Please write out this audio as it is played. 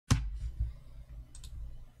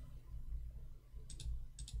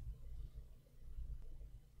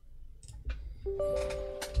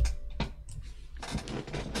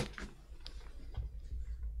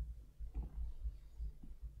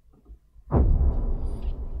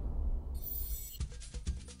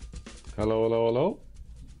Hello, hello, hello.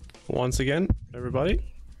 Once again, everybody.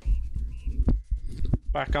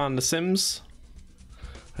 Back on The Sims.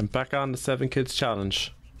 And back on the 7 Kids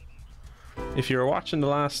Challenge. If you're watching the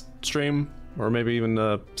last stream, or maybe even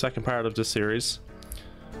the second part of this series,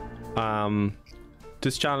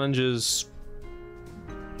 this challenge is...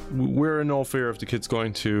 We're in no fear of the kids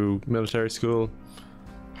going to military school.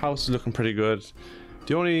 House is looking pretty good.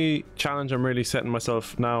 The only challenge I'm really setting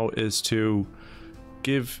myself now is to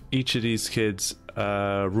give each of these kids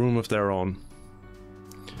a room of their own.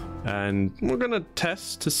 And we're gonna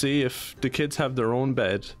test to see if the kids have their own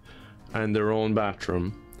bed and their own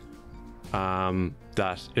bathroom.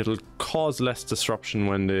 That it'll cause less disruption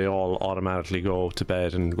when they all automatically go to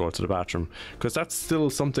bed and go to the bathroom. Because that's still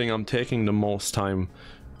something I'm taking the most time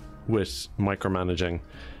with micromanaging.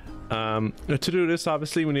 To do this,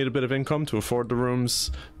 obviously, we need a bit of income to afford the rooms.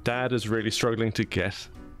 Dad is really struggling to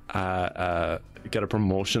get a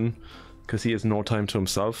promotion because he has no time to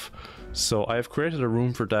himself. So I have created a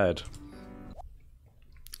room for Dad.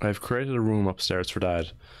 I've created a room upstairs for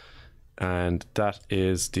Dad, and that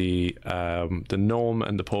is the gnome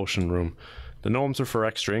and the potion room. The gnomes are for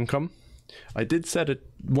extra income. I did set it.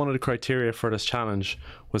 One of the criteria for this challenge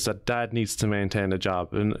was that Dad needs to maintain a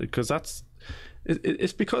job, and because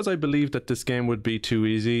it's because I believe that this game would be too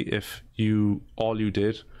easy if all you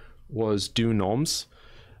did was do gnomes.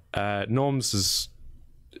 Gnomes is,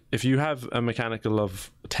 if you have a mechanical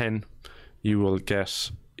of 10, you will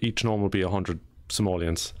get, each gnome will be 100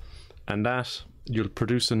 simoleons, and that you'll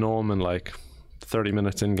produce a gnome in like 30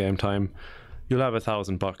 minutes in game time. You'll have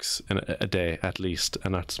 $1,000 in a day at least,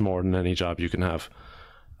 and that's more than any job you can have.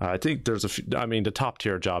 I think there's a few, I mean, the top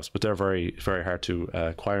tier jobs, but they're very, very hard to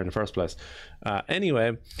acquire in the first place.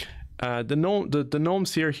 Anyway, the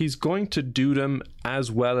gnomes here, he's going to do them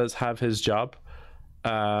as well as have his job,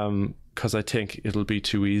 because I think it'll be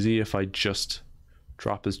too easy if I just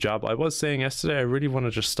drop his job. I was saying yesterday I really want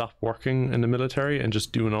to just stop working in the military and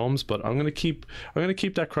just do gnomes, but I'm gonna keep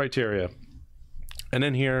that criteria. And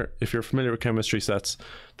then here, if you're familiar with chemistry sets,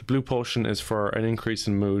 the blue potion is for an increase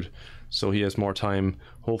in mood, so he has more time,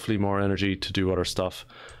 hopefully more energy to do other stuff.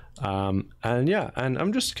 And yeah, and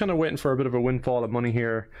I'm just kind of waiting for a bit of a windfall of money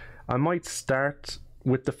here. I might start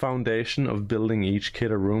with the foundation of building each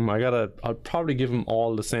kid a room. I'll probably give them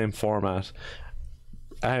all the same format,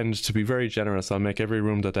 and to be very generous, I'll make every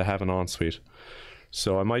room that they have an ensuite.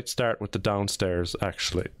 So I might start with the downstairs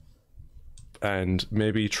actually, and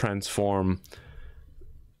maybe transform,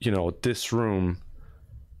 you know, this room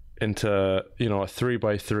into, you know, a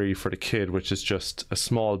 3x3 for the kid, which is just a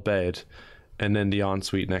small bed and then the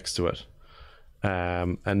ensuite next to it.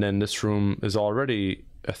 And then this room is already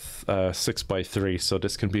a 6x3, so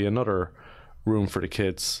this can be another room for the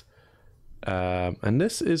kids. And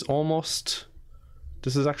this is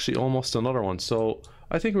actually almost another one. So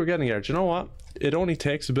I think we're getting there. Do you know what? It only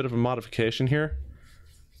takes a bit of a modification here.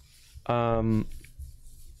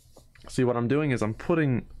 See, what I'm doing is I'm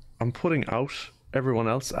putting out everyone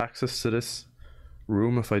else access to this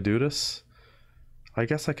room. If I do this, I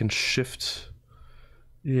guess I can shift.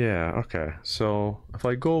 Yeah, okay. So if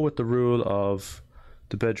I go with the rule of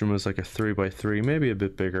the bedroom is like a 3x3, maybe a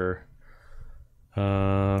bit bigger.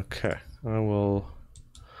 Okay, I'll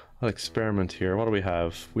experiment here. What do we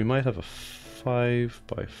have? We might have a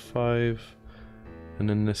 5x5,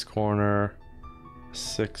 and in this corner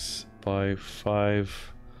 6x5.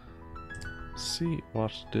 See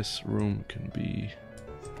what this room can be.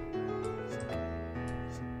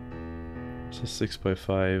 It's a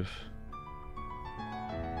 6x5.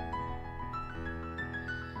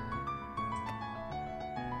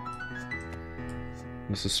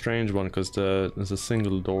 It's a strange one because there's a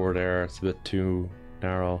single door there. It's a bit too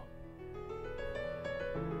narrow.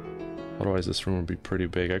 Otherwise this room would be pretty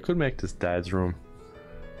big. I could make this Dad's room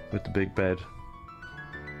with the big bed.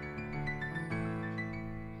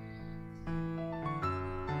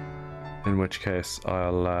 In which case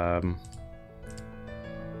I'll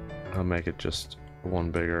make it just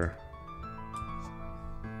one bigger.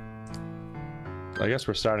 I guess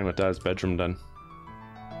we're starting with Dad's bedroom then.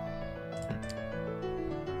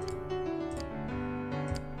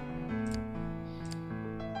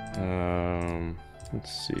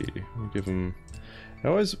 Let's see. We'll give him.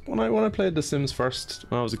 When I played The Sims first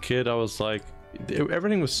when I was a kid, I was like,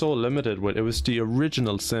 everything was so limited. It was the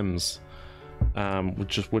original Sims.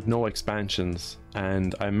 With no expansions,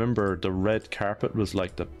 and I remember the red carpet was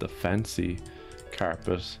like the fancy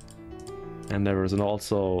carpet, and there was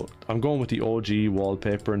also, I'm going with the OG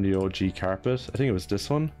wallpaper and the OG carpet. I think it was this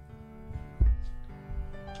one.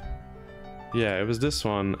 Yeah, it was this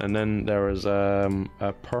one, and then there was a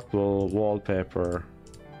purple wallpaper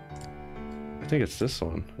think it's this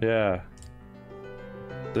one. Yeah.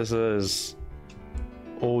 This is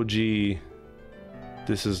OG.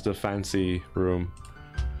 This is the fancy room.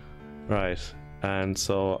 Right. And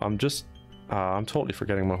so I'm totally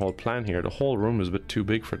forgetting my whole plan here. The whole room is a bit too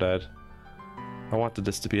big for Dad. I wanted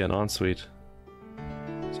this to be an ensuite.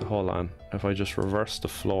 So hold on. If I just reverse the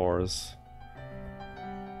floors.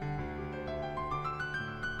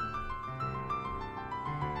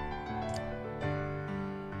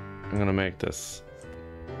 I'm gonna make this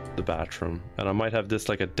the bathroom. And I might have this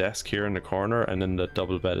like a desk here in the corner, and then the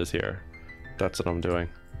double bed is here. That's what I'm doing.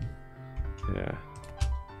 Yeah.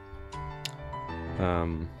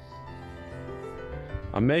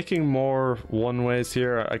 I'm making more one ways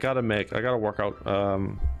here. I gotta work out,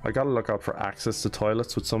 I gotta look out for access to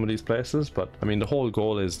toilets with some of these places, but I mean the whole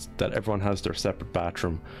goal is that everyone has their separate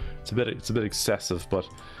bathroom. It's a bit excessive, but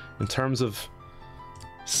in terms of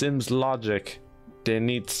Sims logic, they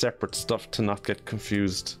need separate stuff to not get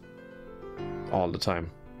confused all the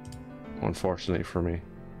time, unfortunately for me.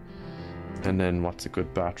 And then what's a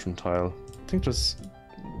good bathroom tile? I think just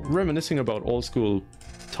reminiscing about old school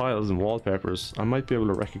tiles and wallpapers, I might be able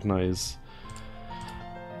to recognize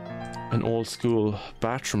an old school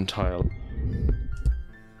bathroom tile.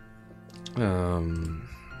 I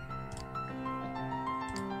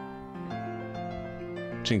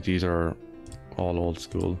think these are all old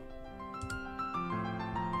school.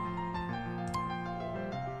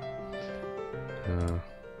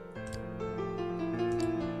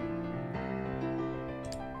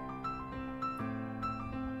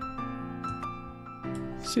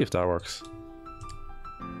 See if that works.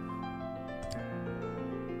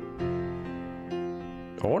 I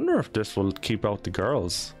wonder if this will keep out the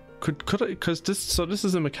girls. Could I? Because this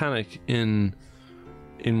is a mechanic in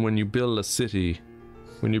when you build a city,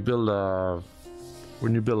 when you build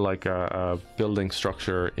like a building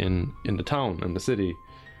structure in the town, in the city.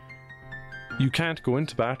 You can't go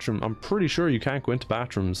into bathroom. I'm pretty sure you can't go into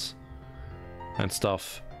bathrooms and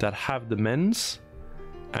stuff that have the men's,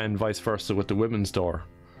 and vice versa with the women's door.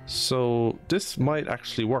 So this might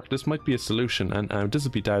actually work. This might be a solution, and this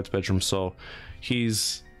would be Dad's bedroom. So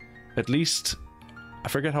he's at least, I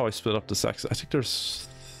forget how I split up the sex. I think there's,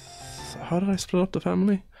 how did I split up the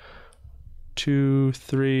family? 2,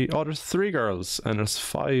 3. Oh, there's 3 girls and there's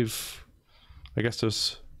 5. I guess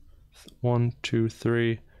there's 1, 2,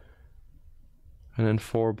 3. And then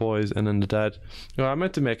 4 boys, and then the dad. You know, I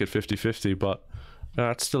meant to make it 50-50, but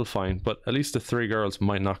that's still fine. But at least the 3 girls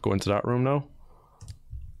might not go into that room now.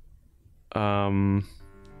 And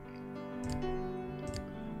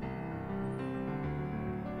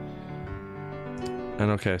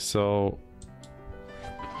okay, so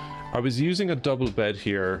I was using a double bed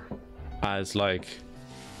here as like,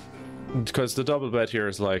 because the double bed here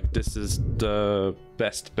is like, this is the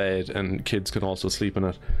best bed and kids can also sleep in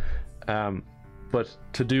it. But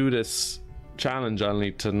to do this challenge, I'll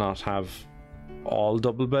need to not have all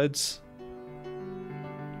double beds.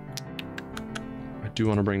 I do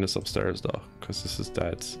want to bring this upstairs though, because this is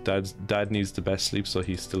Dad needs the best sleep, so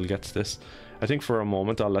he still gets this. I think for a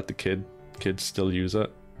moment I'll let the kids still use it,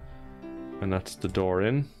 and that's the door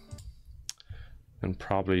in. And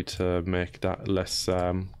probably to make that less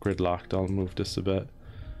gridlocked, I'll move this a bit.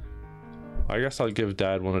 I guess I'll give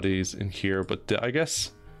Dad one of these in here, but I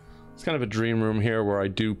guess it's kind of a dream room here where I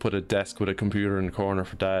do put a desk with a computer in the corner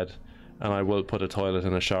for Dad, and I will put a toilet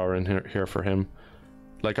and a shower in here for him.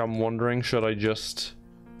 Like, I'm wondering, should I just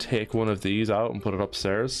take one of these out and put it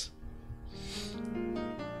upstairs?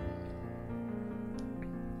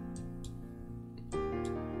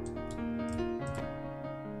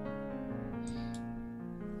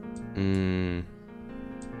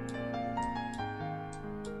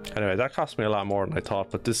 Anyway, that cost me a lot more than I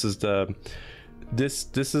thought, but this is the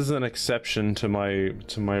this is an exception to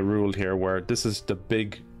my rule here, where this is the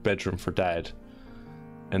big bedroom for Dad,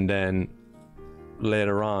 and then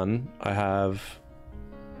later on I have,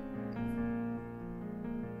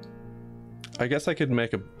 I guess I could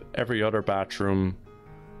make every other bathroom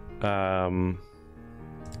 2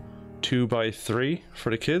 by 3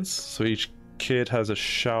 for the kids, so each kid has a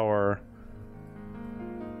shower,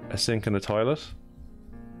 a sink and a toilet.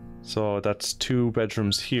 So that's 2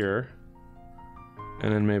 bedrooms here,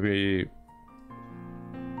 and then maybe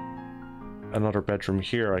another bedroom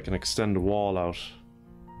here. I can extend the wall out.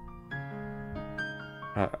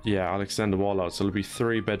 Yeah, I'll extend the wall out, so it'll be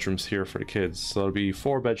 3 bedrooms here for the kids. So it'll be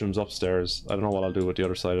 4 bedrooms upstairs. I don't know what I'll do with the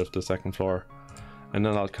other side of the second floor. And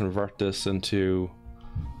then I'll convert this into...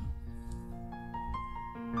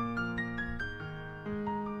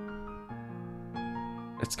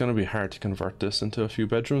 It's gonna be hard to convert this into a few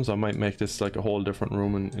bedrooms. I might make this like a whole different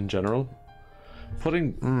room in general.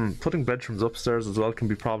 Putting bedrooms upstairs as well can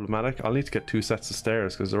be problematic. I'll need to get 2 sets of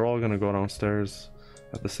stairs because they're all going to go downstairs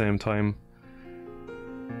at the same time.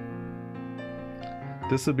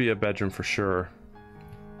 This would be a bedroom for sure.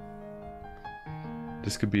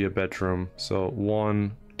 This could be a bedroom. So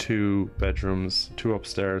 1, 2 bedrooms, 2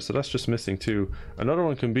 upstairs. So that's just missing 2. Another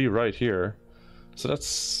one can be right here. So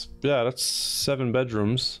that's, yeah, that's 7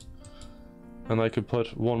 bedrooms. And I could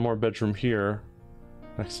put 1 more bedroom here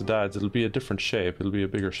next to Dad's. It'll be a different shape. It'll be a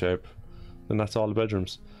bigger shape. And that's all the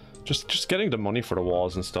bedrooms. Just getting the money for the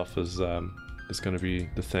walls and stuff is going to be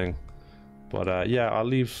the thing. But yeah, I'll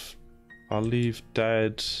leave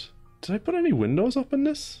Dad. Did I put any windows up in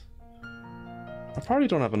this? I probably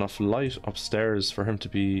don't have enough light upstairs for him to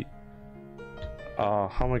be...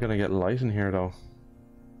 how am I going to get light in here though?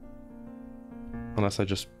 Unless I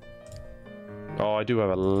just... Oh, I do have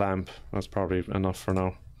a lamp. That's probably enough for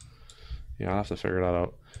now. Yeah, I'll have to figure that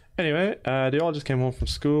out. Anyway, they all just came home from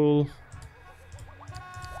school.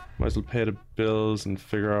 Might as well pay the bills and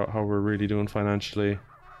figure out how we're really doing financially.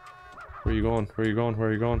 Where are you going? Where are you going? Where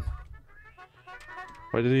are you going?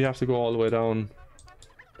 Why did he have to go all the way down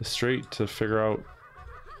the street to figure out?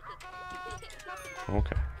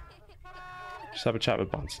 Okay. Just have a chat with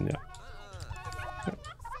Bonson, yeah.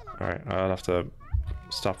 Alright, I'll have to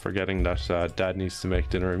stop forgetting that Dad needs to make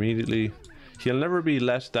dinner immediately. He'll never be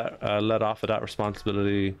let off of that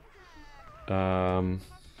responsibility unless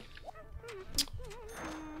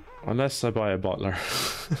I buy a butler.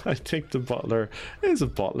 I think the butler is a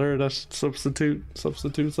butler that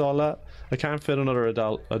substitutes all that. I can't fit another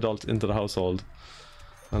adult into the household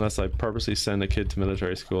unless I purposely send a kid to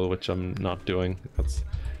military school, which I'm not doing.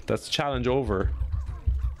 That's challenge over.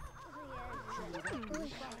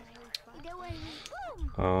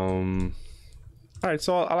 Alright,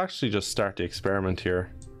 so I'll actually just start the experiment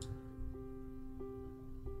here.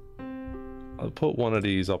 I'll put one of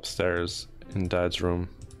these upstairs in Dad's room.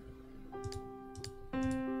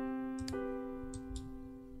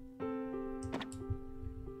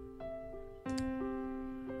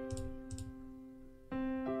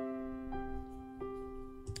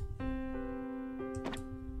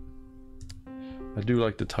 I do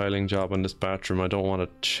like the tiling job on this bathroom. I don't want to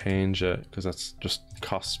change it because that's just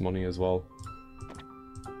costs money as well.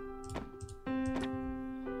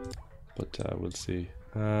 But we'll see.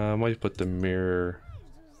 I might put the mirror.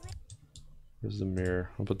 Where's the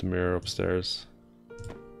mirror? I'll put the mirror upstairs.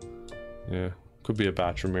 Yeah, could be a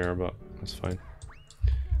bathroom mirror, but that's fine.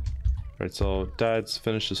 Right, so Dad's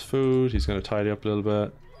finished his food. He's gonna tidy up a little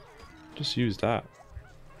bit. Just use that.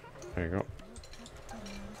 There you go.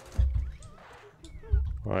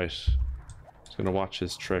 Right, he's gonna watch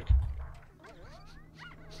his trick.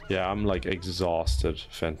 Yeah, I'm like exhausted,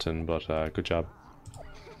 Fenton, but good job.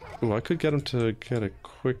 Ooh, I could get him to get a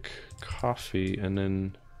quick coffee and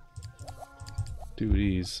then do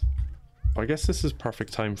these. I guess this is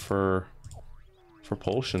perfect time for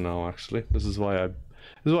potion now. Actually, this is why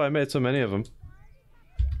I made so many of them.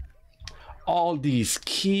 All these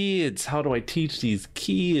kids. How do I teach these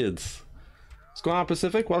kids? What's going on,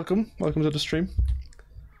 Pacific? Welcome to the stream.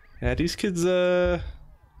 Yeah, these kids are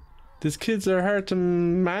hard to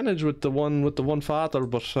manage with the one father,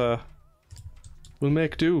 but we'll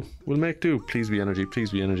make do. We'll make do. Please be energy.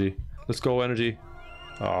 Please be energy. Let's go, energy.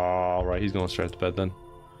 All right, he's going straight to bed then.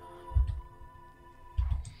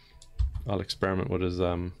 I'll experiment with his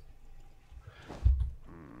There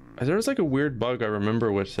was like a weird bug I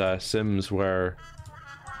remember with Sims where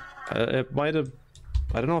it might have.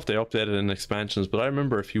 I don't know if they updated in expansions, but I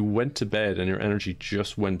remember if you went to bed and your energy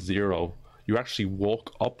just went 0, you actually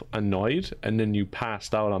woke up annoyed and then you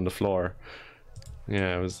passed out on the floor.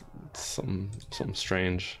 Yeah, it was something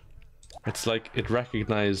strange. It's like it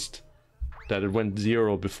recognized that it went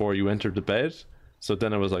 0 before you entered the bed, so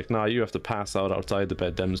then it was like, nah, you have to pass out outside the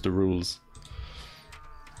bed. Them's the rules.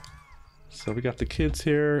 So we got the kids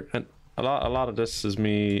here, and a lot of this is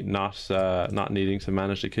me not needing to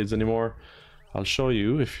manage the kids anymore. I'll show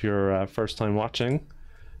you if you're first time watching.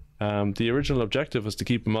 The original objective was to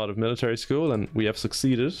keep them out of military school, and we have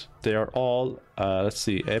succeeded. They are all, let's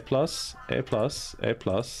see, A+, A+, A+.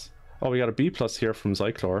 Oh, we got a B+ here from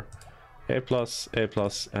Zyklor. A+, A+,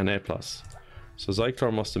 and A+. So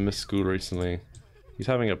Zyklor must have missed school recently. He's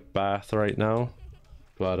having a bath right now,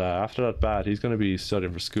 but after that bath, he's going to be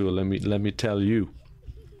studying for school. Let me tell you.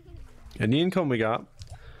 And the income we got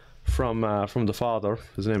from the father,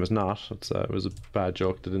 his name is Not. It was a bad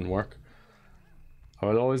joke that didn't work. I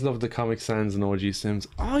would always love the Comic Sans and OG Sims.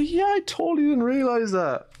 Oh yeah, I totally didn't realize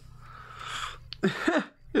that.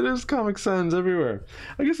 It is Comic Sans everywhere.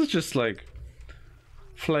 I guess it's just like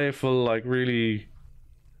playful, like really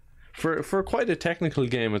For quite a technical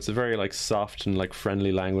game, it's a very like soft and like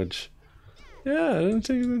friendly language. Yeah, I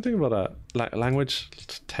didn't think about that. Language,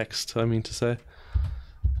 text, I mean to say.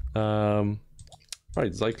 Right,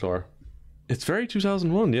 Zyklor. It's very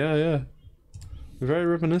 2001, yeah. Very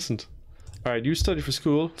reminiscent. Alright, you study for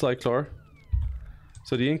school, Zyklor.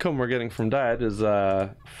 So the income we're getting from Dad is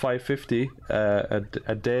 $5.50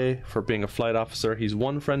 a day for being a flight officer. He's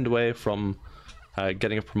one friend away from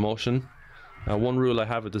getting a promotion. One rule I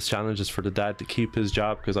have with this challenge is for the dad to keep his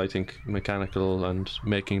job, because I think mechanical and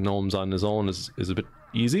making gnomes on his own is a bit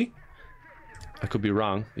easy. I could be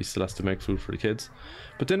wrong. He still has to make food for the kids.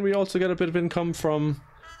 But then we also get a bit of income from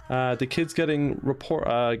the kids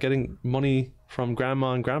getting money from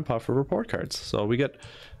grandma and grandpa for report cards. So we get,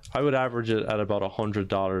 I would average it at about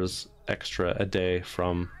 $100 extra a day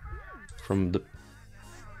from the,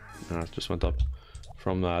 it just went up,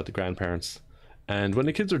 from the grandparents. And when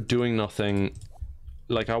the kids are doing nothing,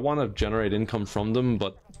 like, I want to generate income from them,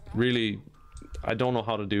 but really I don't know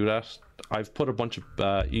how to do that. I've put a bunch of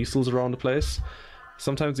easels around the place.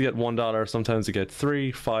 Sometimes you get $1, sometimes you get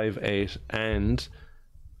 3, 5, 8, and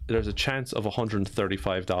there's a chance of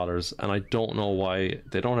 $135, and I don't know why.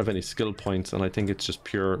 They don't have any skill points, and I think it's just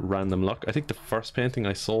pure random luck. I think the first painting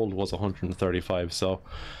I sold was 135, so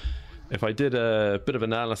if I did a bit of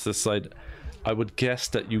analysis, I would guess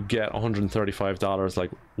that you get $135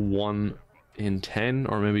 like 1 in 10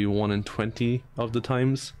 or maybe 1 in 20 of the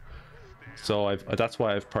times. So that's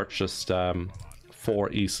why I've purchased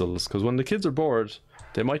 4 easels, because when the kids are bored,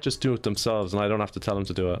 they might just do it themselves and I don't have to tell them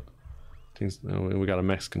to do it. We got a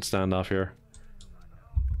Mexican standoff here.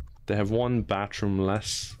 They have 1 bathroom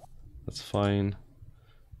less. That's fine.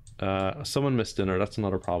 Someone missed dinner. That's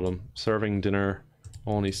another problem. Serving dinner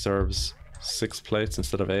only serves 6 plates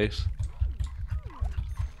instead of 8.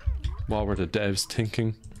 What were the devs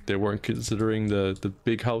thinking? They weren't considering the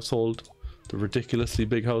big household, the ridiculously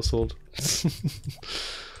big household.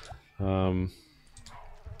 And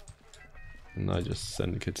I just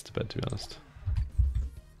send the kids to bed, to be honest.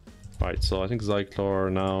 Right, so I think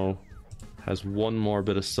Zyklor now has 1 more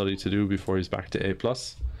bit of study to do before he's back to A+.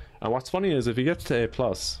 And what's funny is if he gets to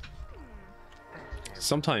A+,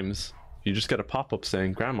 sometimes you just get a pop-up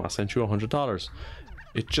saying, Grandma sent you $100.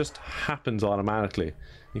 It just happens automatically.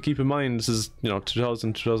 And keep in mind, this is,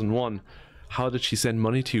 2000, 2001. How did she send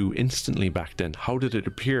money to you instantly back then? How did it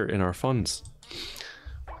appear in our funds?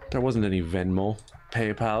 There wasn't any Venmo,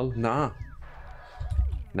 PayPal, nah.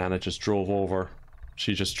 Nana just drove over.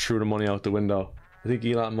 She just threw the money out the window. I think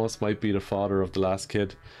Elon Musk might be the father of the last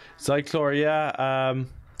kid. Zyklor,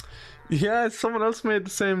 yeah, someone else made the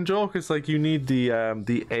same joke. It's like you need the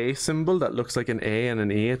A symbol that looks like an A and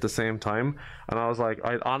an E at the same time. And I was like,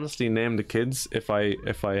 I'd honestly name the kids if I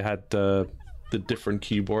had the different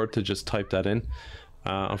keyboard to just type that in.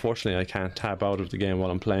 Unfortunately, I can't tab out of the game while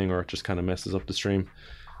I'm playing, or it just kind of messes up the stream.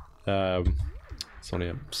 It's only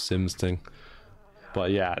a Sims thing.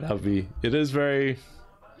 But yeah, it is very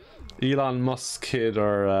Elon Musk kid,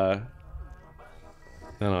 or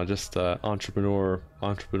just entrepreneur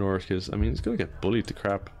kids. I mean, he's gonna get bullied to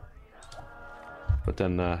crap. But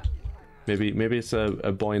then maybe it's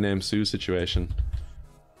a boy named Sue situation.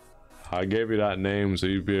 I gave you that name so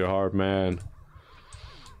you'd be a hard man,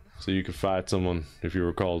 so you could fight someone if you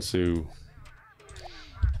were called Sue.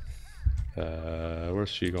 Where's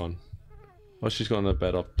she gone? Oh, she's going to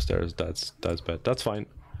bed upstairs. Dad's bed. That's fine.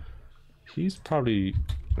 He's probably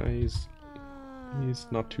he's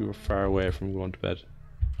not too far away from going to bed.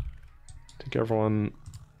 I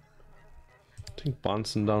think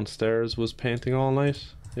Bonson downstairs was painting all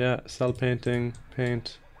night. Yeah, cell painting,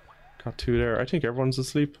 paint. Got 2 there. I think everyone's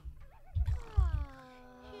asleep.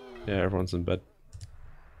 Yeah, everyone's in bed.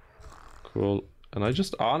 Cool. And I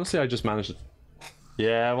just managed it.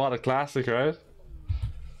 Yeah, what a classic, right?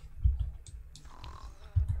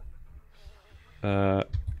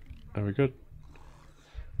 Are we good?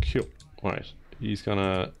 Cool. Alright, he's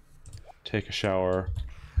gonna take a shower.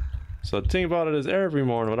 So the thing about it is, every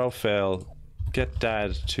morning without fail, get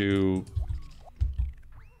Dad to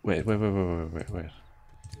wait. What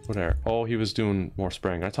there? Oh, he was doing more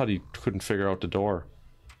spraying. I thought he couldn't figure out the door.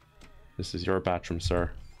 This is your bathroom, sir.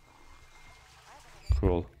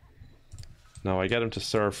 Cool. Now I get him to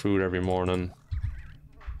serve food every morning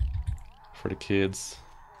for the kids.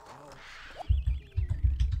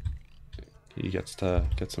 He gets to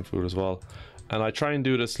get some food as well, and I try and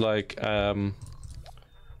do this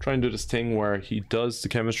thing where he does the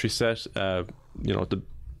chemistry set. I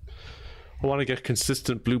want to get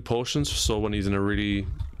consistent blue potions, so when he's in a really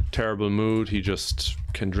terrible mood, he just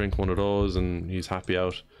can drink one of those and he's happy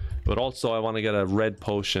out. But also I want to get a red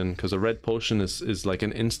potion, because a red potion is like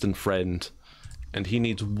an instant friend, and he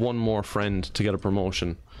needs one more friend to get a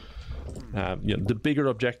promotion. You know, the bigger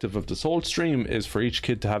objective of this whole stream is for each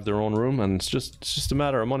kid to have their own room, and it's just a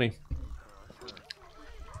matter of money.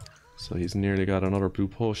 So he's nearly got another blue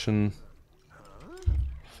potion.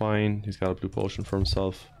 Fine, he's got a blue potion for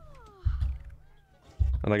himself.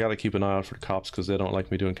 And I gotta keep an eye out for the cops because they don't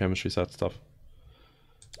like me doing chemistry set stuff.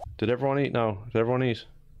 Did everyone eat now? Did everyone eat?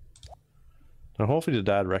 Now hopefully the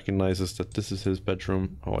dad recognizes that this is his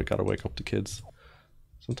bedroom. Oh, I gotta wake up the kids.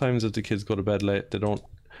 Sometimes if the kids go to bed late, they don't...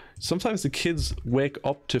 Sometimes the kids wake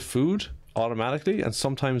up to food automatically, and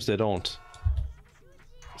sometimes they don't.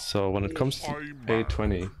 So when it comes to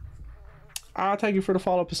 8:20... Ah, thank you for the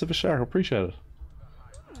follow, Pacific Shark. Appreciate it.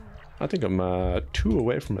 I think I'm 2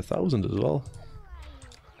 away from 1,000 as well.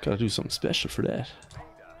 Gotta do something special for that.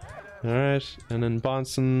 Alright, and then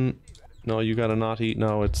Bonson... No, you gotta not eat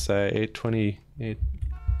now. It's 8:28.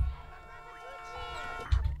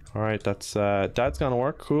 Alright, that's... Dad's gonna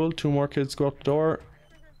work. Cool. 2 more kids go up the door.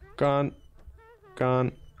 Gone.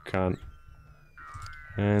 Gone. Gone.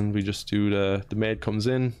 And we just do the maid comes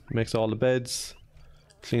in, makes all the beds,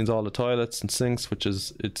 cleans all the toilets and sinks, which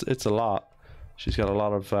is... It's a lot. She's got a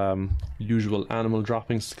lot of usual animal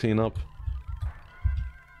droppings to clean up.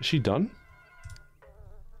 Is she done?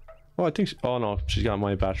 Oh, I think she, oh no, she's got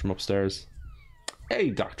my bathroom upstairs. Hey,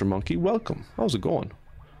 Dr. Monkey, welcome. How's it going?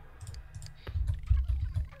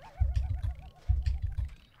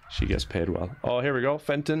 She gets paid well. Oh, here we go.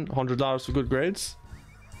 Fenton, $100 for good grades.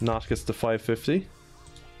 Not gets the 550.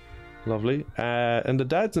 Lovely. And the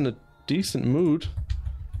dad's in a decent mood.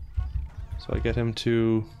 So I get him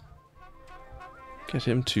to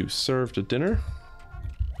serve the dinner.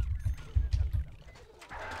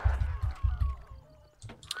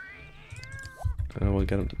 And we'll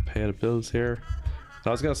get him to pay the bills here.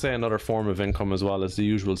 I was going to say another form of income as well as the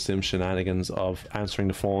usual sim shenanigans of answering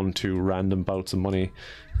the phone to random bouts of money.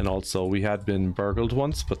 And also we had been burgled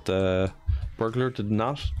once, but the burglar did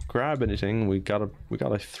not grab anything. We got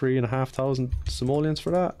like 3,500 simoleons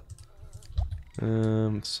for that.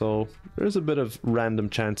 So there's a bit of random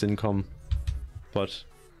chance income, but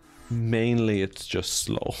mainly it's just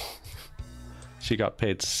slow. She got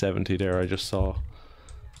paid 70 there. I just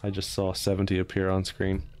saw 70 appear on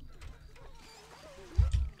screen.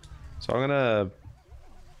 So I'm gonna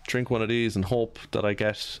drink one of these and hope that I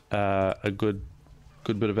get a good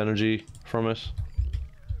bit of energy from it.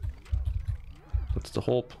 That's the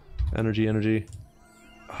hope. Energy.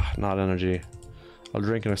 Not energy. I'll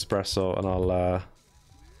drink an espresso and I'll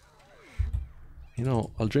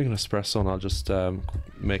I'll drink an espresso and I'll just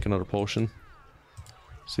make another potion.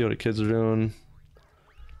 See how the kids are doing.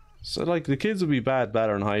 So like the kids will be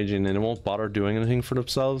better in hygiene and they won't bother doing anything for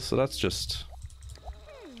themselves. So that's just,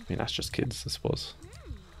 I mean, that's just kids, I suppose.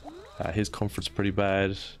 His comfort's pretty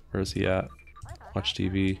bad. Where is he at? Watch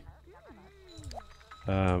TV.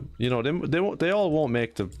 You know, they all won't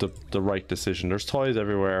make the right decision. There's toys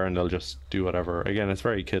everywhere and they'll just do whatever. Again, it's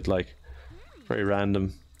very kid-like, very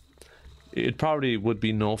random. It probably would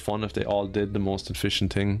be no fun if they all did the most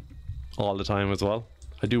efficient thing all the time as well.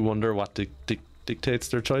 I do wonder what dictates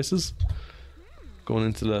their choices. Going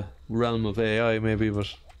into the realm of AI maybe,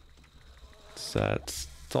 but it's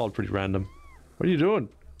all pretty random. What are you doing?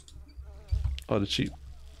 Oh, the cheap.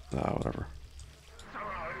 Whatever.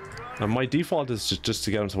 And my default is just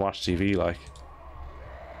to get him to watch TV, like.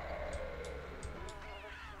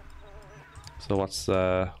 So what's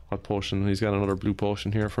what potion? He's got another blue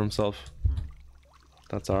potion here for himself.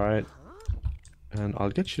 That's alright. And I'll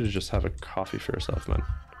get you to just have a coffee for yourself, man.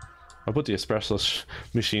 I'll put the espresso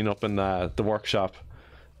machine up in the workshop.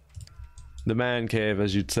 The man cave,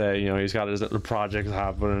 as you'd say. You know, he's got his little projects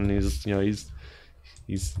happening. He's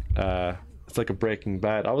it's like a Breaking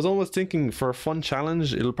Bad. I was almost thinking for a fun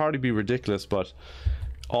challenge, it'll probably be ridiculous, but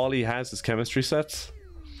all he has is chemistry sets.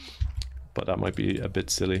 But that might be a bit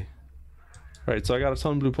silly. Right, so I got a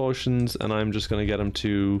ton of blue potions, and I'm just gonna get him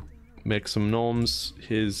to make some gnomes.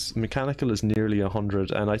 His mechanical is nearly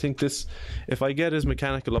 100, and I think this, if I get his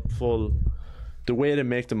mechanical up full, the way to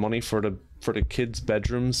make the money for the kids'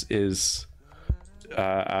 bedrooms is,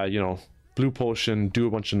 you know, blue potion, do a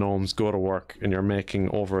bunch of gnomes, go to work, and you're making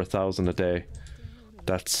over 1,000 a day.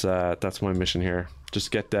 That's my mission here.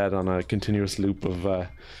 Just get that on a continuous loop of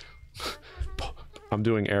I'm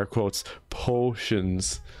doing air quotes,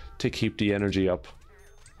 potions to keep the energy up.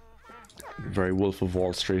 Very Wolf of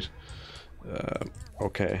Wall Street.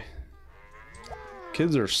 Okay.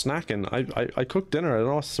 Kids are snacking. I cooked dinner. I don't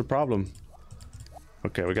know what's the problem.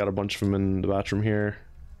 Okay, we got a bunch of them in the bathroom here.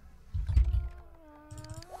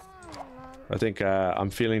 I think I'm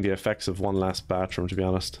feeling the effects of one last bathroom, to be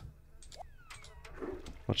honest.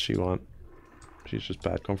 What's she want? She's just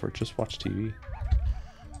bad comfort. Just watch TV.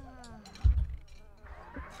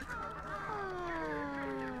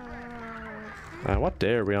 What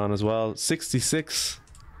day are we on as well? 66.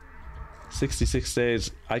 66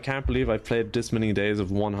 days. I can't believe I played this many days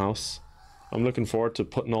of one house. I'm looking forward to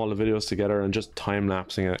putting all the videos together and just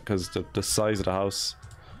time-lapsing it, because the size of the house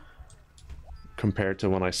compared to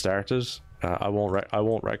when I started, I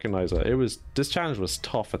won't recognize it. This challenge was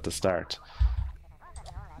tough at the start.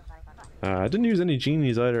 I didn't use any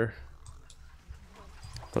genies either,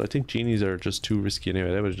 but I think genies are just too risky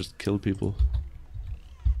anyway. They would just kill people.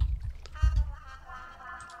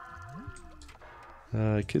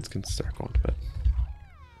 Kids can start going to bed.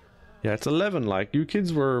 Yeah, it's 11. Like, you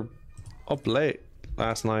kids were up late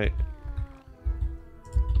last night.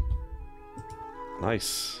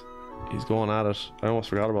 Nice. He's going at it. I almost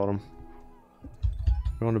forgot about him.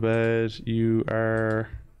 Going to bed. You are...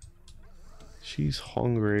 She's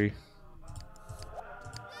hungry.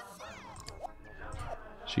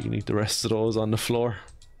 She can eat the rest of those on the floor.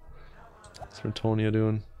 What's Antonia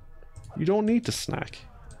doing? You don't need to snack.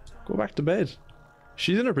 Go back to bed.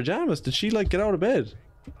 She's in her pajamas. Did she, like, get out of bed?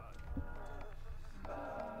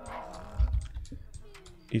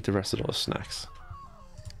 Eat the rest of those snacks.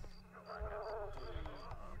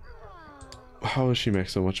 How does she make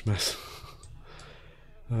so much mess?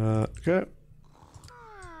 Okay.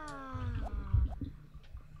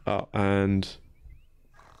 Oh, and...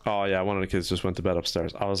 Oh yeah, one of the kids just went to bed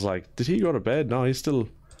upstairs. I was like, did he go to bed? No, he's still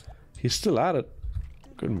at it.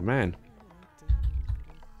 Good man.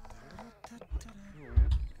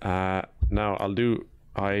 Now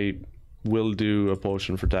I will do a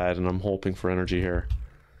potion for Dad, and I'm hoping for energy here.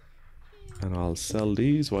 And I'll sell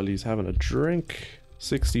these while he's having a drink.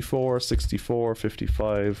 64, 64,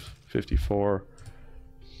 55, 54.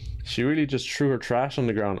 She really just threw her trash on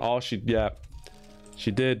the ground. Oh, she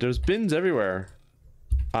did. There's bins everywhere.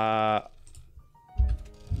 7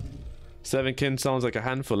 kins sounds like a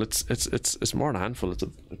handful. It's more than a handful.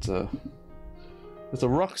 It's a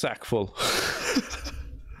rucksack full.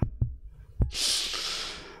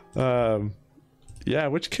 Yeah,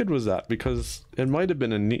 which kid was that? Because it might have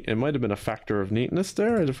been a factor of neatness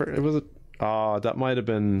there. That might have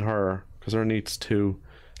been her, because her needs 2.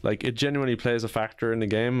 Like, it genuinely plays a factor in the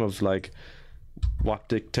game of like what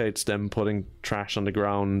dictates them putting trash on the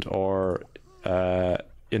ground or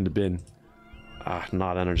in the bin.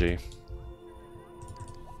 Not energy.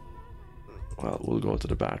 Well, we'll go to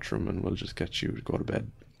the bathroom and we'll just get you to go to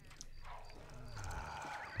bed.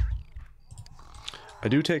 I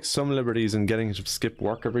do take some liberties in getting to skip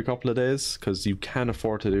work every couple of days, because you can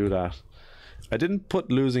afford to do that. I didn't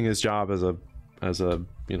put losing his job as a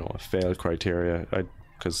you know, a fail criteria,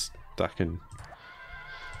 because that can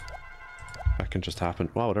just happen.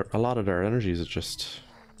 Wow, a lot of their energies are just...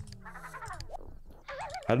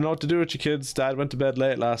 I don't know what to do with you kids. Dad went to bed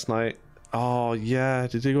late last night. Oh yeah,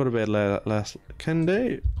 did they go to bed late last? Can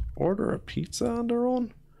they order a pizza on their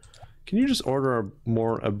own? Can you just order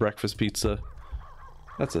a breakfast pizza?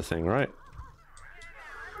 That's a thing, right?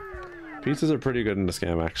 Pizzas are pretty good in this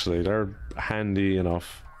game, actually. They're handy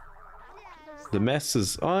enough. The mess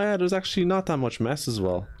is... Oh yeah, there's actually not that much mess as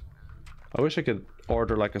well. I wish I could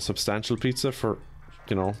order like a substantial pizza for,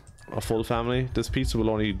 you know, a full family. This pizza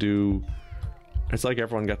will only do... It's like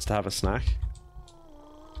everyone gets to have a snack.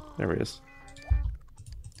 There he is.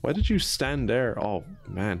 Why did you stand there? Oh,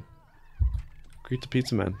 man. Greet the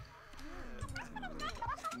pizza man.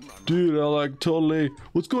 Dude, I like totally...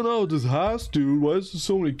 What's going on with this house, dude? Why is there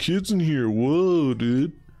so many kids in here? Whoa,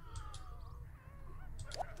 dude.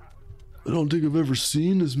 I don't think I've ever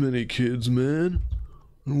seen this many kids, man.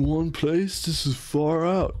 In one place, this is far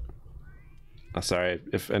out. Sorry,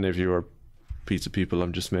 if any of you are pizza people,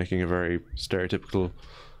 I'm just making a very stereotypical...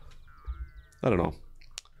 I don't know.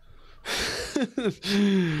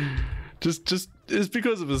 just it's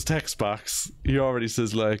because of his text box. He already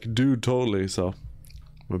says like, dude, totally, so...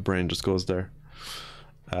 My brain just goes there.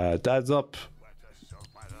 Dad's up.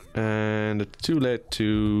 And it's too late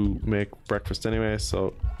to make breakfast anyway,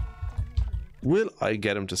 so... Will I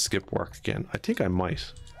get him to skip work again? I think I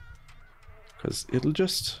might. Because it'll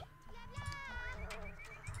just...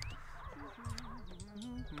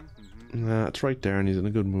 Nah, it's right there and he's in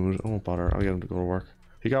a good mood. I won't bother. I'll get him to go to work.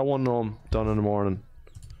 He got one gnome done in the morning.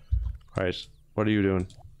 Right, what are you doing?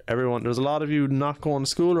 Everyone, there's a lot of you not going to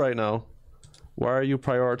school right now. Why are you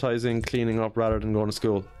prioritizing cleaning up rather than going to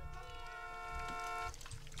school?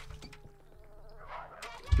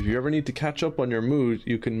 If you ever need to catch up on your mood,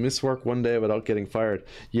 you can miss work one day without getting fired.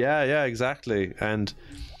 Yeah, exactly. And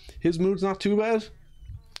his mood's not too bad.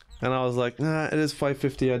 And I was like, nah, it is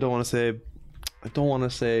 550. I don't want to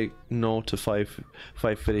say no to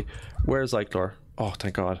 550. Where's Iclor? Oh,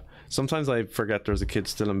 thank God. Sometimes I forget there's a kid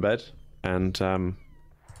still in bed, and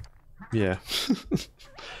yeah.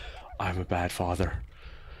 I'm a bad father.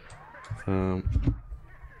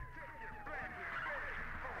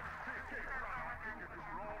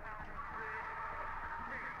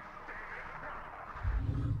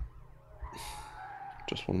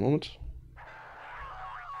 Just one moment.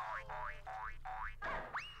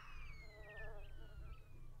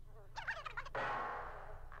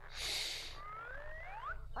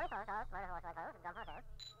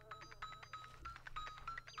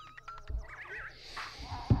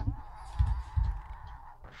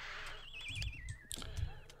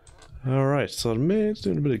 Alright, so the maid's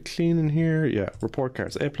doing a bit of cleaning here. Yeah, report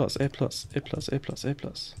cards. A+, A+, A+, A+, A+, A+.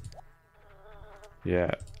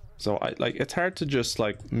 Yeah. So it's hard to just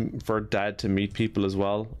like for dad to meet people as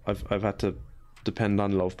well. I've had to depend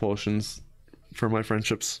on love potions for my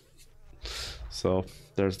friendships. So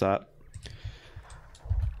there's that.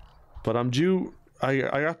 But I'm due. I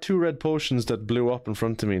got 2 red potions that blew up in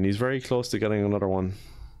front of me, and he's very close to getting another one.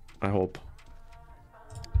 I hope.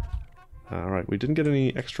 Alright, we didn't get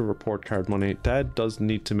any extra report card money. Dad does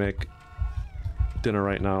need to make dinner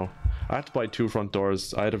right now. I had to buy 2 front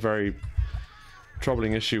doors. I had a very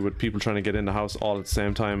troubling issue with people trying to get in the house all at the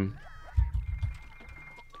same time.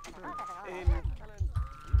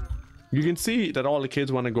 You can see that all the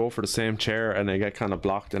kids want to go for the same chair and they get kind of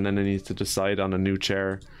blocked, and then they need to decide on a new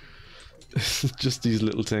chair. Just these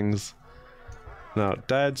little things. Now,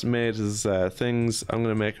 Dad's made his things. I'm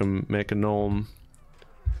going to make him make a gnome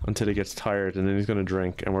until he gets tired, and then he's going to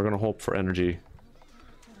drink, and we're going to hope for energy.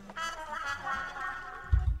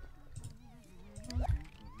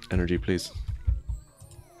 Energy, please.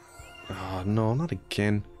 Oh, no, not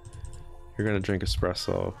again. You're going to drink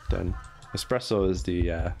espresso, then. Espresso is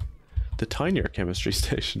the tinier chemistry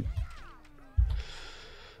station.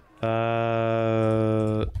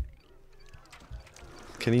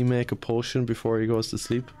 Can he make a potion before he goes to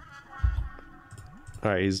sleep?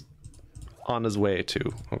 Alright, he's on his way to.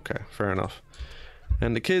 Okay, fair enough.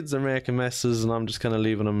 And the kids are making messes, and I'm just kind of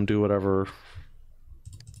leaving them do whatever.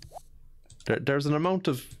 There's an amount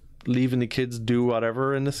of leaving the kids do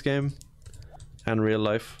whatever in this game and real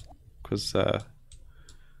life, because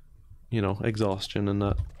you know, exhaustion and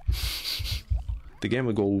that. The game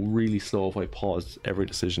would go really slow if I paused every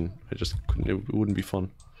decision. I just couldn't. It wouldn't be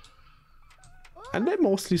fun. And they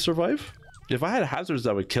mostly survive. If I had hazards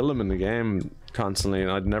that would kill them in the game constantly,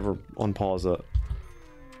 and I'd never unpause it.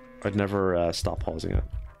 I'd never stop pausing it.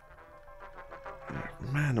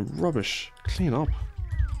 Man, rubbish. Clean up.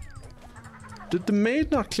 Did the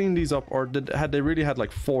maid not clean these up, or had they really had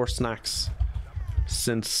like 4 snacks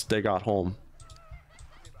since they got home?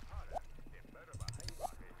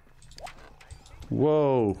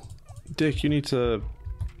 Whoa. Dick, you need to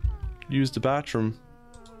use the bathroom.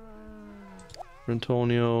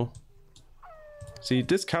 Antonio. See,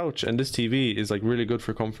 this couch and this TV is like really good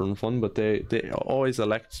for comfort and fun, but they always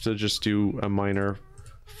elect to just do a minor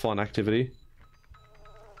fun activity.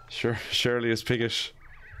 Sure, Shirley is piggish.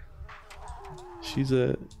 She's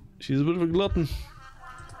a bit of a glutton.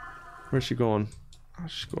 Where's she going? Oh,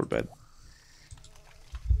 she's going to bed.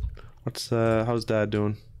 How's Dad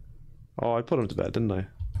doing? Oh, I put him to bed, didn't I?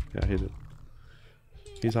 Yeah, he did.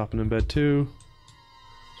 He's hopping in bed too.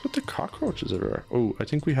 What the cockroaches everywhere? Oh, I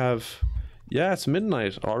think we have. Yeah, it's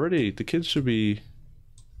midnight already. The kids should be.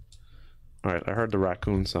 Alright, I heard the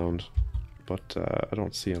raccoon sound, but I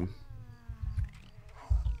don't see him.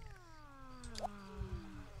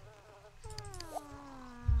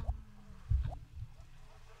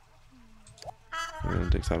 And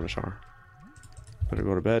Dick's having a shower. Better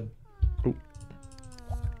go to bed. Oh.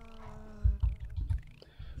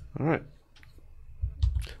 Alright.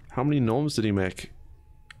 How many gnomes did he make?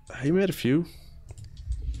 He made a few.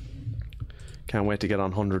 Can't wait to get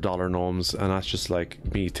on $100 gnomes, and that's just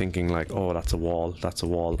like me thinking like, oh, that's a wall, that's a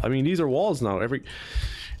wall. I mean, these are walls now. Every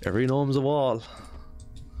gnome's a wall.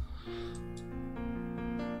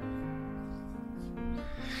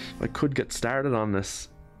 I could get started on this.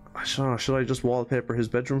 Should I just wallpaper his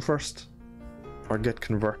bedroom first? Or get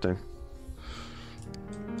converting?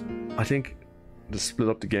 I think to split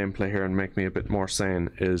up the gameplay here and make me a bit more sane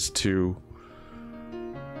is to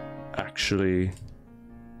actually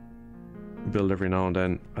build every now and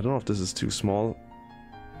then. I don't know if this is too small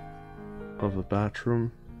of a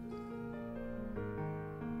bathroom.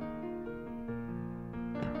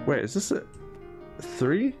 Wait, is this a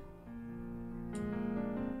 3?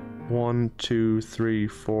 1, 2, 3,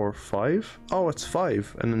 4, 5. Oh, it's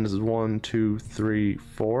 5. And then this is 1, 2, 3,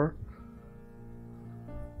 4.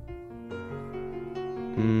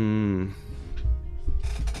 I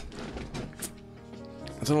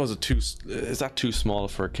don't know, is that too small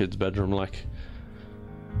for a kid's bedroom? Like,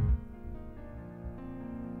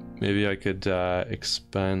 maybe I could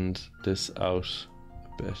expand this out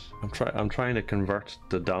a bit. I'm trying to convert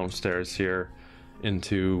the downstairs here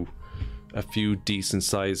into a few decent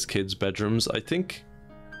sized kids' bedrooms. I think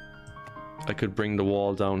I could bring the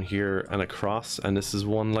wall down here and across, and this is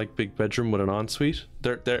one like big bedroom with an ensuite.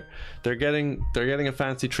 They're getting a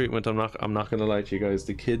fancy treatment. I'm not gonna lie to you guys.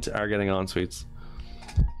 The kids are getting ensuites.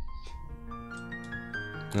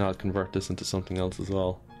 And I'll convert this into something else as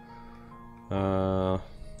well.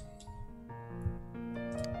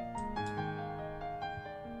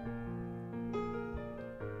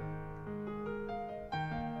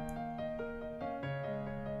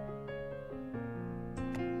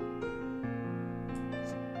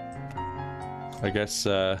 I guess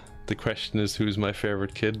the question is, who's my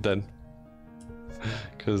favorite kid then?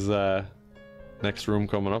 Because next room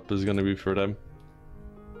coming up is going to be for them.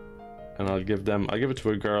 And I'll give it to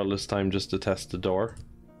a girl this time just to test the door.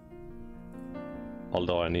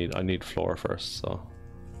 Although I need floor first, so.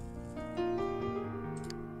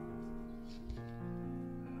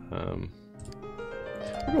 I'll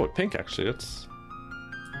go with pink actually. It's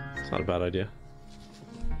not a bad idea.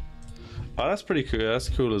 Oh, that's pretty cool. That's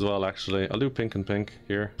cool as well actually. I'll do pink and pink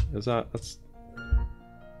here. That's not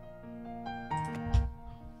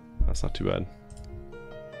too bad.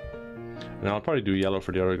 And I'll probably do yellow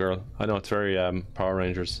for the other girl. I know it's very Power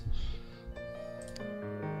Rangers.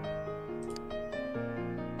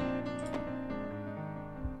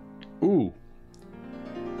 Ooh.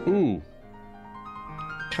 Ooh.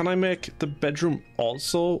 Can I make the bedroom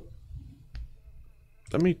also?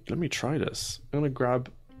 Let me try this. I'm gonna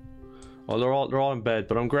grab. Well, they're all in bed,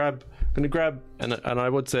 but I'm gonna grab, and I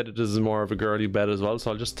would say that this is more of a girly bed as well. So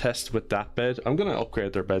I'll just test with that bed. I'm gonna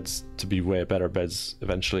upgrade their beds to be way better beds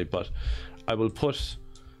eventually, but I will put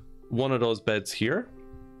one of those beds here,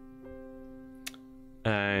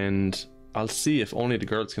 and I'll see if only the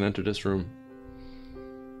girls can enter this room.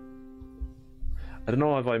 I don't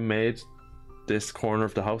know if I made this corner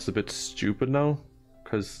of the house a bit stupid now,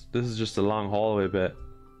 because this is just a long hallway bit.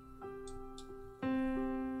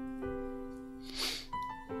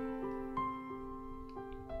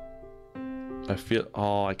 I feel,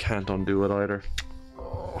 oh, I can't undo it either.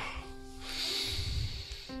 Oh.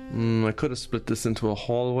 I could have split this into a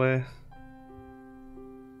hallway.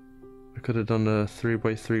 I could have done the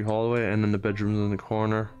 3x3 hallway and then the bedrooms in the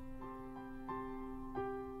corner,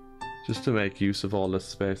 just to make use of all this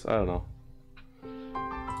space. I don't know.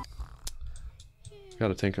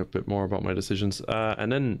 Gotta think a bit more about my decisions.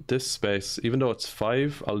 And then this space, even though it's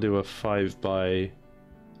 5, I'll do a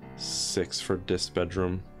 5x6 for this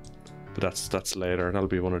bedroom. But that's later. That'll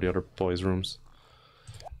be one of the other boys' rooms.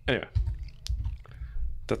 Anyway,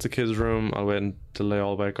 that's a kid's room. I'll wait until they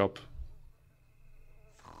all wake up.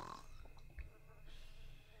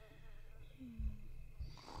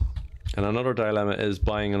 And another dilemma is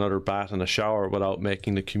buying another bath and a shower without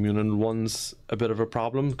making the communal ones a bit of a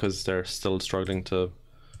problem, because they're still struggling to,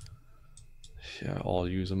 yeah, all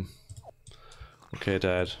use them. Okay,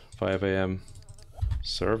 Dad, 5 AM.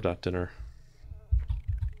 Serve that dinner.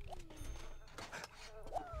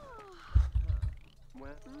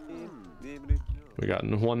 We got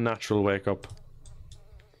one natural wake up.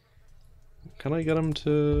 Can I get him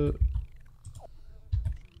to...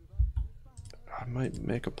 I might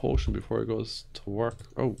make a potion before he goes to work.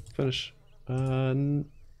 Oh, finish. Yeah,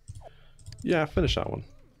 finish that one.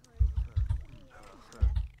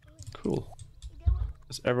 Cool.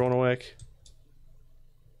 Is everyone awake?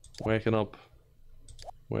 Waking up.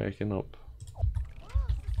 Waking up.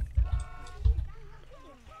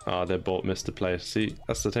 Oh, they both missed the plate. See,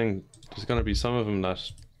 that's the thing. There's gonna be some of them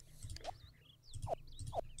that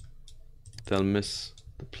they'll miss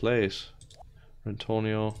the plate.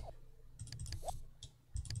 Antonio.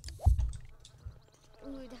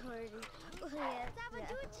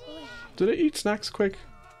 Do they eat snacks quick?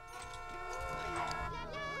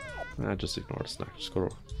 Nah, just ignore the snack. Just go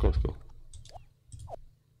to school.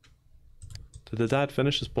 Did the dad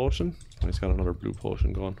finish his potion? Oh, he's got another blue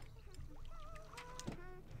potion going.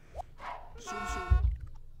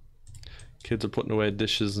 Kids are putting away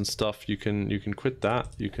dishes and stuff. You can quit that.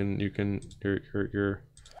 You're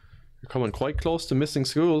coming quite close to missing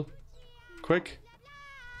school. Quick.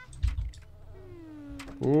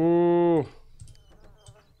 Ooh.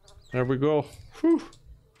 There we go. Whew.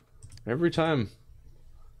 Every time.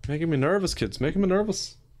 Making me nervous, kids. Making me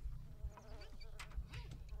nervous.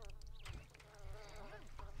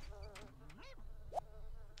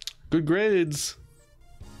 Good grades.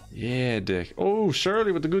 Yeah, Dick. Oh,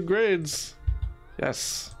 Shirley with the good grades.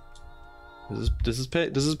 Yes. This is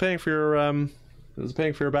paying for your this is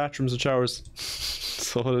paying for your bathrooms and showers.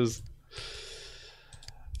 So it is.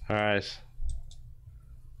 All right.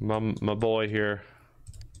 My boy here.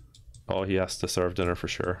 Oh, he has to serve dinner for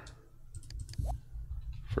sure.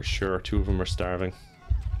 For sure, 2 of them are starving.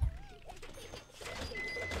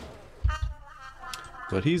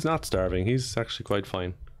 But he's not starving. He's actually quite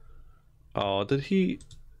fine. Oh, did he?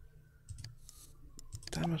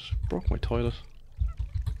 Damn it! Broke my toilet.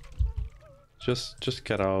 Just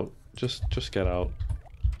get out. Just get out.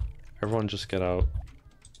 Everyone, just get out.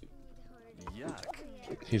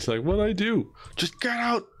 He's like, what do I do? Just get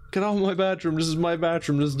out! Get out of my bathroom. This is my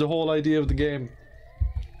bathroom. This is the whole idea of the game.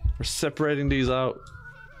 We're separating these out.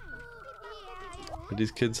 Are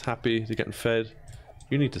these kids happy? They're getting fed.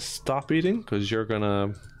 You need to stop eating because you're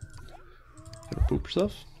gonna poop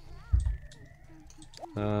yourself.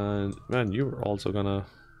 And man, you're also gonna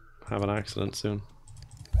have an accident soon.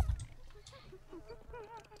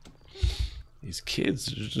 These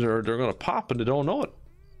kids, they're gonna pop and they don't know it.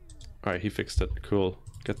 Alright, he fixed it. Cool.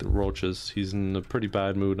 Get the roaches. He's in a pretty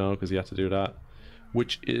bad mood now because he had to do that.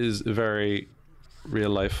 Which is very real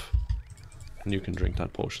life. And you can drink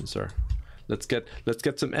that potion, sir. Let's get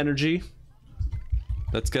some energy.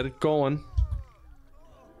 Let's get it going.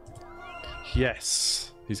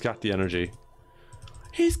 Yes. He's got the energy.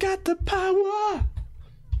 He's got the power.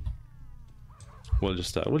 We'll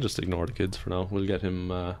just ignore the kids for now. We'll get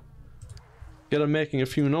him making a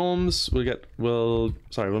few gnomes. We'll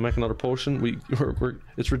make another potion.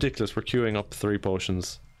 It's ridiculous. We're queuing up 3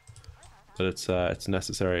 potions. But it's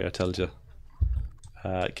necessary, I tell you.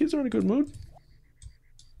 Kids are in a good mood.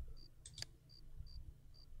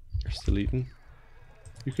 They're still eating.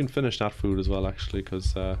 You can finish that food as well, actually,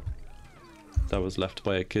 because that was left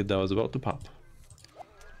by a kid that was about to pop.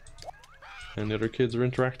 And the other kids are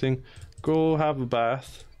interacting. Go have a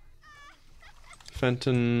bath.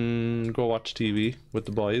 Fenton, go watch TV with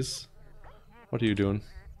the boys. What are you doing?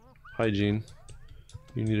 Hygiene.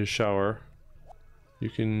 You need a shower. You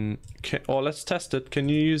can oh, let's test it. Can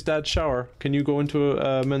you use Dad's shower? Can you go into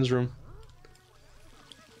a men's room?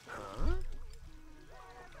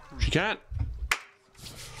 She can't.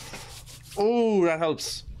 Oh, that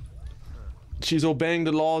helps. She's obeying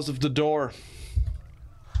the laws of the door.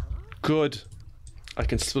 Good. I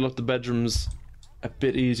can fill up the bedrooms a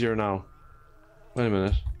bit easier now. Wait a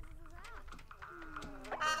minute.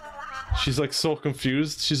 She's like so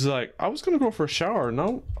confused. She's like, I was gonna go for a shower.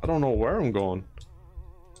 Now I don't know where I'm going.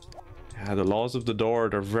 Yeah, the laws of the door,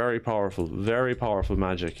 they're very powerful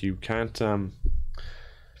magic. You can't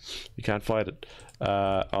fight it.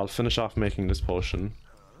 I'll finish off making this potion.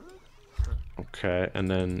 Okay, and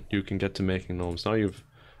then you can get to making gnomes. Now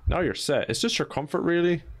you're set. It's just your comfort,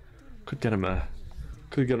 really. Could get him a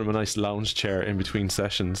nice lounge chair in between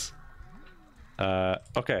sessions.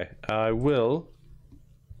 Okay, I will,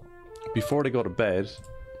 before they go to bed,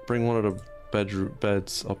 bring one of the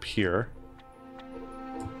beds up here.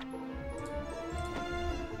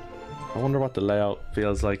 I wonder what the layout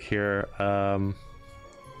feels like here.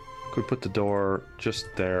 Could put the door just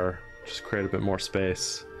there, just create a bit more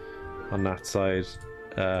space on that side.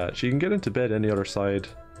 She can get into bed any other side.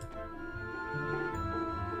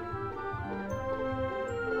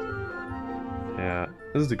 Yeah,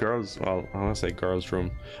 this is the girls', well, I want to say girls'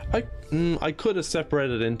 room. I could have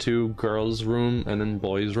separated into girls' room and then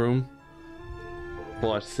boys' room,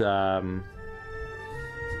 but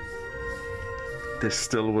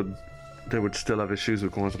they would still have issues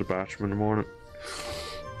with going to the bathroom in the morning.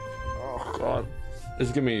 Oh god, this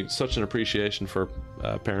gives me such an appreciation for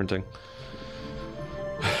parenting.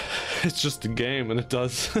 It's just a game and it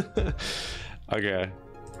does. Okay.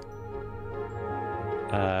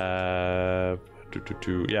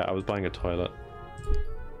 Yeah, I was buying a toilet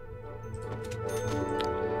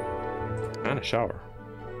and a shower.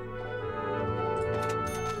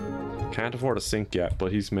 Can't afford a sink yet,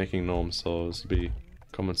 but he's making gnomes, so this will be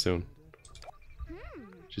coming soon.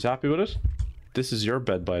 She's happy with it. This is your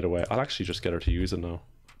bed, by the way. I'll actually just get her to use it now.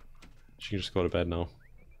 She can just go to bed now.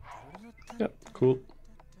 Yep, cool.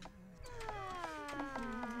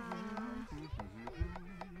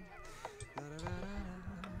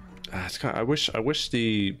 It's kind of, I wish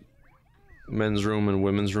the men's room and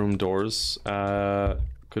women's room doors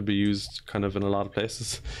could be used kind of in a lot of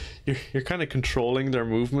places. You're kind of controlling their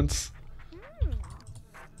movements.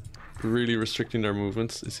 Really restricting their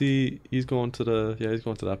movements. Is he's going to the, yeah, he's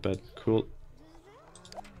going to that bed. Cool.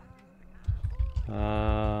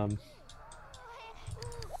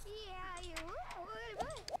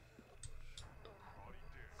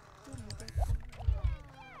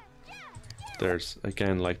 There's,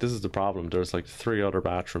 again, like, this is the problem. There's like 3 other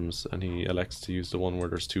bathrooms and he elects to use the one where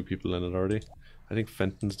there's 2 people in it already. I think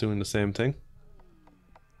Fenton's doing the same thing.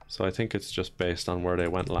 So I think it's just based on where they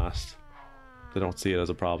went last. They don't see it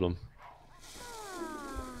as a problem.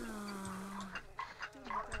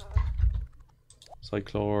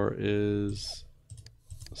 Cyclor is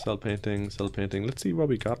cell painting, cell painting. Let's see what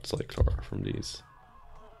we got Cyclor from these.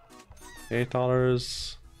 $8,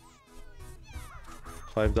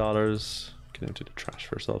 $5. Get into the trash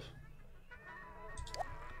for yourself.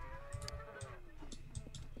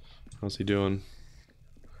 How's he doing?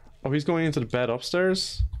 Oh, he's going into the bed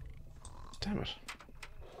upstairs? Damn it.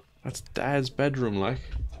 That's Dad's bedroom, like.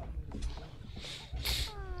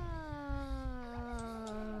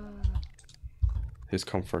 His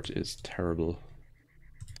comfort is terrible.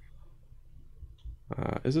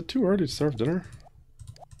 Is it too early to serve dinner?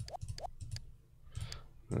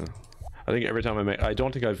 I think every time I make... I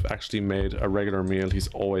don't think I've actually made a regular meal. He's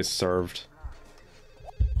always served.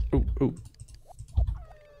 Ooh, ooh.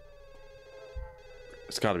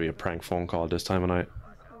 It's gotta be a prank phone call this time of night.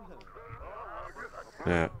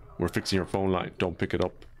 Yeah, we're fixing your phone line. Don't pick it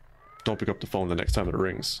up. Don't pick up the phone the next time it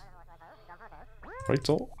rings. Right,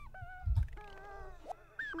 so?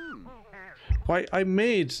 Why,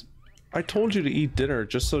 I told you to eat dinner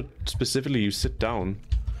just so specifically you sit down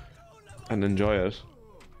and enjoy it.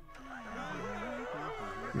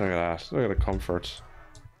 Look at that. Look at the comfort.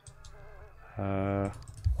 Might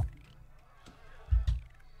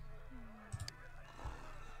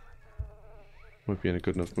be in a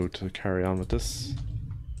good enough mood to carry on with this.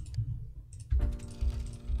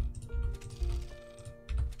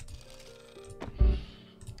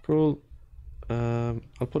 Cool.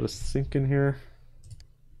 I'll put a sink in here.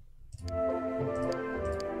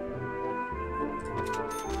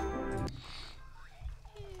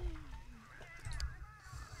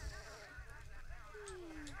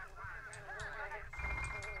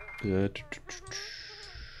 Yeah.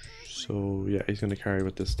 So yeah, he's gonna carry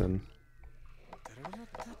with this then.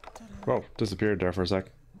 Whoa, disappeared there for a sec.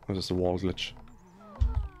 That was just a wall glitch.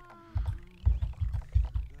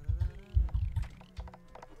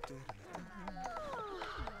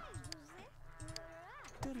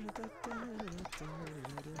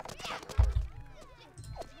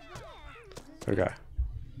 Okay.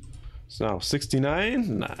 So now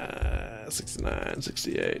 69, nah, 69,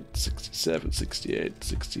 68, 67, 68,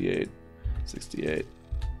 68, 68.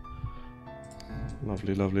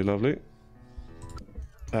 Lovely, lovely, lovely.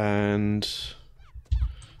 And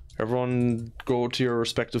everyone go to your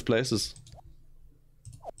respective places.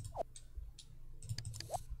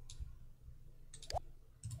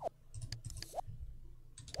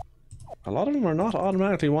 A lot of them are not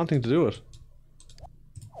automatically wanting to do it.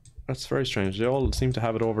 That's very strange. They all seem to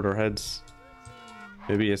have it over their heads.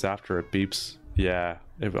 Maybe it's after it beeps. Yeah,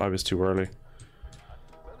 I was too early.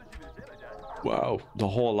 Wow, the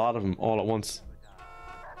whole lot of them all at once.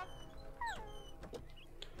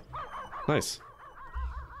 Nice.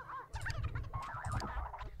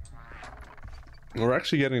 We're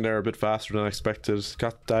actually getting there a bit faster than I expected.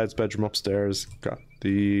 Got Dad's bedroom upstairs. Got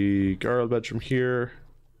the girl bedroom here.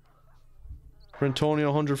 For Antonio,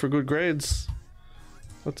 100 for good grades.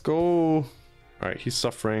 Let's go. Alright, he's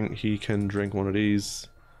suffering. He can drink one of these.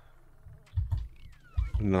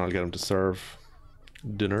 And then I'll get him to serve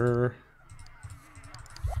dinner.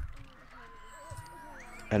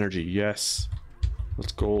 Energy, yes.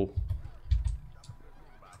 Let's go.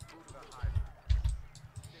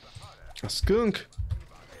 A skunk.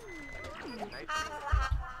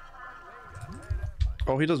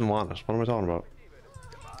 Oh, he doesn't want it. What am I talking about?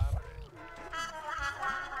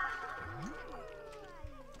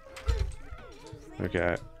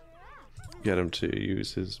 Okay. Get him to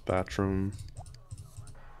use his bathroom.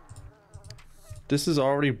 This is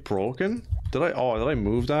already broken? Did I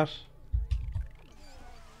move that?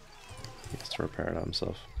 He has to repair that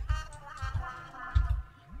himself.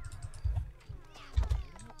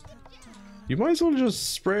 You might as well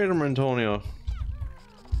just spray them, Antonio.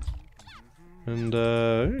 And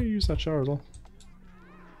use that shower as well.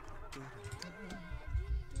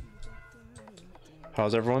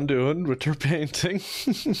 How's everyone doing with their painting?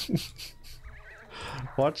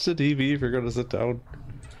 Watch the TV if you're gonna sit down.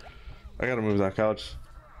 I gotta move that couch.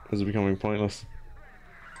 This is becoming pointless.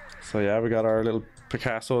 So yeah, we got our little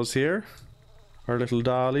Picassos here. Our little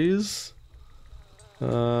dollies.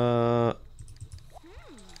 Yeah.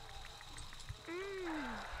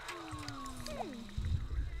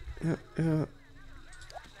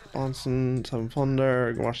 Bonson's having fun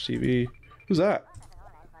there. Go watch TV. Who's that?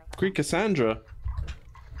 Greek Cassandra.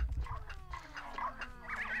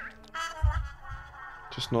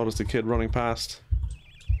 Just noticed a kid running past.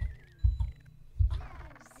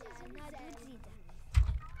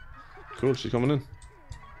 Cool, she's coming in.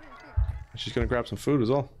 She's gonna grab some food as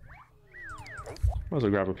well. Might as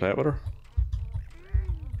well grab a plate with her.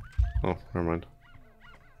 Oh, never mind.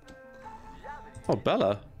 Oh,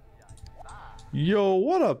 Bella. Yo,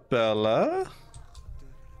 what up, Bella?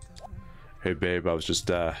 Hey, babe, I was just,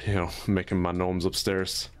 you know, making my gnomes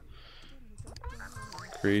upstairs.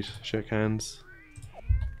 Greet, shake hands.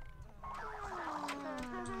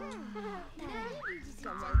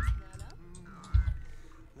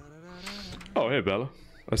 Oh, hey, Bella.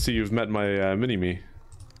 I see you've met my mini-me.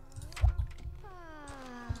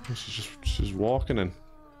 She's walking in.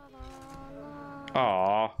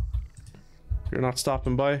 Aww. You're not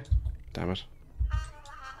stopping by? Damn it.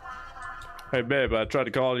 Hey, babe, I tried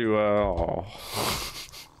to call you, oh.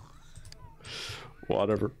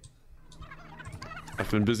 Whatever.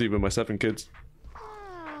 I've been busy with my 7 kids.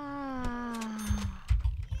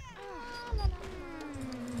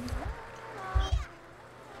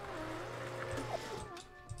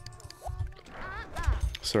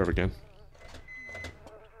 Serve again.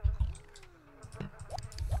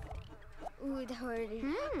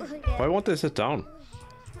 Why won't they sit down?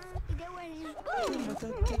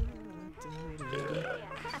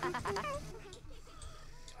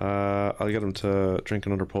 I'll get him to drink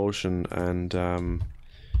another potion and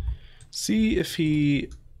see if he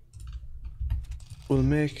will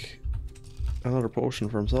make another potion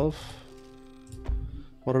for himself.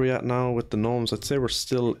 What are we at now with the gnomes? I'd say we're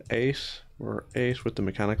still 8. We're 8 with the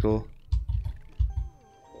mechanical.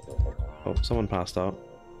 Oh, someone passed out.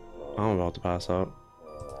 I'm about to pass out.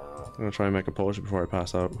 I'm gonna try and make a potion before I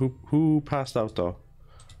pass out. Who passed out though?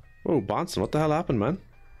 Whoa, Bonson, what the hell happened, man?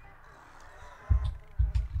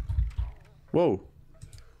 Whoa.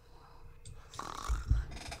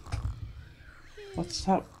 What's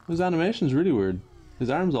that? His animation's really weird. His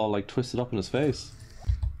arm's all like twisted up in his face.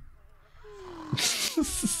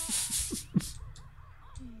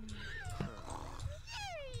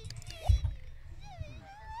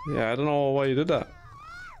 Yeah, I don't know why you did that.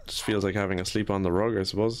 Just feels like having a sleep on the rug, I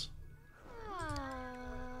suppose.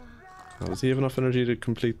 Oh, does he have enough energy to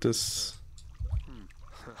complete this?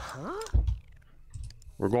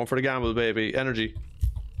 We're going for the gamble, baby. Energy.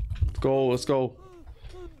 Let's go, let's go.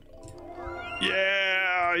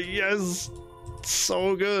 Yeah, yes.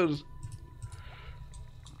 So good.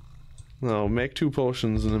 No, make 2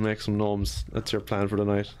 potions and then make some gnomes. That's your plan for the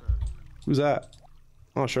night. Who's that?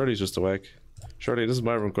 Oh, Shirley's just awake. Shirley, this is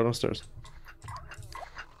my room. Go downstairs.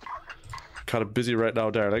 Kind of busy right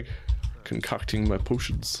now, darling. Concocting my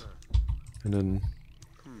potions. And then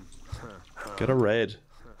get a red.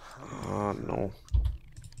 Oh, no.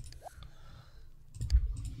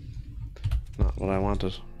 Not what I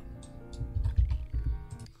wanted.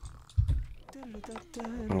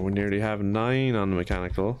 Oh, we nearly have 9 on the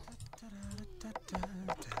mechanical.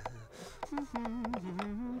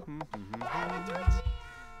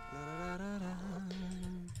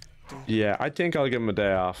 Yeah, I think I'll give him a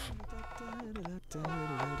day off.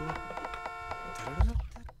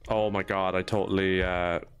 Oh my god, I totally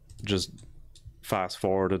just fast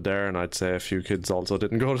forwarded there, and I'd say a few kids also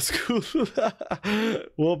didn't go to school.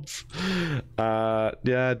 Whoops.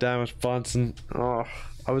 Yeah, damn it, Bonson. Oh,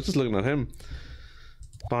 I was just looking at him.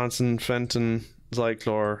 Bonson, Fenton,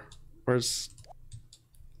 Zyklor. Where's...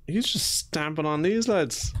 He's just stamping on these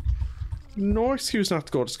lads. No excuse not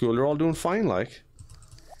to go to school. You're all doing fine, like.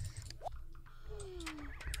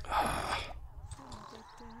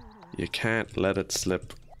 You can't let it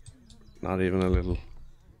slip. Not even a little.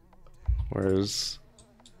 Whereas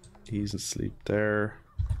he's asleep there.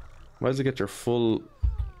 Might as well get your full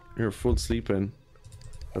sleep in.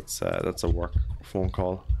 That's a work phone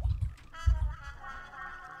call.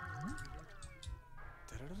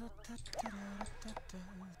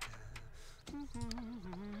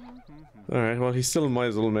 Alright, well he still might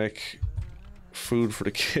as well make food for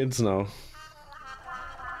the kids now.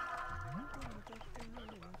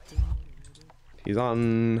 He's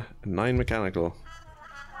on 9 mechanical.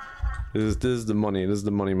 This is the money. This is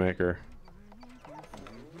the money maker.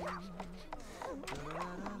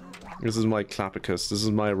 This is my Clapicus. This is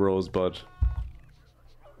my Rosebud.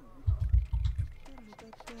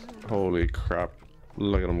 Holy crap!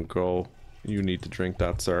 Look at him go. You need to drink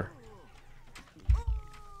that, sir.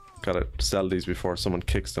 Gotta sell these before someone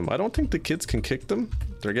kicks them. I don't think the kids can kick them.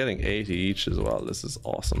 They're getting 80 each as well. This is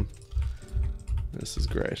awesome. This is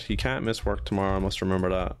great. He can't miss work tomorrow, I must remember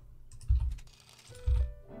that.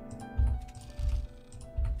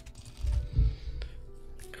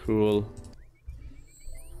 Cool.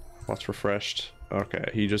 What's refreshed? Okay,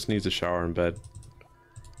 he just needs a shower in bed.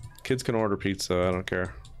 Kids can order pizza, I don't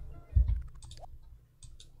care.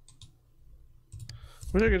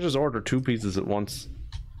 Wish I could just order 2 pizzas at once.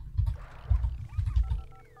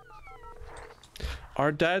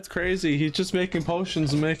 Our dad's crazy. He's just making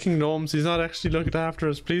potions and making gnomes. He's not actually looking after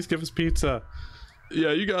us. Please give us pizza.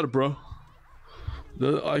 Yeah, you got it, bro.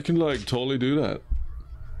 I can, like, totally do that.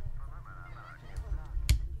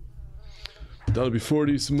 That'll be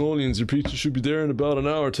 40 simoleons. Your pizza should be there in about an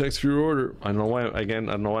hour. Thanks for your order. I don't know why, again,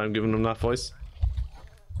 I don't know why I'm giving him that voice.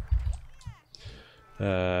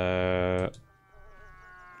 Yeah,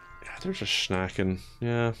 they're just snacking.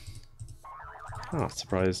 Yeah. I'm not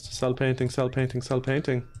surprised. Sell painting, sell painting, sell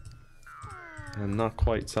painting. And not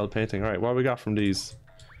quite sell painting. Alright, what we got from these?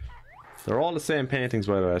 They're all the same paintings,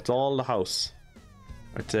 by the way. It's all the house.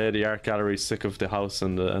 I'd say the art gallery's sick of the house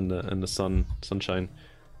and the sunshine.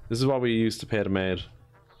 This is what we used to pay the maid.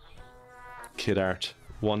 Kid art.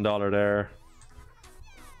 $1 there.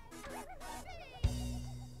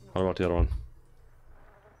 What about the other one?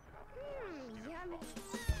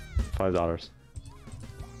 $5.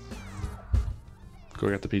 Go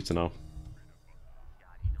get the pizza now.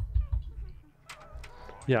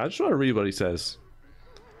 Yeah, I just want to read what he says.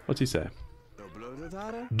 What's he say?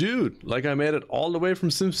 Dude, like I made it all the way from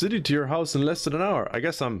SimCity to your house in less than an hour. I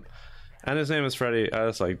guess I'm... And his name is Freddy.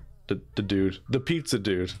 That's like the dude. The pizza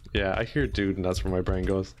dude. Yeah, I hear dude and that's where my brain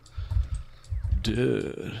goes.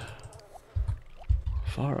 Dude.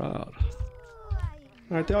 Far out.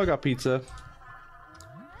 Alright, they all got pizza.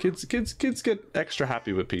 Kids get extra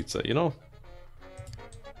happy with pizza, you know?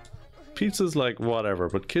 Pizza's like whatever,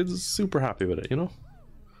 but kids are super happy with it, you know?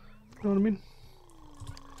 You know what I mean?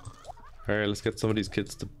 Alright, let's get some of these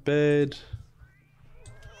kids to bed.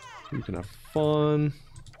 You can have fun.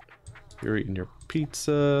 You're eating your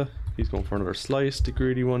pizza. He's going for another slice, the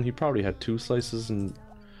greedy one. He probably had 2 slices and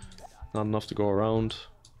not enough to go around.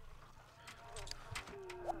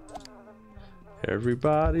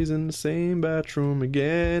 Everybody's in the same bathroom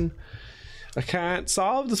again. I can't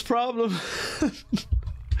solve this problem.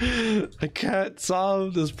 I can't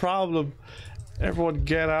solve this problem. Everyone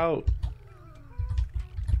get out.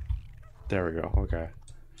 There we go. Okay.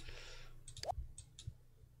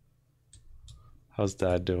 How's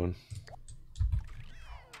Dad doing?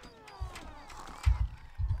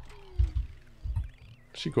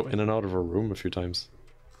 She go in and out of her room a few times.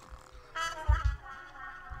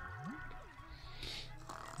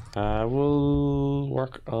 We'll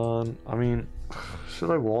work on... I mean,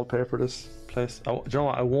 should I wallpaper this place? Do you know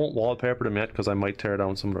what? I won't wallpaper them yet because I might tear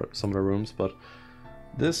down some of the rooms, but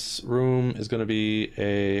this room is going to be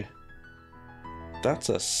a... That's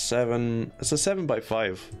a 7... It's a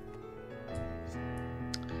 7x5.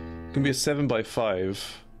 It can be a 7x5,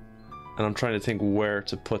 and I'm trying to think where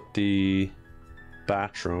to put the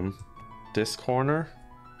bathroom. This corner?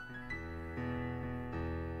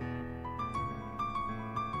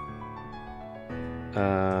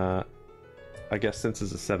 I guess since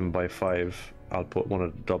it's a 7x5, I'll put one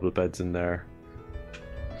of the double beds in there.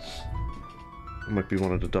 It might be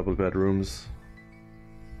one of the double bedrooms.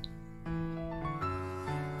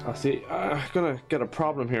 I see. I'm gonna get a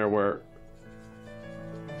problem here where...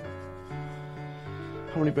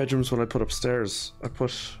 How many bedrooms will I put upstairs? I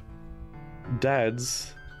put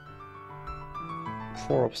Dad's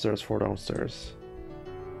 4 upstairs, 4 downstairs.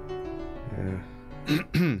 Yeah.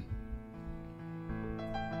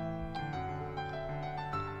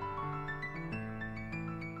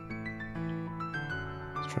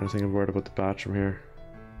 Trying to think of where to put the bathroom here.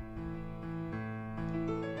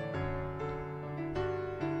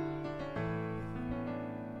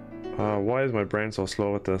 Why is my brain so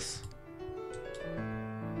slow with this?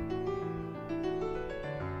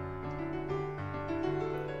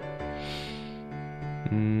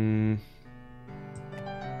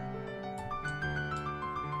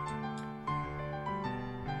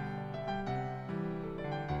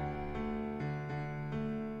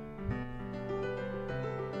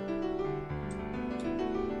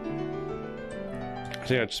 I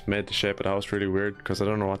think I just made the shape of the house really weird because I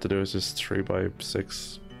don't know what to do. It's just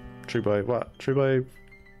 3x6, 3 by what?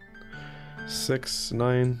 3x6,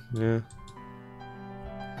 9, yeah.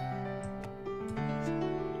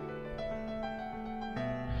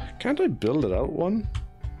 Can't I build it out one?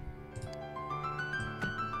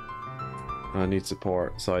 I need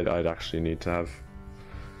support, so I'd actually need to have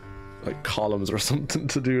like columns or something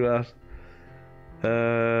to do that.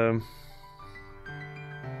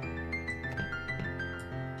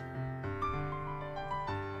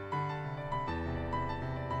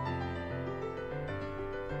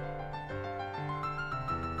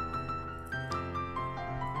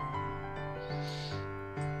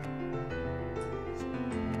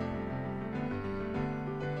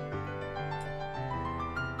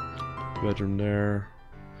 Bedroom there.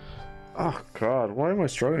 Oh god, why am I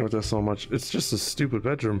struggling with this so much? It's just a stupid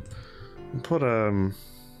bedroom. Put I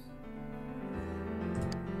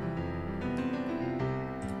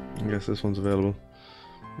guess this one's available.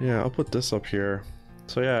 Yeah, I'll put this up here.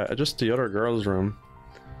 So yeah, just the other girl's room.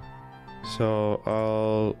 So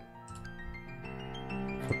I'll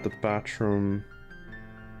put the bathroom.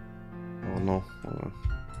 Oh no,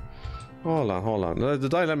 hold on. The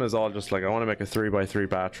dilemma is all just like I want to make a 3x3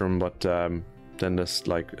 bathroom, but then this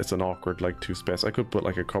like it's an awkward like 2 space. I could put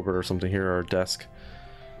like a cupboard or something here or a desk.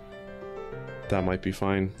 That might be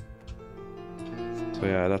fine. So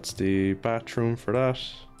yeah, that's the bathroom for that.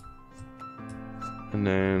 And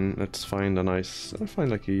then let's find a nice, I'll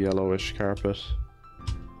find like a yellowish carpet.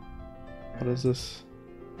 What is this?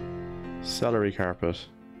 Celery carpet.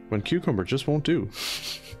 When cucumber just won't do.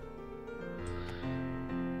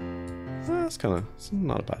 That's kind of, it's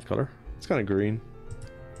not a bad color. It's kind of green.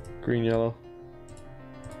 Green yellow.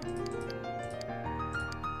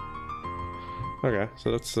 Okay,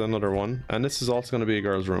 so that's another one. And this is also going to be a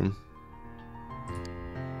girl's room.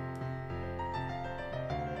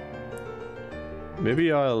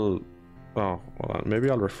 Maybe I'll... Oh, hold on. Maybe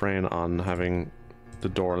I'll refrain on having the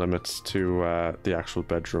door limits to the actual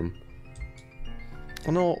bedroom.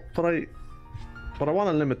 Oh no, but I want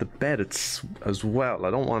to limit the bed as well.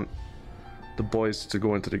 I don't want the boys to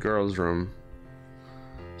go into the girls' room.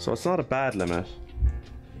 So it's not a bad limit.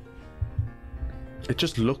 It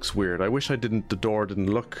just looks weird. I wish the door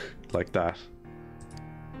didn't look like that.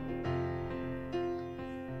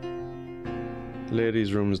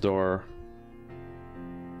 Ladies' room's door.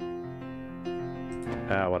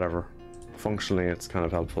 Whatever. Functionally, it's kind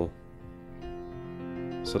of helpful.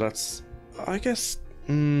 So that's... I guess...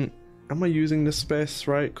 am I using this space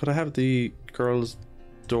right? Could I have the girls'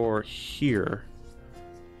 door here?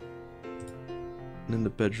 And then the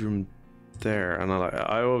bedroom there. And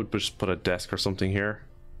I would just put a desk or something here.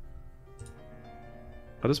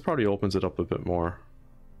 Oh, this probably opens it up a bit more.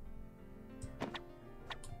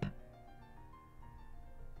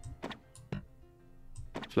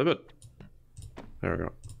 Flip it. There we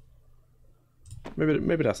go.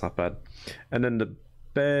 Maybe that's not bad. And then the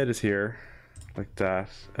bed is here, like that.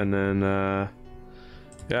 And then,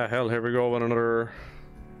 yeah, hell, here we go with another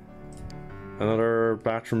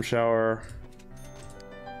bathroom shower.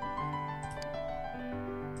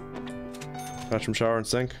 Bathroom shower and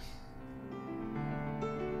sink.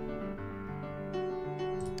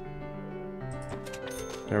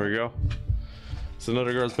 There we go. It's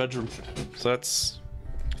another girl's bedroom. So that's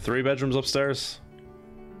 3 bedrooms upstairs.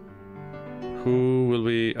 Who will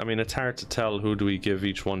we... I mean, it's hard to tell who do we give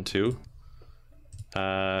each one to.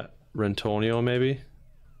 Rentonio, maybe?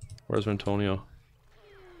 Where's Rentonio?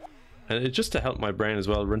 And it's just to help my brain as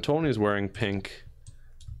well. Rentonio's wearing pink.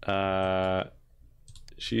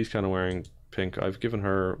 She's kind of wearing pink. I've given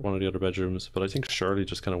her one of the other bedrooms, but I think Shirley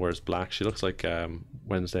just kind of wears black. She looks like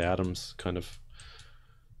Wednesday Addams kind of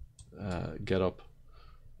get up.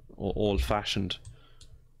 Old-fashioned.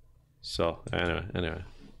 So, anyway.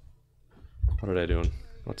 What are they doing?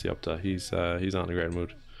 What's he up to? He's not in a great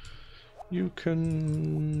mood. You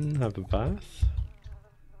can have a bath.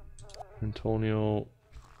 Antonio.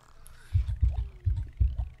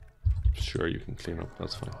 Sure, you can clean up.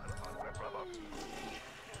 That's fine.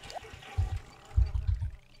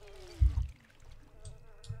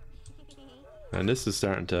 And this is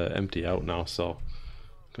starting to empty out now, so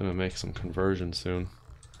I'm gonna make some conversion soon.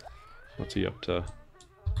 What's he up to?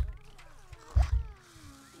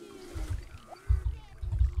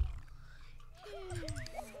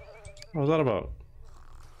 What was that about?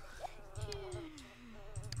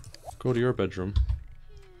 Go to your bedroom.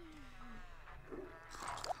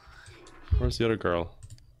 Where's the other girl?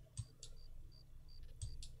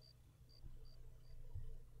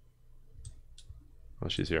 Oh,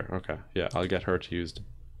 she's here. Okay. Yeah, I'll get her to use the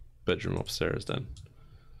bedroom upstairs then.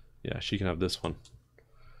 Yeah, she can have this one.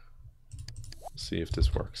 See if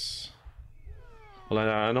this works. Well,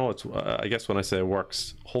 I know it's... I guess when I say it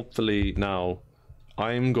works, hopefully now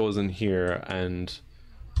I'm goes in here and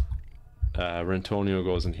Rentonio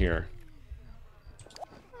goes in here.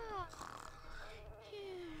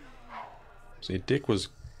 See, Dick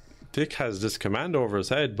has this command over his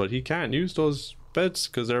head, but he can't use those beds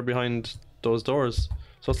because they're behind those doors.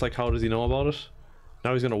 So it's like, how does he know about it?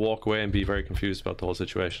 Now he's gonna walk away and be very confused about the whole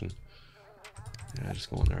situation. Yeah, just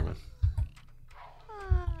go in there, man.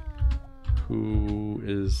 Who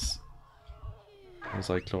is...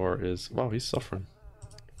 Zyclor is... Wow, he's suffering.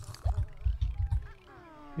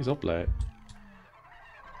 He's up late.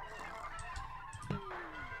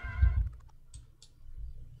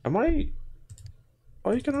 Am I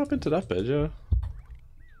Oh, you can hop into that bed, yeah.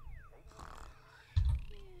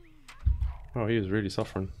 Oh, he was really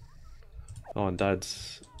suffering. Oh, and Dad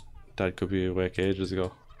could be awake ages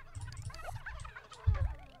ago.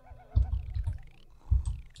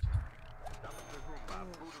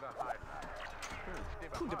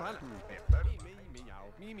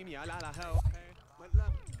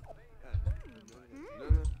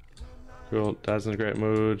 Cool, Dad's in a great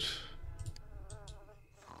mood.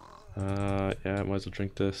 Yeah, might as well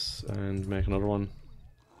drink this and make another one.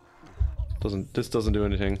 This doesn't do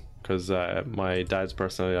anything because my dad's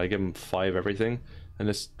personality, I give him 5 everything, and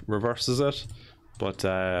this reverses it. But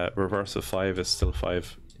reverse of 5 is still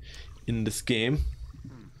 5 in this game,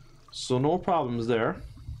 so no problems there.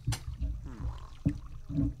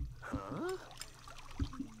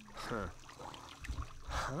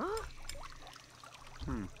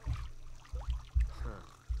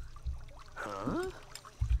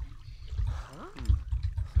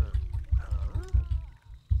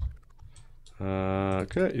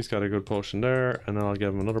 Okay, he's got a good potion there, and then I'll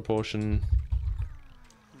give him another potion.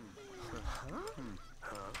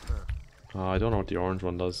 I don't know what the orange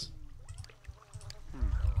one does.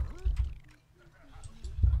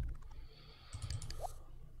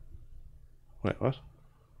 Wait, what?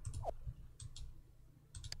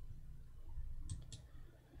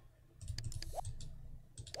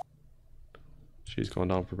 She's going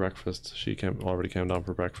down for breakfast. She already came down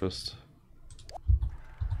for breakfast.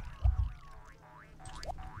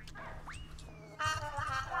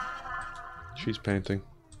 She's painting.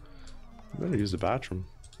 I'm gonna use the bathroom.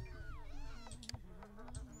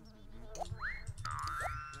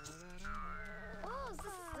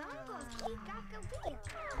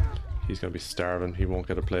 He's gonna be starving. He won't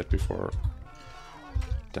get a plate before.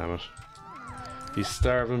 Damn it. He's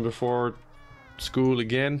starving before school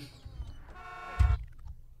again.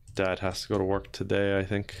 Dad has to go to work today, I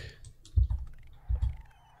think.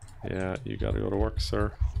 Yeah, you gotta go to work,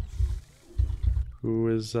 sir. Who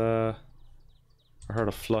is, I heard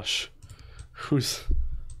a flush. Who's...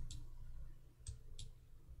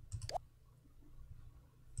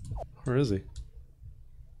 Where is he?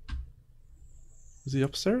 Is he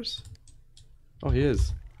upstairs? Oh, he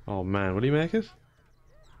is. Oh man, will he make it?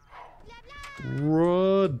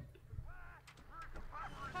 Run!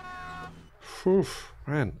 Whew,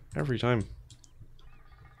 man, every time.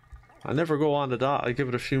 I never go on the dot. I give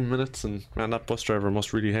it a few minutes and man, that bus driver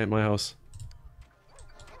must really hate my house.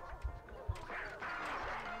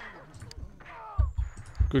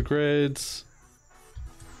 Good grades.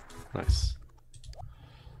 Nice.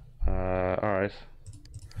 Alright.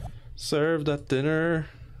 Serve that dinner.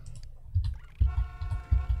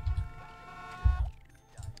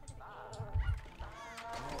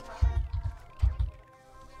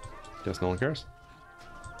 Guess no one cares.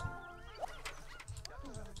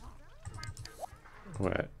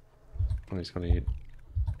 Wait. Oh, he's gonna eat.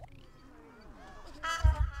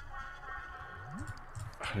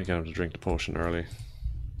 I get him to drink the potion early.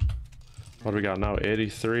 What do we got now?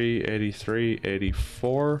 83, 83,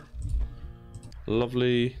 84.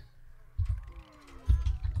 Lovely.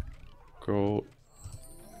 Go.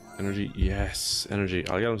 Energy. Yes, energy.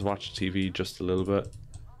 I'll get him to watch TV just a little bit.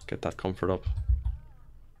 Get that comfort up.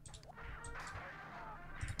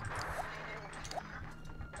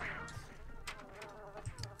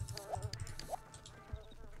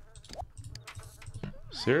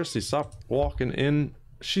 Seriously, stop walking in.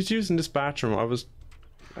 She's using this bathroom.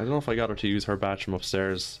 I don't know if I got her to use her bathroom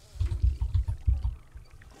upstairs.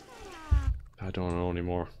 I don't know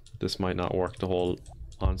anymore. This might not work, the whole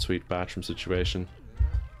ensuite bathroom situation.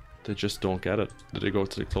 They just don't get it. Did they go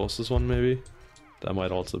to the closest one maybe? That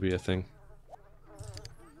might also be a thing.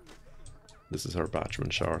 This is her bathroom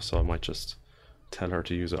and shower, so I might just tell her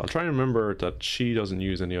to use it. I'll try and remember that she doesn't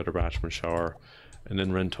use any other bathroom and shower. And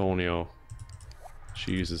then Rentonio,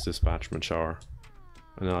 she uses this bathroom and shower.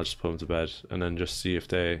 And then I'll just put them to bed and then just see if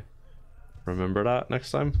they remember that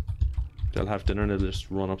next time. They'll have dinner and they'll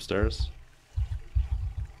just run upstairs.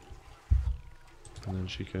 And then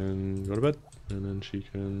she can go to bed. And then she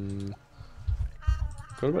can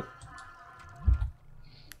go to bed.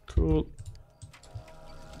 Cool.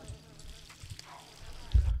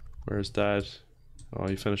 Where's Dad? Oh,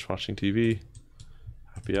 you finished watching TV.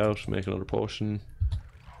 Happy out. Make another potion.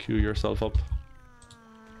 Queue yourself up.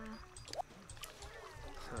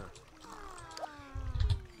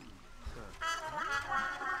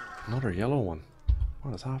 Another yellow one.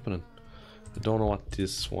 What is happening? I don't know what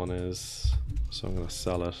this one is, so I'm gonna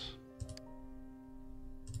sell it.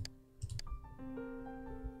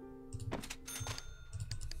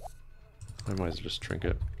 I might as well just drink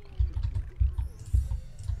it.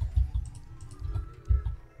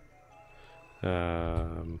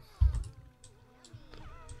 How's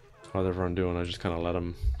everyone doing? I just kind of let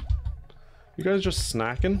them... You guys just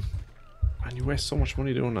snacking? Man, you waste so much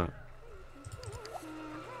money doing that.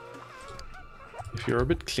 If you're a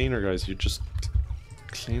bit cleaner, guys, you just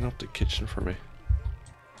clean up the kitchen for me.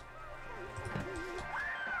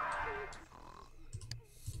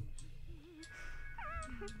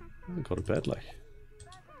 I'll go to bed, like.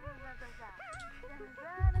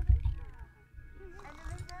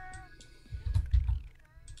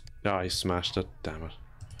 Oh, I smashed it. Damn it.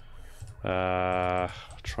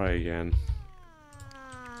 Try again.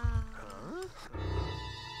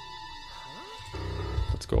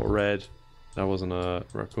 Let's go red. That wasn't a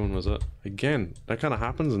raccoon, was it? Again, that kind of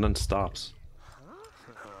happens and then stops.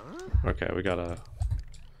 Okay, we got a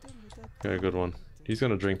good one. He's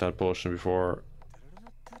gonna drink that potion before...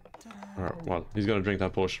 Or, well, he's gonna drink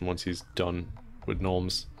that potion once he's done with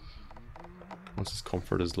gnomes. Once his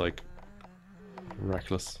comfort is, like,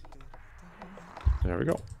 reckless. There we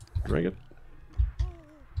go. Drink it.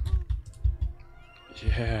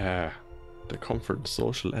 Yeah. The comfort, the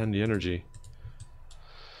social, and the energy.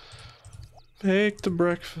 Make the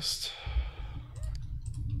breakfast.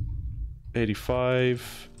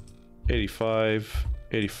 85, 85,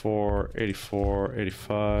 84, 84,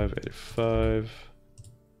 85, 85.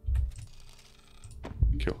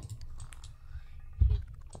 Cool.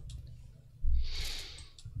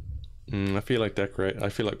 I feel like I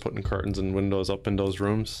feel like putting curtains and windows up in those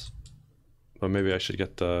rooms. But maybe I should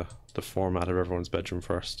get the format of everyone's bedroom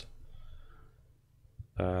first.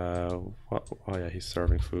 What? Oh yeah, he's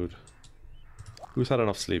serving food. Who's had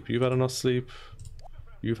enough sleep? You've had enough sleep.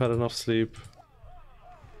 You've had enough sleep.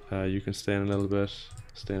 You can stay in a little bit.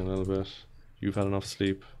 Stay in a little bit. You've had enough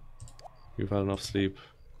sleep. You've had enough sleep.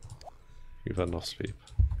 You've had enough sleep.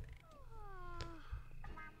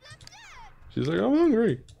 She's like, I'm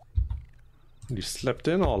hungry. You slept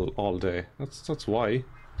in all day. That's why.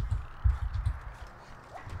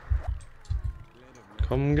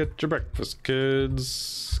 Come get your breakfast,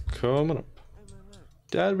 kids. Coming up.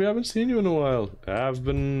 Dad, we haven't seen you in a while. I've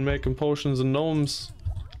been making potions and gnomes.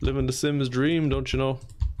 Living the Sims dream, don't you know?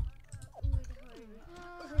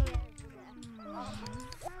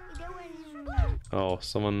 Oh,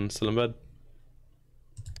 someone still in bed?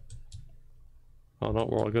 Oh no,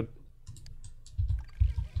 we're all good.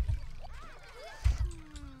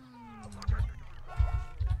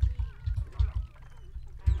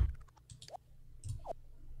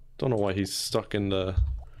 Don't know why he's stuck in the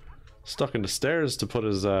stairs to put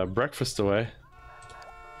his breakfast away.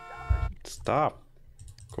 Stop.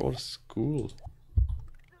 Go to school.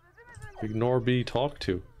 Ignore B, talk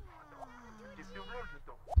to.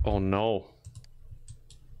 Oh no.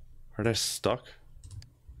 Are they stuck?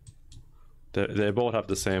 They both have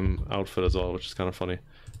the same outfit as well, which is kind of funny.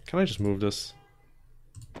 Can I just move this?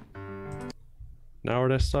 Now are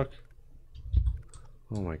they stuck?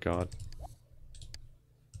 Oh my god.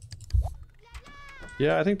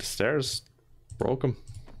 Yeah, I think the stairs broke them.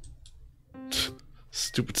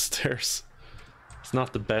 Stupid stairs. It's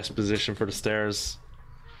not the best position for the stairs.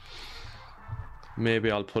 Maybe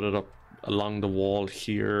I'll put it up along the wall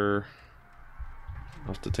here. I'll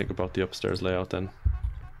have to think about the upstairs layout then.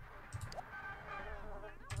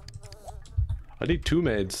 I need 2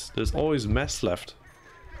 maids. There's always mess left.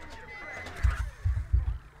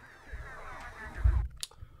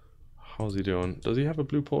 How's he doing? Does he have a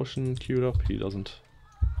blue potion queued up? He doesn't.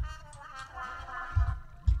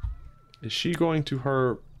 Is she going to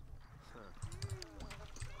her...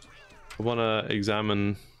 I want to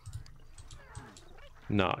examine...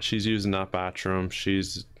 Nah, she's using that bathroom.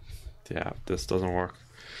 She's... Yeah, this doesn't work.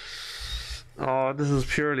 Oh, this is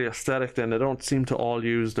purely aesthetic then. They don't seem to all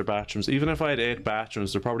use their bathrooms. Even if I had 8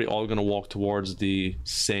 bathrooms, they're probably all going to walk towards the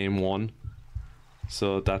same one.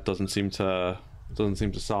 So that doesn't seem to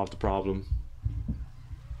solve the problem.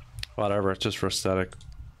 Whatever, it's just for aesthetic.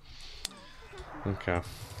 Okay.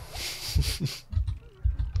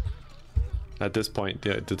 At this point,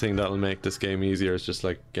 the thing that'll make this game easier is just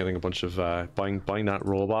like getting a bunch of buying that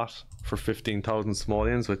robot for 15,000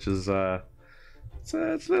 simoleons, which is it's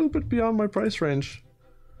a little bit beyond my price range.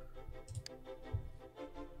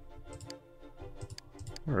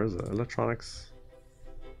 Where is it? Electronics.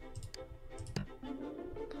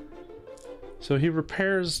 So he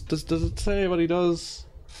repairs. Does it say what he does?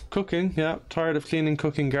 Cooking. Yeah. Tired of cleaning,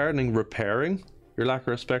 cooking, gardening, repairing. Your lack of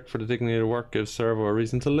respect for the dignity of work gives Servo a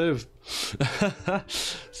reason to live.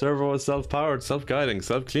 Servo is self-powered, self-guiding,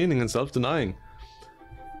 self-cleaning, and self-denying.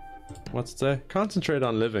 What's it say? Concentrate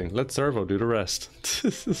on living. Let Servo do the rest.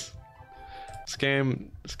 This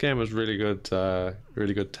game is really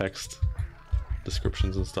good text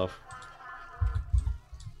descriptions and stuff.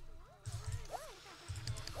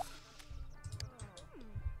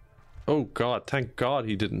 God, thank God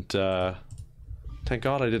he didn't, thank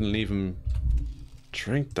God I didn't leave him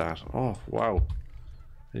drink that. Oh, wow.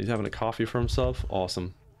 He's having a coffee for himself.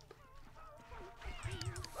 Awesome.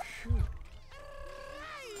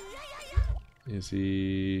 Is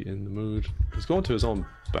he in the mood? He's going to his own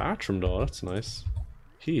bathroom though, that's nice.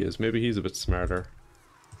 He is. Maybe he's a bit smarter.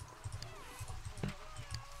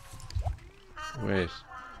 Wait.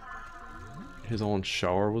 His own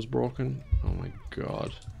shower was broken? Oh my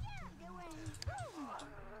god.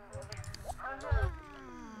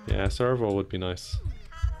 Yeah, servo would be nice.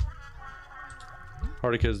 How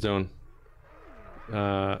are the kids doing?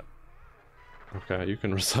 Okay, you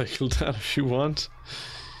can recycle that if you want.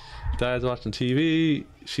 Dad's watching TV.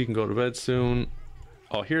 She can go to bed soon.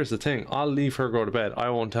 Oh, here's the thing. I'll leave her go to bed. I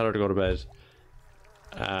won't tell her to go to bed.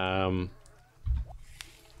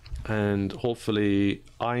 And hopefully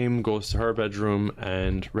Im goes to her bedroom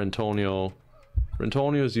and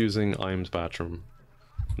Rentonio's using Im's bathroom.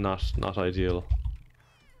 Not ideal.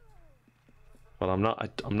 But I'm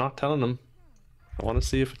not telling him. I want to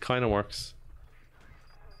see if it kind of works.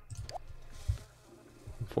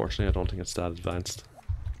 Unfortunately, I don't think it's that advanced.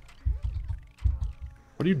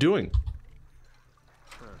 What are you doing?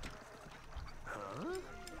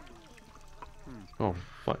 Oh,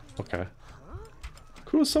 what? Okay.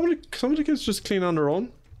 Cool. Some of the kids just clean on their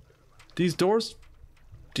own. These doors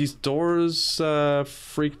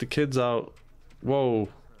freak the kids out. Whoa,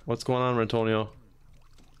 what's going on, Rentonio?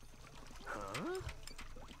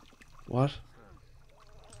 What?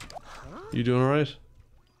 You doing alright?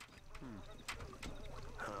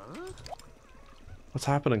 What's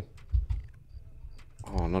happening?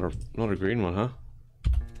 Oh, another green one, huh?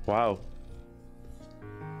 Wow.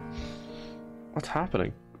 What's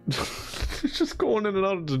happening? It's just going in and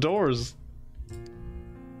out of the doors.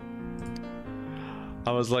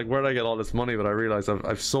 I was like, where'd I get all this money? But I realized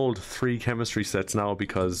I've sold 3 chemistry sets now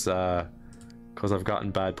because I've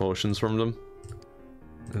gotten bad potions from them.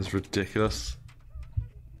 It's ridiculous.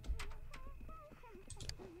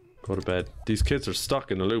 Go to bed. These kids are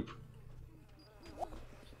stuck in a loop.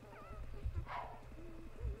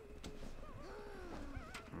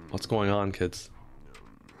 What's going on, kids?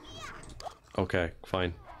 Okay,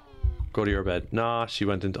 fine. Go to your bed. Nah, she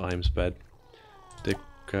went into Im's bed. Dick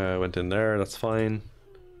went in there, that's fine.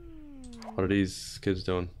 What are these kids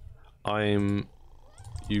doing?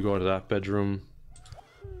 You go to that bedroom.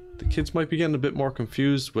 The kids might be getting a bit more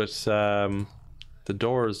confused with the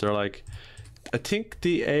doors. They're like, I think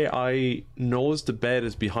the AI knows the bed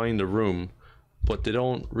is behind the room, but they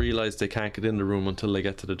don't realize they can't get in the room until they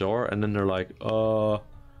get to the door, and then they're like,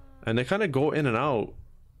 and they kind of go in and out.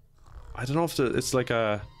 I don't know if it's like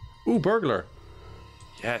a... Ooh, burglar!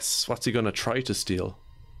 Yes, what's he gonna try to steal?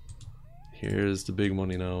 Here's the big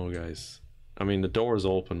money now, guys. I mean, the door is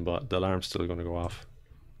open, but the alarm's still gonna go off.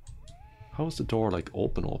 How is the door, like,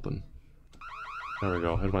 open? There we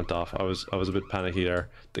go, it went off. I was a bit panicky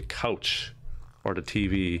there. The couch, or the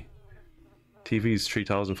TV. TV's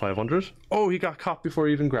 3,500. Oh, he got caught before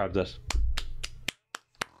he even grabbed it.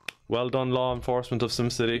 Well done, law enforcement of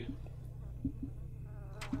SimCity.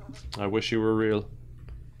 I wish you were real.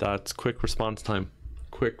 That's quick response time.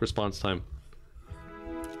 Quick response time.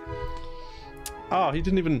 Oh, he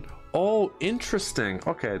didn't even... Oh, interesting.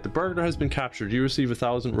 Okay, the burglar has been captured. You receive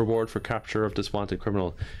 1,000 reward for capture of this wanted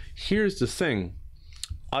criminal. Here's the thing.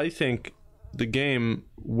 I think the game,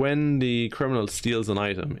 when the criminal steals an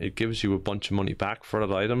item, it gives you a bunch of money back for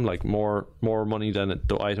that item, like more money than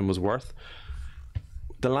the item was worth.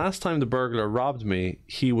 The last time the burglar robbed me,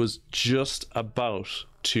 he was just about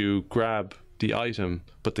to grab the item,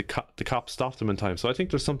 but the cop stopped him in time. So I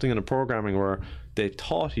think there's something in the programming where they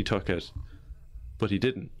thought he took it, but he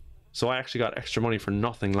didn't. So I actually got extra money for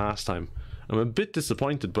nothing last time. I'm a bit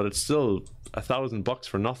disappointed, but it's still $1,000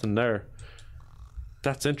 for nothing there.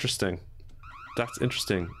 That's interesting. That's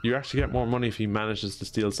interesting. You actually get more money if he manages to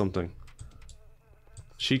steal something.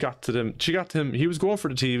 She got to him. He was going for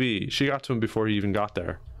the TV. She got to him before he even got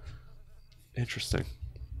there. Interesting.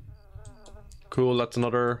 Cool. That's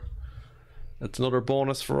another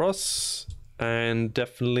bonus for us, and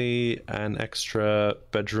definitely an extra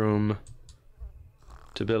bedroom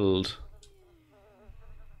to build.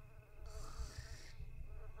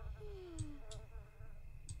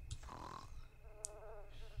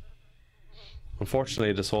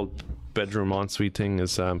 Unfortunately, this whole bedroom ensuite thing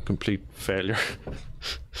is complete failure.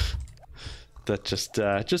 That just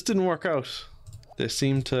didn't work out. They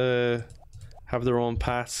seem to have their own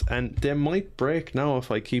paths, and they might break now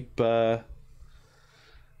if I keep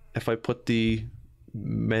if I put the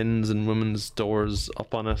men's and women's doors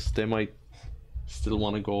up on it. They might still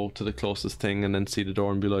want to go to the closest thing and then see the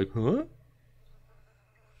door and be like, huh?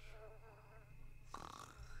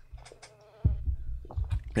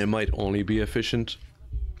 It might only be efficient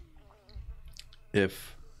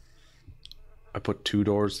if I put 2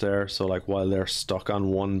 doors there, so like while they're stuck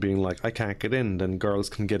on one being like, I can't get in, then girls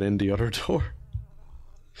can get in the other door.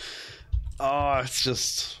 Oh, it's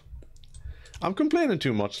just... I'm complaining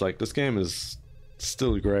too much. Like, this game is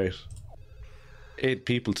still great. 8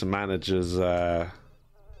 people to manage is it's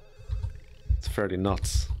fairly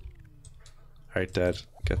nuts. Alright, Dad,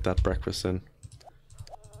 get that breakfast in.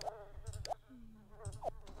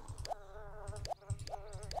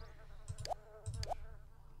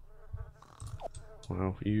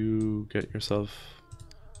 Wow, you get yourself...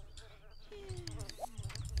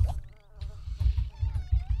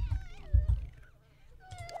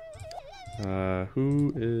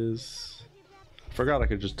 who is... Forgot I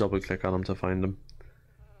could just double click on him to find him.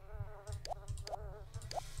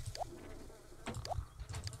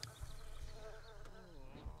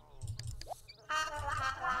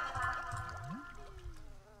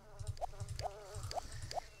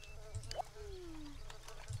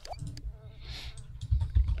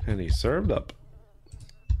 And he served up.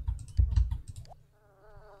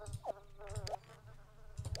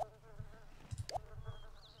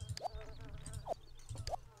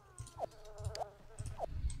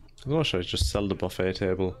 Oh, should I just sell the buffet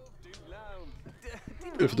table?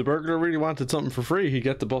 If the burglar really wanted something for free, he'd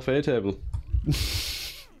get the buffet table.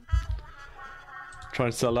 Try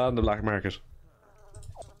and sell that in the black market.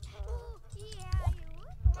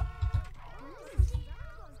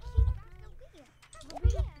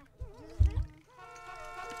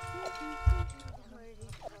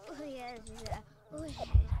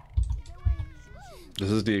 This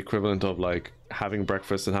is the equivalent of like having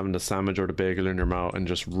breakfast and having the sandwich or the bagel in your mouth and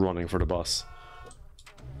just running for the bus.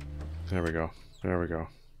 There we go. There we go.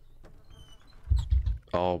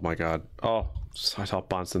 Oh my god. Oh, I thought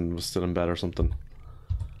Bonson was still in bed or something.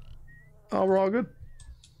 Oh, we're all good.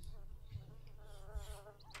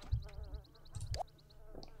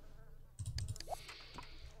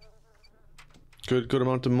 Good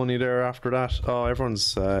amount of money there after that. Oh,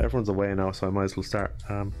 everyone's away now, so I might as well start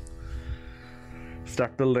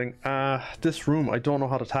building. This room, I don't know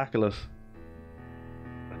how to tackle it.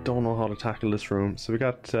 I don't know how to tackle this room. So we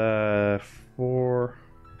got 4.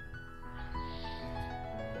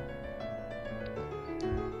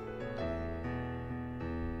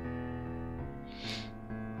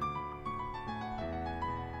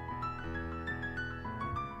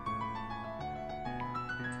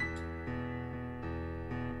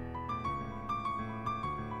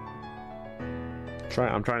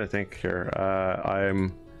 I'm trying to think here. I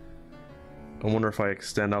wonder if I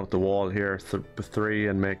extend out the wall here 3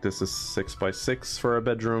 and make this a 6x6 for a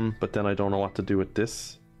bedroom, but then I don't know what to do with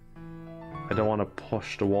this. I don't want to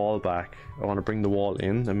push the wall back. I want to bring the wall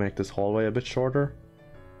in and make this hallway a bit shorter.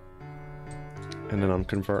 And then I'm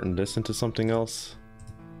converting this into something else.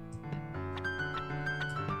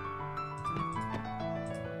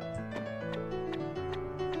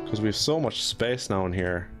 Because we have so much space now in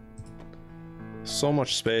here. So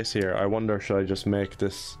much space here. I wonder, should I just make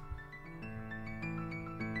this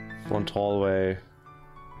front hallway,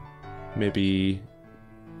 maybe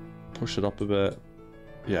push it up a bit?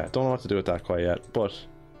 Yeah, don't know what to do with that quite yet, but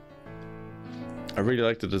I really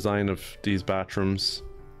like the design of these bathrooms.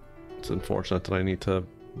 It's unfortunate that I need to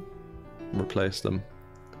replace them.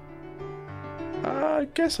 I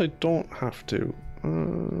guess I don't have to.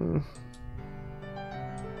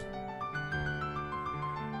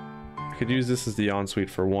 I could use this as the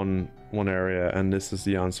ensuite for one area, and this is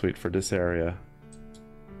the ensuite for this area.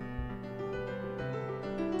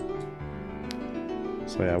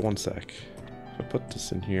 So yeah, one sec. If I put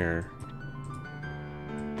this in here,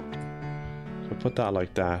 if I put that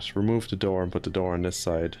like that, remove the door and put the door on this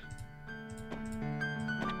side.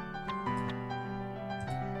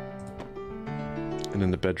 And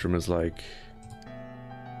then the bedroom is like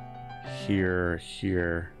here,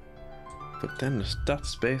 here. But then that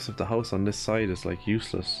space of the house on this side is like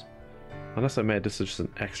useless. Unless I made this just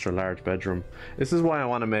an extra large bedroom. This is why I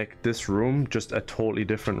want to make this room just a totally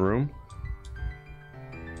different room.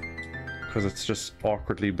 Because it's just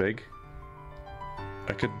awkwardly big.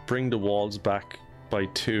 I could bring the walls back by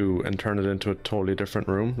 2 and turn it into a totally different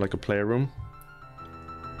room, like a playroom.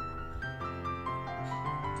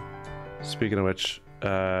 Speaking of which,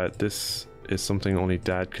 this is something only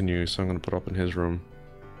Dad can use, so I'm going to put up in his room.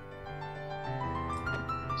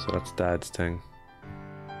 So that's Dad's thing.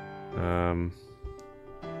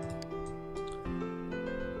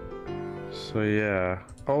 So yeah.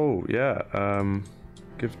 Oh yeah.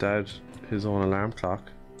 Give Dad his own alarm clock.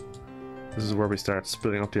 This is where we start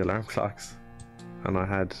splitting up the alarm clocks. And I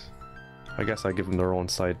had I guess I give them their own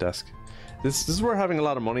side desk. This is where having a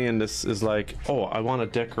lot of money in this is like, oh, I want to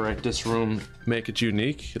decorate this room, make it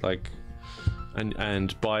unique, like,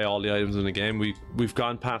 and buy all the items in the game. We've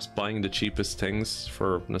gone past buying the cheapest things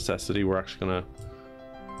for necessity. We're actually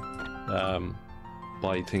gonna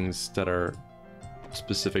buy things that are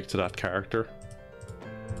specific to that character.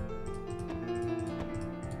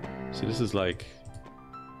 See, this is like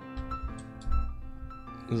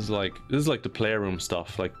the playroom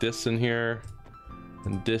stuff, like this in here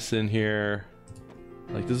and this in here.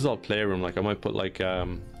 Like this is all playroom. Like I might put like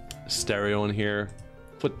stereo in here,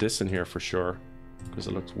 put this in here for sure because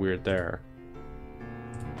it looks weird there.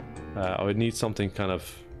 I would need something kind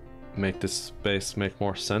of make this space make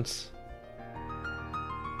more sense.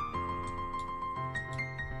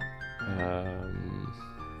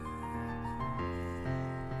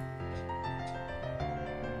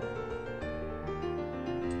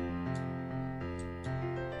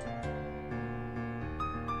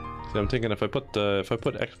 See, I'm thinking if I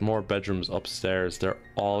put more bedrooms upstairs, they're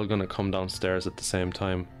all gonna come downstairs at the same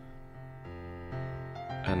time,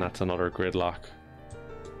 and that's another gridlock.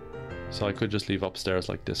 So I could just leave upstairs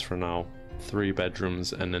like this for now, 3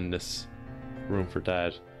 bedrooms, and then this room for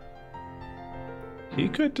Dad. He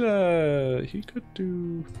could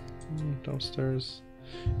do downstairs.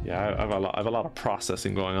 Yeah, I have a lot of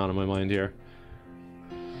processing going on in my mind here.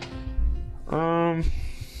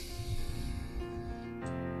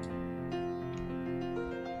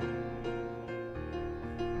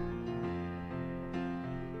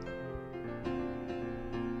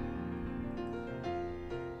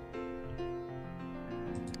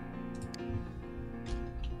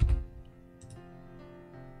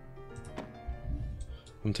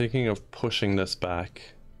 I'm thinking of pushing this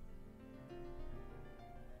back.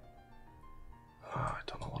 Oh, I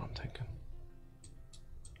don't know what I'm thinking.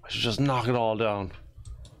 I should just knock it all down.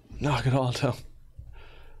 Knock it all down.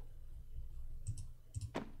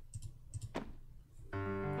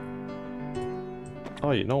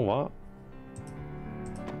 Oh, you know what?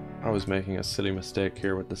 I was making a silly mistake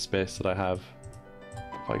here with the space that I have.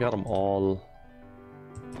 If I got them all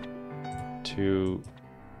to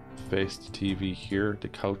face the TV here, the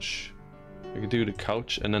couch, I could do the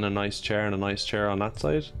couch and then a nice chair and a nice chair on that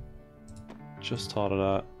side. Just thought of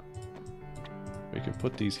that. We can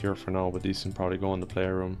put these here for now, but these can probably go in the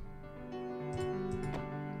playroom.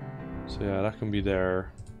 So yeah, that can be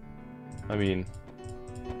there. I mean,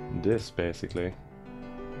 this basically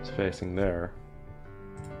is facing there,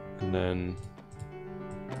 and then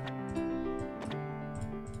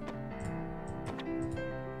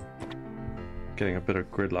getting a bit of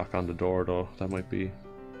gridlock on the door though, that might be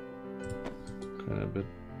kind of a bit.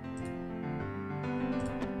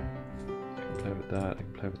 I can play with that, I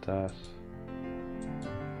can play with that.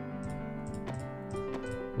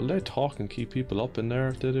 Will they talk and keep people up in there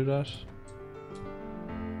if they do that?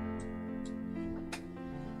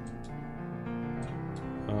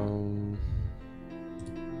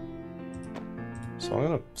 So I'm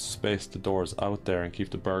gonna space the doors out there and keep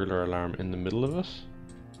the burglar alarm in the middle of it.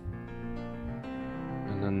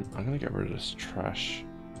 And then I'm gonna get rid of this trash.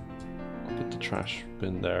 I'll put the trash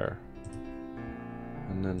bin there.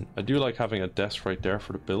 And then I do like having a desk right there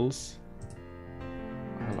for the bills.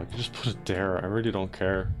 I like just put it there. I really don't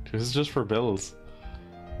care. This is just for bills.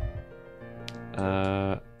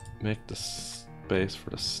 Make the space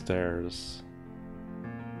for the stairs.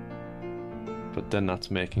 But then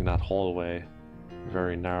that's making that hallway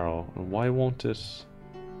very narrow. And why won't it?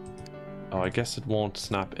 Oh, I guess it won't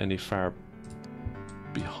snap any far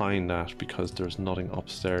behind that because there's nothing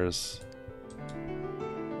upstairs.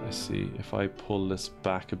 I see. If I pull this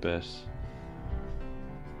back a bit,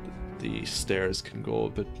 the stairs can go a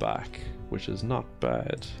bit back, which is not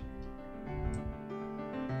bad.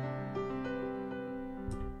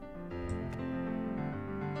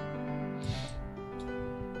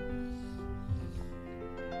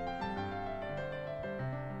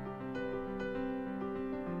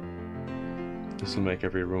 This will make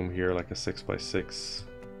every room here like a 6x6.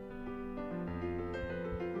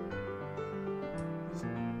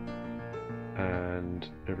 And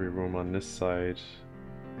every room on this side,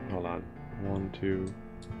 hold on, 1, 2,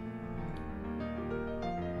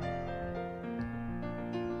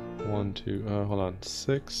 1, 2, hold on,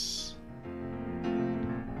 6.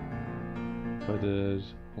 If I did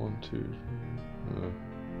 1, 2,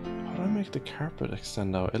 how do I make the carpet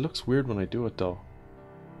extend out? It looks weird when I do it though.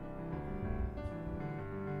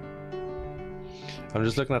 I'm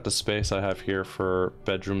just looking at the space I have here for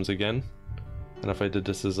bedrooms again, and if I did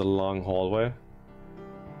this as a long hallway,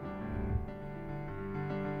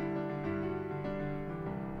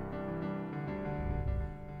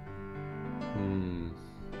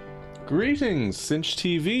 Greetings, Cinch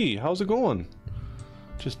TV. How's it going?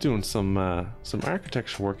 Just doing some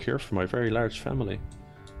architecture work here for my very large family.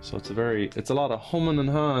 So it's a lot of humming and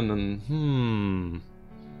hawing and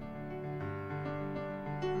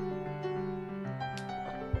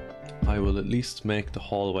I will at least make the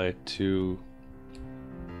hallway to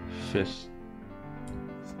fit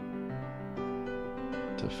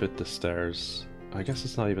the stairs. I guess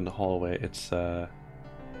it's not even the hallway. It's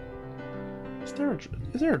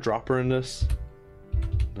is there a dropper in this?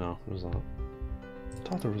 No, there's not. I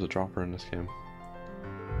thought there was a dropper in this game.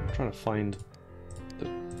 I'm trying to find the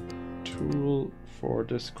tool for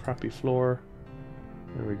this crappy floor.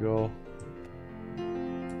 There we go.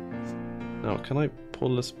 Now, can I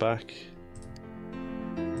pull this back?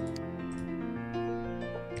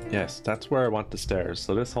 Yes, that's where I want the stairs.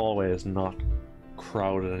 So this hallway is not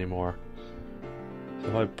crowded anymore. So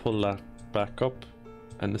if I pull that back up,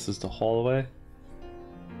 and this is the hallway.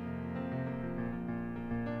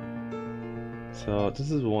 So this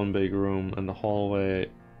is one big room, and the hallway.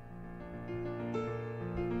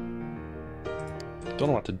 Don't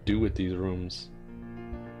know what to do with these rooms,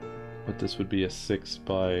 but this would be a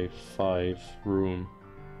 6x5 room.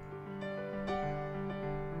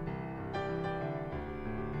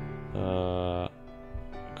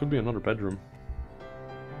 Could be another bedroom.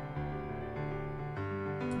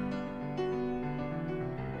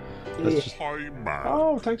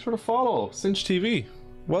 Oh, thanks for the follow, Cinch TV.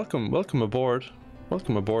 Welcome aboard.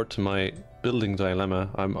 Welcome aboard to my building dilemma.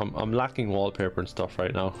 I'm lacking wallpaper and stuff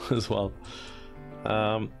right now as well.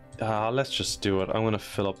 Let's just do it. I'm gonna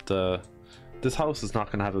fill up this house is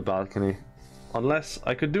not gonna have a balcony. Unless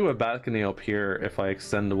I could do a balcony up here if I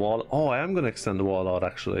extend the wall. Oh, I am gonna extend the wall out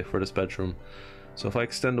actually for this bedroom. So if I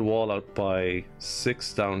extend the wall out by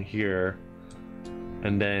 6 down here,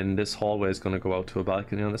 and then this hallway is gonna go out to a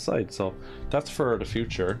balcony on the side. So that's for the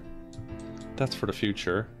future. That's for the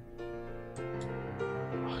future.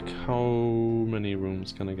 How many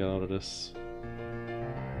rooms can I get out of this?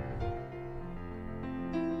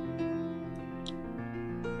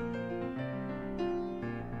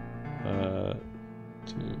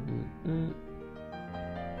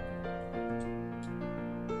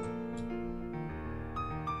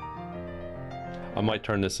 I might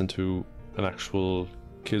turn this into an actual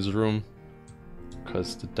kids room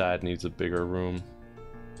because the dad needs a bigger room.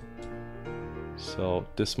 So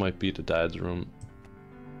this might be the dad's room.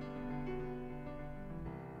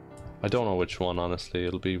 I don't know which one, honestly.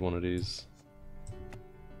 It'll be one of these.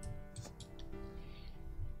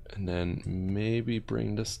 And then maybe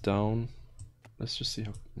bring this down. Let's just see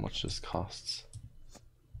how much this costs.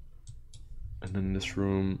 And then this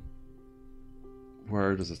room,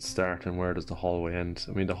 where does it start and where does the hallway end?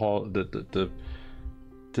 I mean,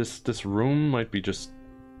 this room might be just,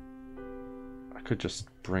 I could just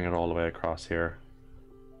bring it all the way across here.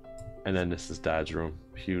 And then this is dad's room,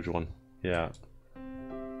 huge one. Yeah.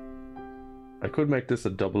 I could make this a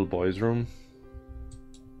double boys room.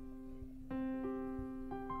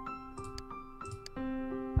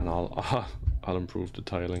 And I'll improve the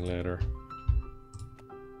tiling later.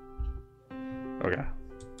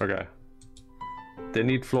 Okay. They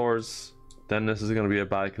need floors. Then this is going to be a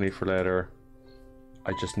balcony for later.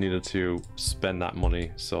 I just needed to spend that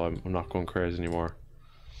money, so I'm not going crazy anymore.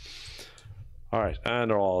 Alright,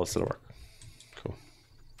 and they're all still work. Cool.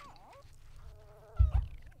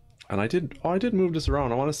 And I did move this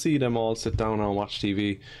around. I want to see them all sit down and watch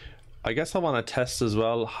TV. I guess I want to test as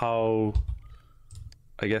well how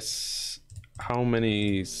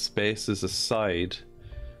many spaces aside.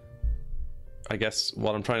 I guess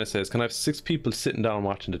what I'm trying to say is, can I have 6 people sitting down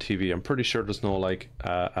watching the TV? I'm pretty sure there's no like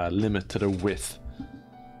a limit to the width.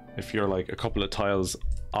 If you're like a couple of tiles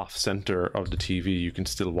off center of the TV, you can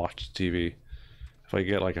still watch the TV. If I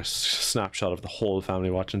get like a snapshot of the whole family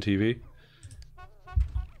watching TV.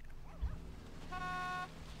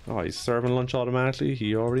 Oh, he's serving lunch automatically.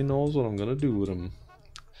 He already knows what I'm gonna do with him.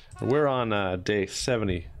 We're on day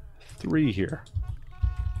 73 here.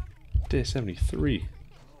 Day 73.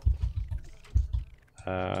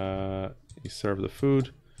 You serve the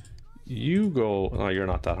food. You go. Oh, you're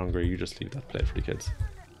not that hungry. You just leave that plate for the kids.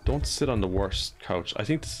 Don't sit on the worst couch. I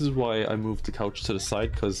think this is why I moved the couch to the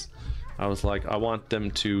side, because I was like, I want them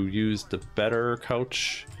to use the better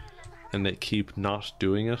couch, and they keep not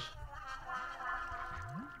doing it.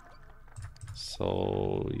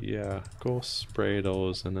 So yeah, go spray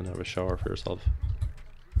those and then have a shower for yourself.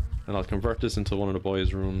 And I'll convert this into one of the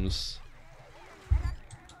boys' rooms.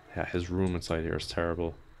 Yeah, his room inside here is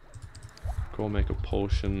terrible. Go make a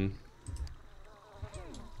potion.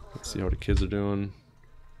 Let's see how the kids are doing.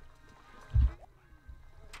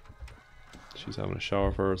 She's having a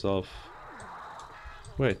shower for herself.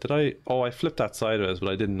 Wait, did I... Oh, I flipped that sideways, but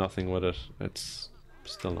I did nothing with it. It's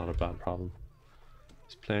still not a bad problem.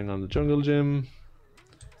 He's playing on the jungle gym.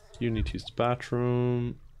 You need to use the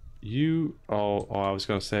bathroom. You... Oh, I was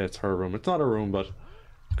going to say it's her room. It's not her room, but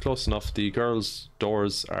close enough. The girls'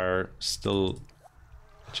 doors are still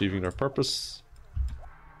achieving their purpose.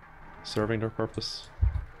 Serving their purpose.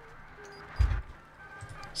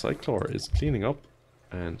 Cyclor is cleaning up,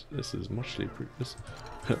 and this is this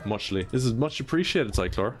is much appreciated,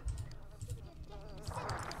 Cyclor.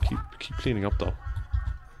 Keep cleaning up though.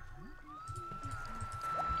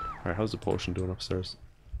 Alright, how's the potion doing upstairs?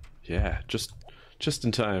 Yeah, just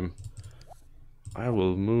in time. I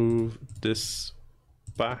will move this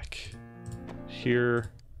back here.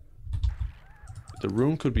 The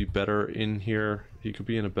room could be better in here. He could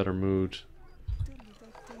be in a better mood.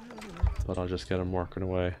 But I'll just get him working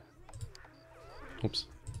away. Oops.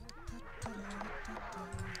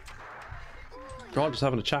 They're all just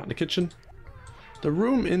having a chat in the kitchen. The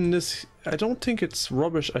room in this... I don't think it's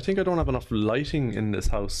rubbish. I think I don't have enough lighting in this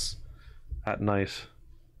house at night.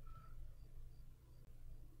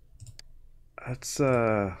 That's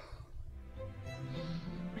I'm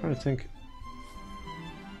trying to think.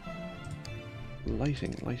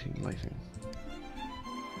 Lighting.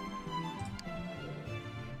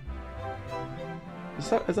 Is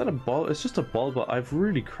that a bulb? It's just a bulb, but I've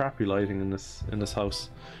really crappy lighting in this house.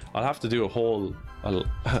 I'll have to do a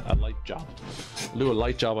light job. I'll do a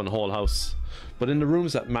light job on the whole house. But in the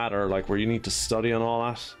rooms that matter, like where you need to study and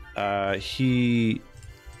all that, he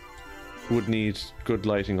would need good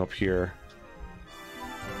lighting up here,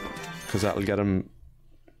 because that'll get him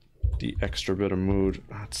the extra bit of mood.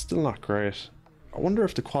 It's still not great. I wonder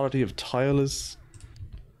if the quality of tile is...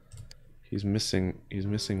 He's missing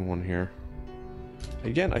one here.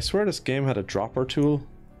 Again, I swear this game had a dropper tool.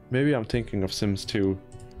 Maybe I'm thinking of Sims 2,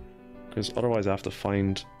 because otherwise I have to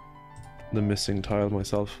find the missing tile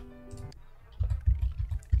myself.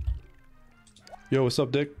 Yo, what's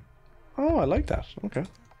up, Dick? Oh, I like that. Okay.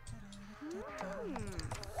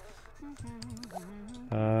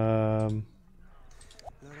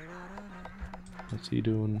 What's he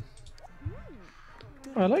doing?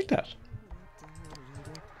 Oh, I like that.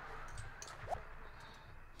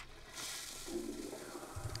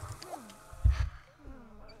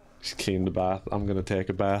 Just clean the bath. I'm gonna take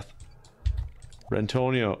a bath.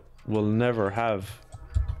 Rentonia will never have...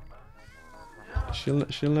 She'll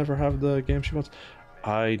never have the game she wants.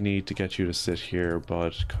 I need to get you to sit here,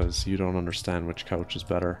 bud, because you don't understand which couch is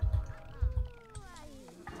better.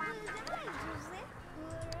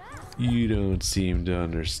 You don't seem to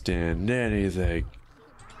understand anything.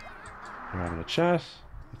 We're having a chat.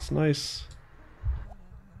 It's nice.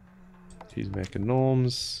 He's making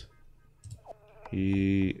gnomes.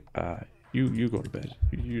 You go to bed.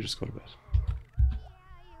 You just go to bed.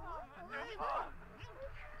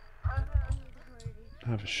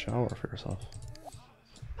 Have a shower for yourself.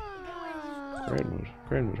 Great mood.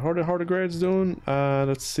 Great mood. How are the grades doing?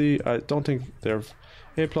 Let's see. I don't think they're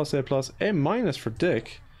A+, A minus for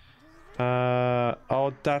Dick.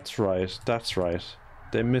 Oh, that's right. That's right.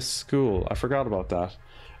 They missed school. I forgot about that.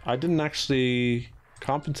 I didn't actually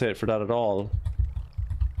compensate for that at all.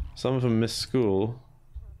 Some of them missed school.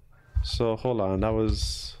 So hold on. That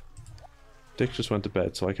was... Dick just went to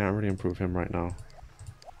bed, so I can't really improve him right now.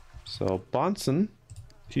 So Bonson,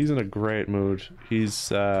 he's in a great mood. He's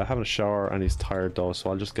having a shower and he's tired though, so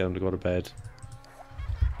I'll just get him to go to bed.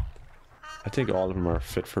 I think all of them are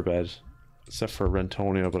fit for bed, except for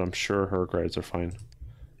Rentonia, but I'm sure her grades are fine.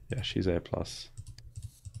 Yeah, she's A+.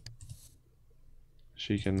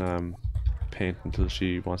 She can paint until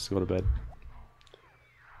she wants to go to bed.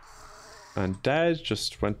 And Dad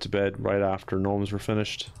just went to bed right after gnomes were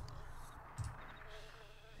finished.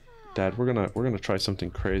 Dad, we're gonna try something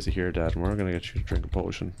crazy here, Dad, and we're gonna get you to drink a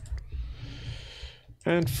potion.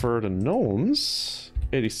 And for the gnomes,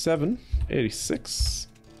 87, 86,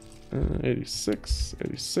 86,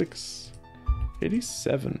 86,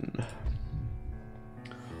 87.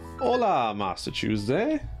 Hola, Master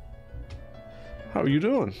Tuesday. How are you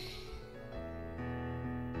doing?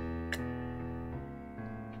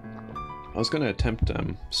 I was going to attempt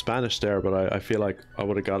Spanish there, but I feel like I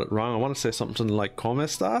would have got it wrong. I want to say something like "Cómo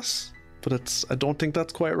estás?" but I don't think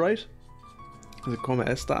that's quite right. Is it "Cómo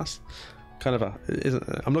estás?" Kind of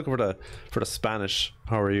I'm looking for the Spanish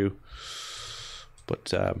 "How are you?"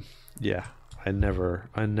 But yeah, I never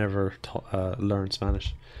learned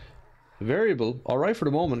Spanish. Variable, all right for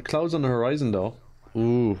the moment. Clouds on the horizon though.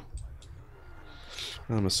 Ooh.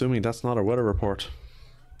 I'm assuming that's not a weather report.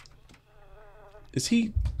 Is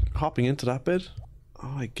he hopping into that bed?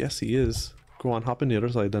 Oh, I guess he is. go on, hop in the other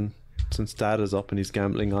side then. Since Dad is up and he's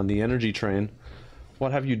gambling on the energy train.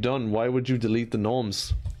 What have you done? Why would you delete the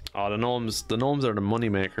gnomes? Oh, the gnomes are the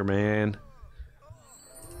moneymaker, man.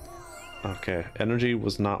 Okay, energy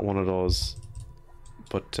was not one of those.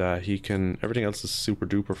 But he can, everything else is super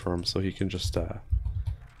duper for him, so he can just have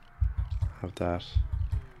that.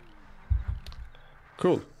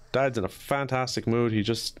 Cool. Dad's in a fantastic mood. He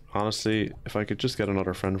just, honestly, if I could just get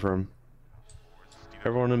another friend for him.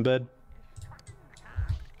 Everyone in bed?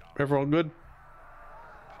 Everyone good?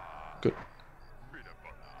 Good.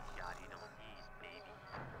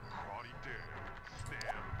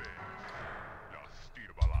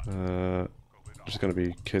 There's gonna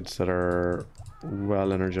be kids that are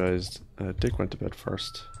well energized. Dick went to bed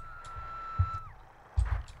first.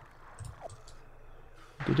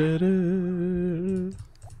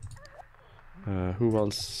 Who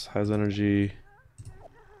else has energy?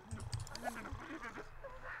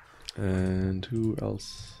 And who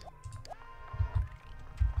else?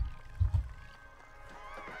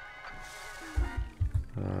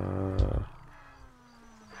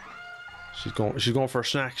 She's going for a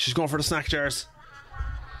snack. She's going for the snack jars.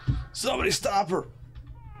 Somebody stop her.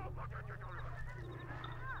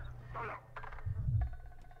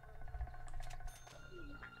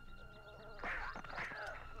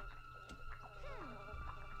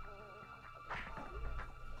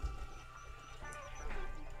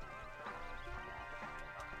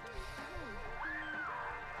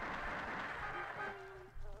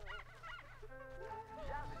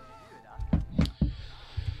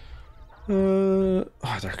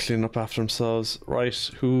 Oh, they're cleaning up after themselves. Right,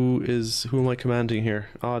 who am I commanding here?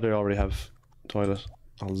 Oh, they already have toilet.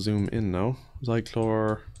 I'll zoom in now.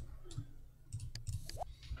 Zyclor.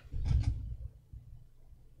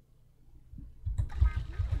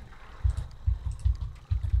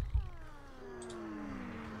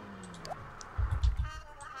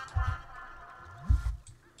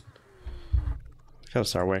 Gotta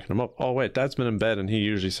start waking them up. Oh wait, Dad's been in bed and he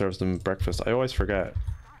usually serves them breakfast. I always forget.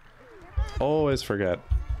 Always forget.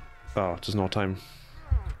 Oh, there's no time.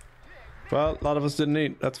 Well, a lot of us didn't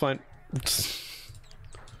eat. That's fine.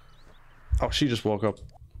 Oh, she just woke up.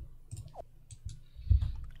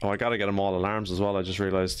 Oh, I gotta get them all alarms as well, I just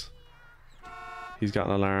realized. He's got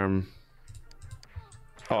an alarm.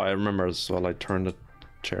 Oh, I remember as well, I turned the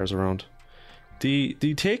chairs around. The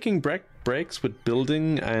taking breaks with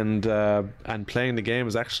building and playing the game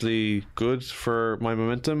is actually good for my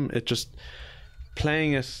momentum. It just...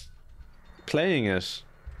 Playing it,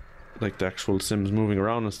 like the actual Sims moving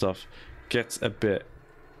around and stuff, gets a bit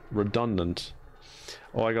redundant.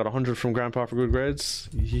 Oh, I got 100 from Grandpa for good grades?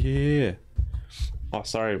 Yeah. Oh,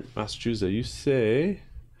 sorry, Master Tuesday, you say...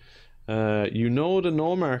 you know the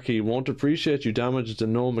Gnomarchy won't appreciate you damage the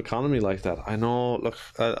Gnome economy like that. I know, look,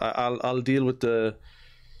 I'll deal with the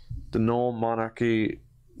Gnome monarchy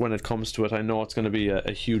when it comes to it. I know it's going to be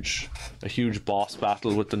a huge boss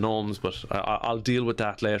battle with the gnomes, but I'll deal with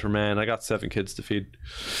that later, man. I got 7 kids to feed.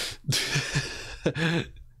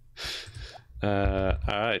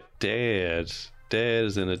 Alright, Dad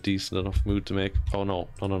is in a decent enough mood to make... Oh no,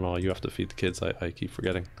 you have to feed the kids. I keep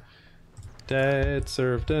forgetting. Dad,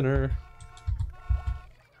 serve dinner.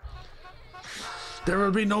 There will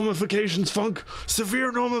be gnomifications, Funk!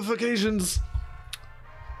 Severe gnomifications!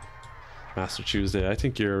 Master Tuesday, I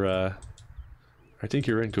think you're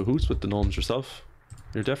in cahoots with the gnomes yourself.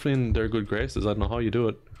 You're definitely in their good graces. I don't know how you do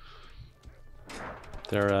it.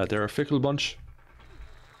 They're a fickle bunch.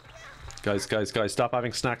 Guys, stop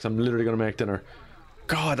having snacks. I'm literally gonna make dinner.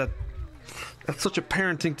 God, that's such a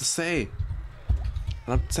parent thing to say.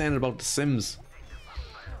 I'm not saying it about the Sims.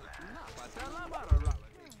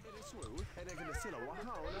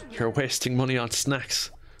 You're wasting money on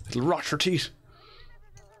snacks. It'll rot your teeth.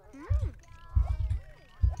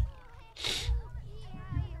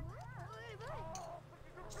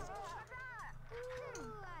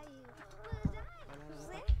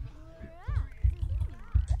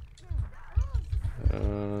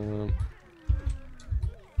 Oh,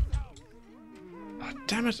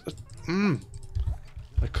 damn it.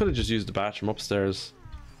 I could have just used the bathroom upstairs.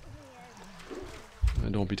 I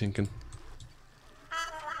don't be thinking.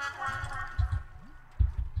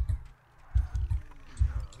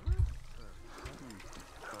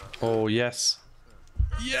 Oh, yes.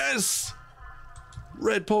 Yes!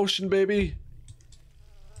 Red potion, baby.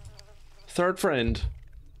 Third friend.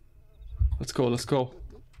 Let's go, let's go.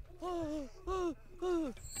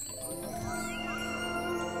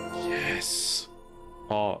 Yes.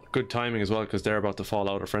 Oh, good timing as well, because they're about to fall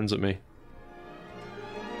out of friends with me.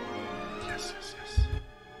 Yes.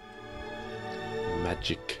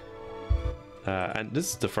 Magic. And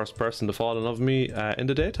this is the first person to fall in love with me in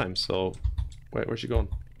the daytime, so... Wait, where's she going?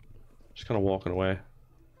 She's kind of walking away.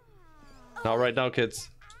 Not right now, kids.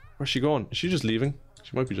 Where's she going? Is she just leaving?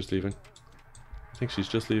 She might be just leaving. I think she's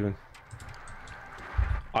just leaving.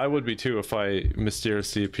 I would be too if I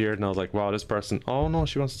mysteriously appeared and I was like, wow, this person... Oh no,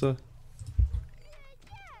 she wants to...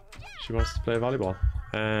 She wants to play volleyball.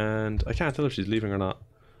 And I can't tell if she's leaving or not.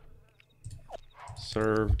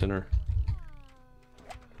 Serve dinner.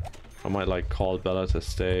 I might like call Bella to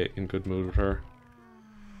stay in good mood with her.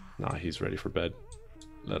 Nah, he's ready for bed.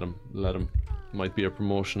 Let him, let him. Might be a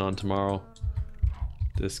promotion on tomorrow.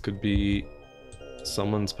 This could be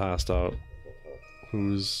someone's passed out.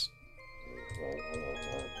 Who's...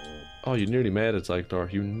 Oh, you nearly made it,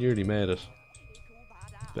 Zyctor. You nearly made it.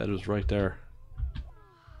 Bed was right there.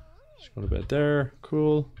 She's going to bed there.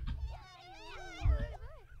 Cool.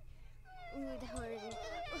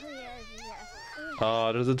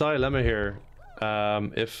 Oh, there's a dilemma here.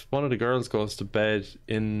 If one of the girls goes to bed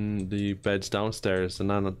in the beds downstairs, and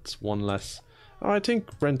then it's one less. Oh, I think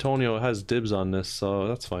Rentonio has dibs on this, so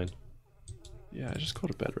that's fine. Yeah, just go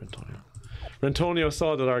to bed, Rentonio. Rentonio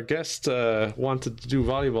saw that our guest wanted to do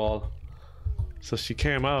volleyball, so she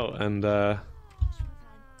came out and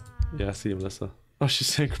yeah, see you, Melissa. Oh, she's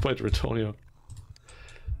saying goodbye to Rentonio.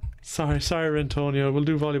 Sorry, Rentonio. We'll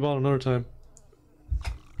do volleyball another time.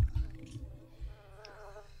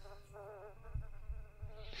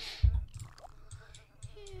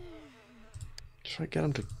 Try to get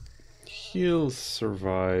him to heal,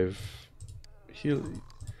 survive. Heal.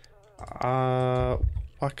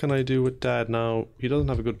 What can I do with Dad now? He doesn't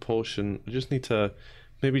have a good potion. I just need to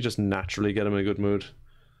maybe just naturally get him in a good mood.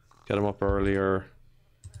 Get him up earlier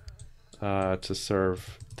to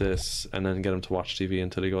serve this, and then get him to watch TV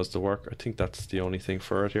until he goes to work. I think that's the only thing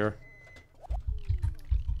for it here.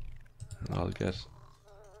 And I'll get...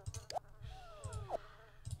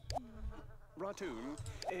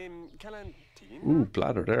 Ooh,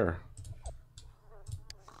 bladder there.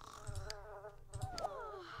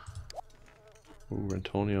 Ooh,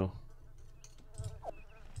 Rentonio.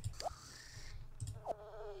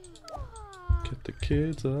 Get the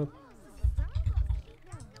kids up.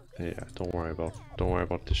 Yeah, don't worry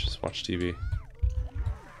about dishes, watch TV.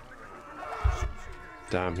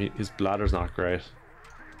 Damn, his bladder's not great.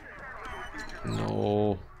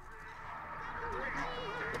 No.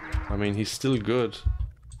 I mean, he's still good.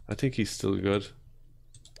 I think he's still good.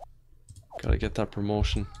 Gotta get that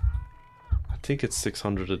promotion. I think it's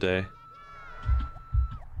 600 a day.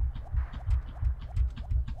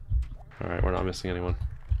 Alright, we're not missing anyone.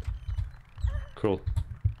 Cool.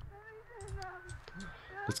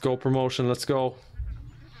 Let's go, promotion, let's go.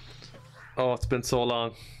 Oh, it's been so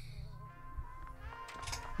long.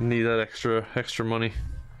 Need that extra money.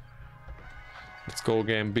 Let's go,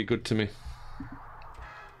 game, be good to me.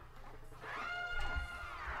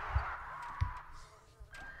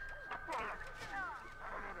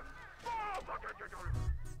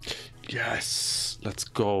 Yes, let's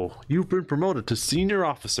go. You've been promoted to senior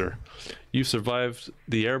officer. You survived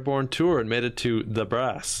the airborne tour and made it to the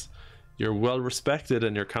brass. You're well respected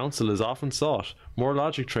and your counsel is often sought. More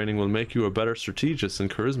logic training will make you a better strategist,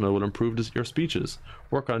 and charisma will improve your speeches.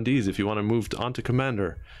 Work on these if you want to move on to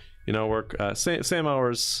commander. You know, work same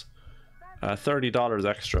hours, $30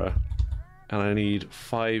 extra, and I need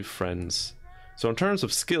 5 friends. So in terms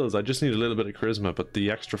of skills, I just need a little bit of charisma, but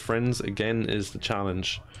the extra friends again is the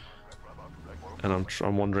challenge. And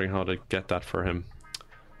I'm wondering how to get that for him.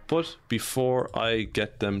 But before I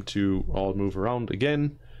get them to all move around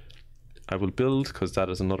again, I will build, because that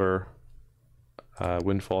is another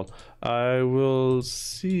windfall. I will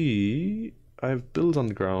see. I have builds on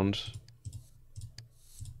the ground.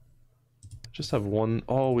 Just have one.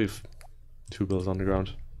 Oh, we've 2 builds on the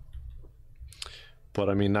ground. But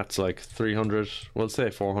I mean, that's like 300. We'll say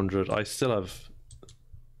 400. I still have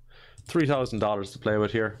 $3,000 to play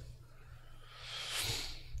with here.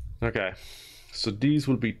 Okay, so these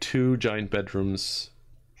will be 2 giant bedrooms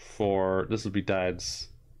for... This will be Dad's.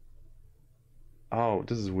 Oh,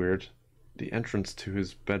 this is weird. The entrance to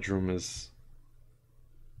his bedroom is...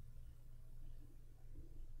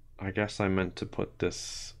 I guess I meant to put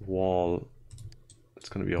this wall... It's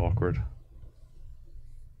gonna be awkward.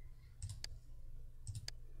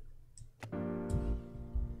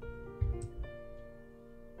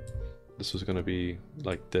 This was gonna be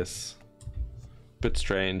like this. Bit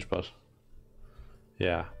strange, but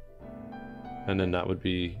yeah. And then that would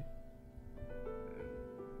be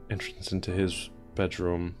entrance into his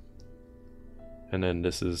bedroom, and then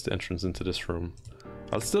this is the entrance into this room.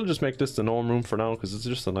 I'll still just make this the gnome room for now because it's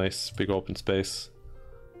just a nice big open space.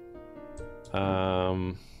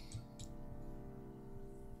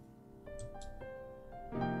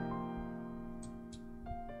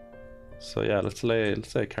 So yeah, let's lay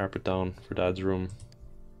a carpet down for Dad's room.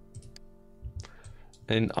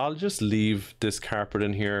 And I'll just leave this carpet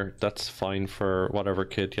in here. That's fine for whatever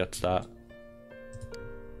kid gets that.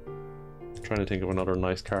 I'm trying to think of another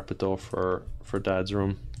nice carpet though for Dad's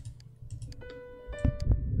room.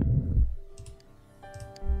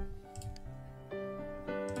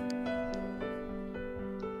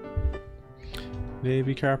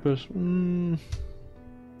 Navy carpet.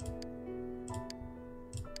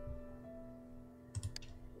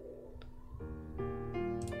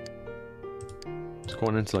 It's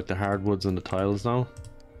going into like the hardwoods and the tiles now.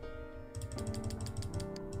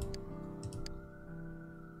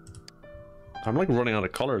 I'm like running out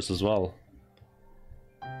of colors as well.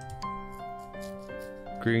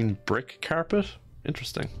 Green brick carpet?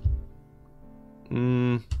 Interesting.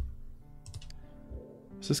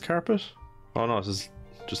 Is this carpet? Oh no, this is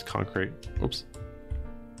just concrete. Oops.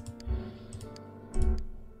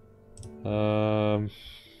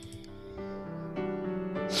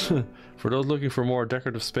 For those looking for more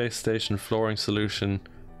decorative space station flooring solution,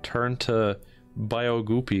 turn to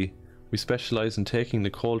BioGoopy. We specialize in taking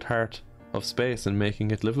the cold heart of space and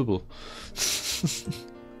making it livable.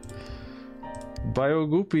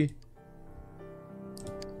 BioGoopy.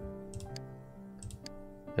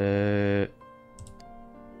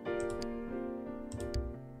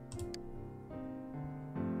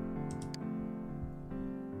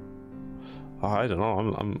 I don't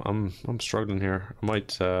know. I'm struggling here. I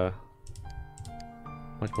might go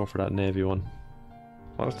for that navy one.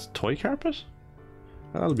 Oh, that's toy carpet?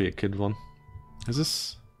 That'll be a kid one. Is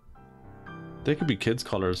this? They could be kids'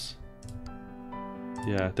 colors.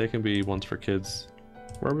 Yeah, they can be ones for kids.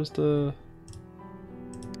 Where was the?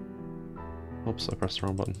 Oops, I pressed the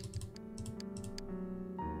wrong button.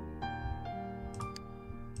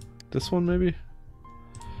 This one maybe?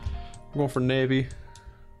 I'm going for navy.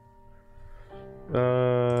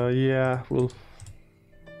 Yeah, we'll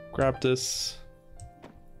grab this.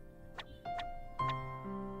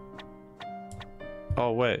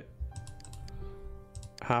 Oh wait,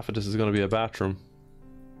 half of this is going to be a bathroom.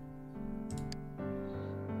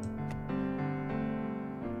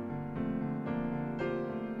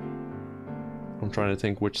 I'm trying to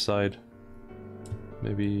think which side.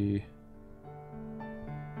 Maybe.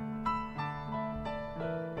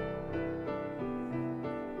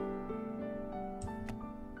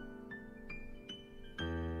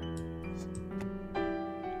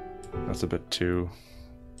 That's a bit too.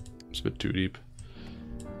 It's a bit too deep.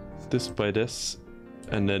 This by this,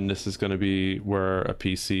 and then this is going to be where a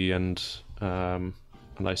PC and a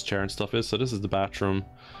nice chair and stuff is. So this is the bathroom,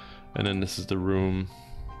 and then this is the room.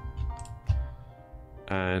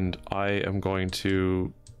 And I am going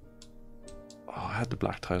to. Oh, I had the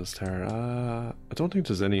black tiles there. I don't think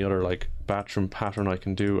there's any other like bathroom pattern I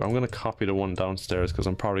can do. I'm going to copy the one downstairs because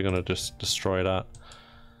I'm probably going to just destroy that.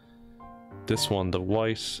 This one, the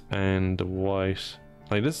white and the white.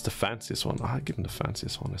 Like this is the fanciest one. I'd give him the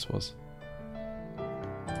fanciest one, I suppose.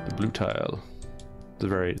 The blue tile.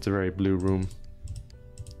 It's a very blue room.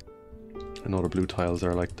 I know the blue tiles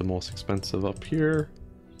are like the most expensive up here.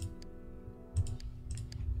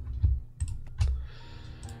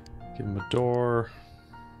 Give him a door.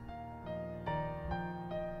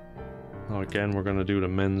 Oh, again, we're gonna do the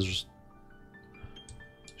men's.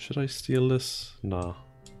 Should I steal this? Nah.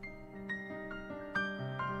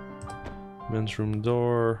 Men's room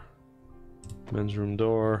door. Men's room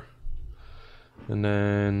door. And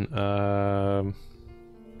then,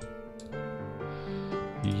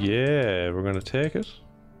 yeah, we're gonna take it.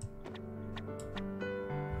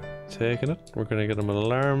 Taking it. We're gonna get them an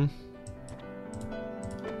alarm.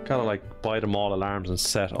 Kind of like buy them all alarms and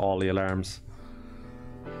set all the alarms.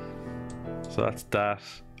 So that's that.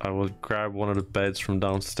 I will grab one of the beds from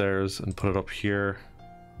downstairs and put it up here.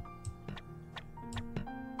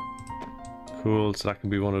 Cool, so that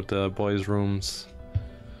can be one of the boys' rooms.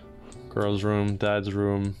 Girls' room, Dad's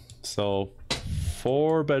room. So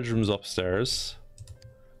 4 bedrooms upstairs.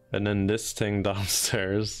 And then this thing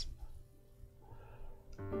downstairs.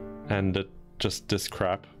 And just this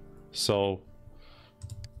crap. So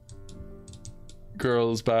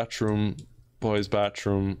girls' bathroom, boys'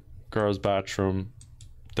 bathroom, girls' bathroom,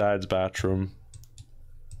 Dad's bathroom.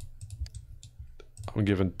 I'm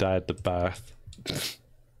giving Dad the bath.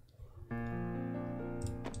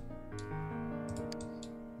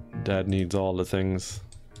 Dad needs all the things.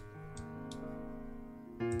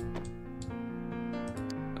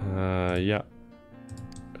 Yeah.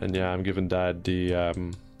 And yeah, I'm giving Dad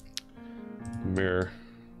the mirror.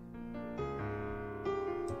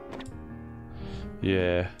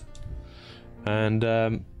 Yeah. And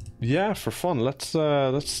Yeah, for fun, let's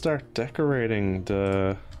start decorating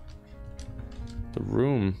the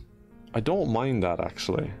room. I don't mind that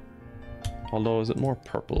actually. Although, is it more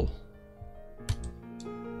purple?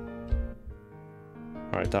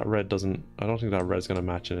 Alright, that red doesn't... I don't think that red's gonna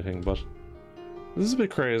match anything, but... This is a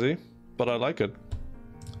bit crazy, but I like it.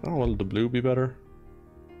 Oh, will the blue be better?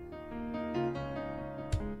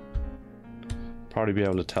 Probably be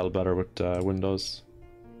able to tell better with windows.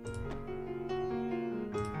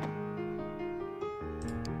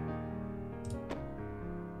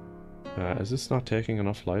 Is this not taking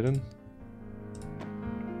enough light in?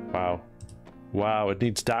 Wow. Wow, it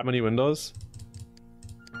needs that many windows?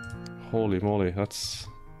 Holy moly, that's...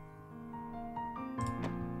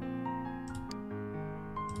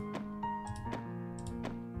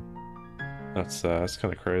 That's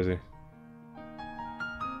kind of crazy.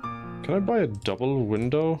 Can I buy a double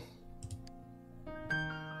window?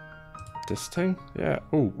 This thing? Yeah.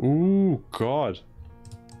 Ooh, ooh, God.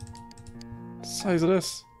 The size of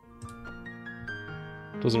this.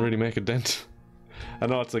 Doesn't really make a dent. I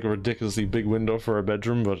know it's like a ridiculously big window for a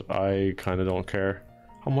bedroom, but I kind of don't care.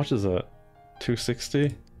 How much is it?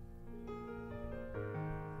 260?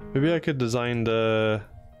 Maybe I could design the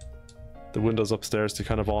windows upstairs to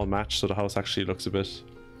kind of all match so the house actually looks a bit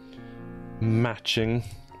matching.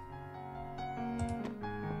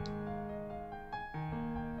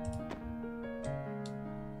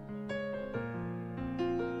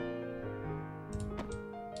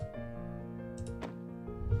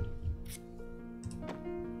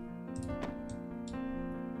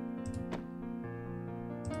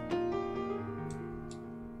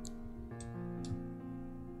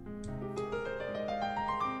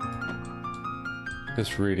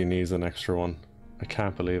 This really needs an extra one. I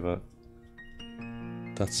can't believe it.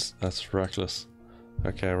 That's reckless.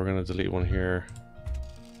 Okay, we're gonna delete one here.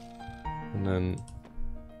 And then...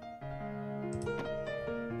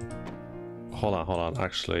 Hold on,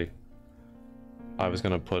 actually. I was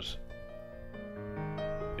gonna put...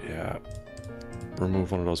 Yeah. Remove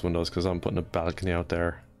one of those windows because I'm putting a balcony out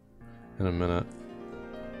there in a minute.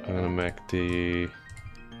 I'm gonna make the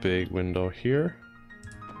big window here.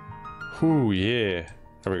 Ooh, yeah.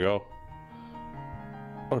 There we go.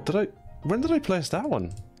 Oh, when did I place that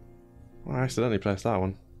one? Oh, I accidentally placed that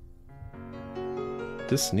one.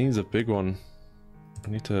 This needs a big one.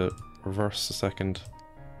 I need to reverse a second.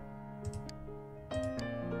 I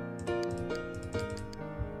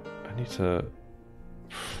need to...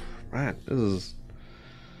 Man, this is...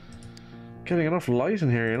 getting enough light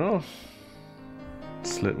in here, you know?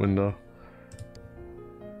 Slit window.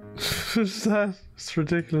 What's that? It's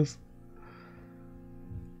ridiculous.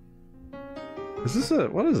 Is this a...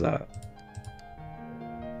 what is that?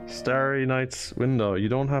 Starry Night's window. You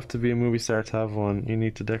don't have to be a movie star to have one. You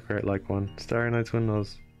need to decorate like one. Starry Night's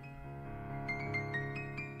windows.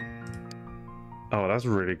 Oh, that's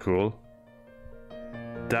really cool.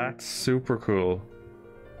 That's super cool.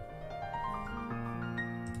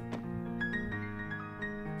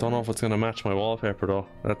 Don't know if it's gonna match my wallpaper though.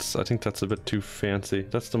 I think that's a bit too fancy.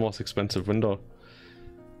 That's the most expensive window.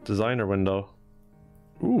 Designer window.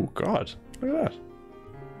 Ooh, God. Look at that.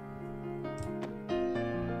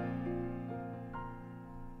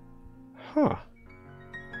 Huh.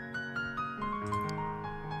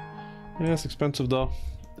 Yeah, it's expensive though.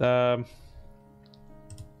 I'm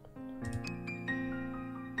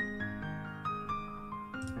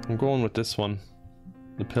going with this one.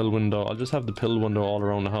 The pill window. I'll just have the pill window all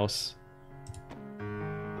around the house.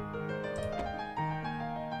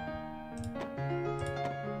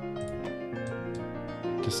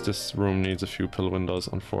 This room needs a few pill windows,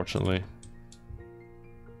 unfortunately.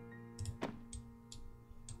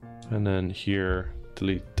 And then here,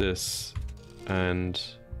 delete this, and...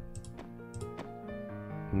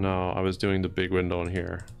 No, I was doing the big window in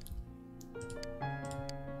here.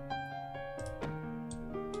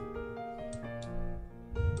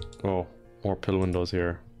 Oh, more pill windows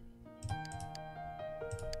here.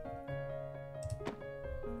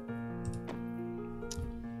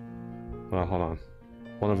 Well, hold on.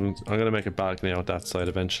 One of them, I'm gonna make a balcony out that side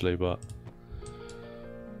eventually, but...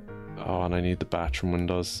 Oh, and I need the bathroom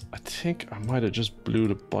windows. I think I might have just blew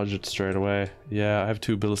the budget straight away. Yeah, I have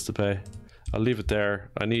 2 bills to pay. I'll leave it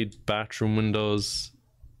there. I need bathroom windows.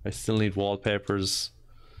 I still need wallpapers.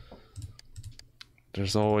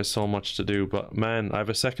 There's always so much to do, but man, I have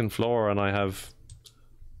a 2nd floor and I have...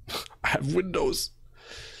 I have windows!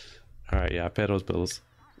 Alright, yeah, pay those bills.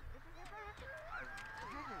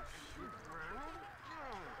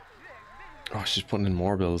 Oh, she's putting in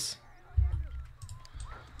more bills.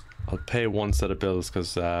 I'll pay one set of bills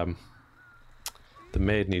because the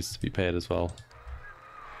maid needs to be paid as well.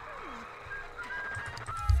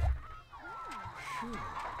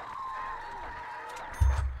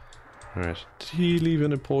 Alright, did he leave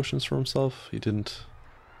any potions for himself? He didn't.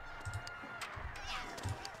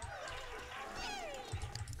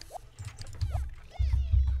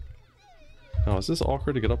 Oh, is this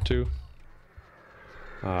awkward to get up to?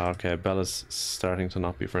 Ah, okay, Bella's starting to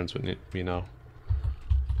not be friends with me now.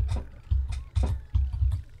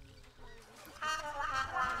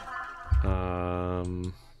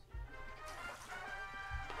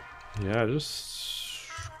 Yeah, just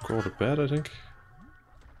go to bed, I think.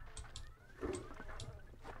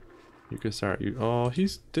 You can start. Oh,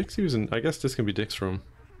 he's Dick's using. I guess this can be Dick's room.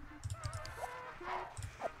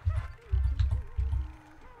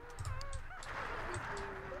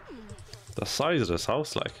 The size of this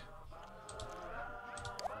house, like.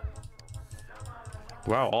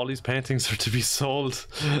 Wow, all these paintings are to be sold.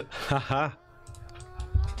 Haha.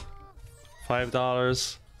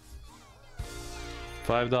 $5.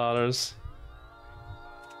 $5.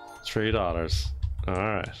 $3.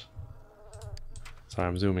 Alright. Sorry,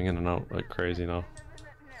 I'm zooming in and out like crazy now.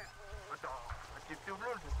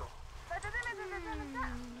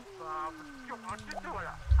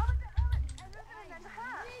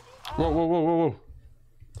 Whoa, whoa, whoa, whoa, whoa.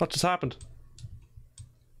 What just happened?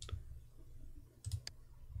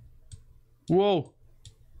 Whoa.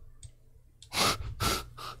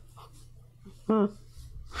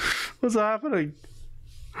 What's happening?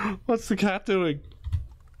 What's the cat doing?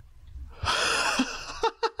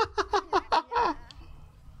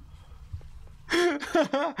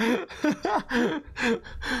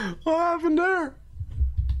 What happened there?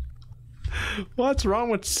 What's wrong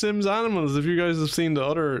with Sims animals? If you guys have seen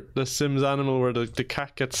the Sims animal where the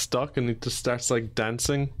cat gets stuck and it just starts like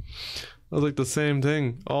dancing. That was like the same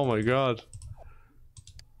thing. Oh my god.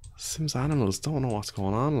 Sims animals don't know what's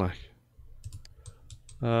going on, like.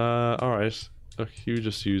 Alright. Look, you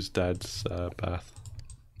just use Dad's bath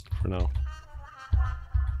for now.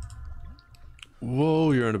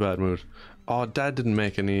 Whoa, you're in a bad mood. Oh, Dad didn't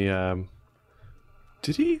make any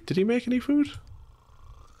did he? Did he make any food?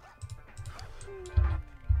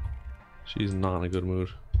 She's not in a good mood.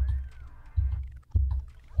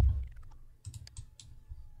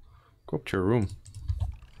 Go up to your room.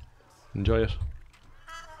 Enjoy it.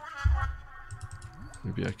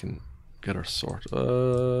 Maybe I can get her sorted.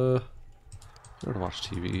 There to watch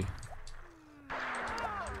TV.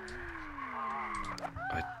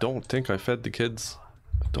 I don't think I fed the kids.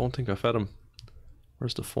 I don't think I fed them.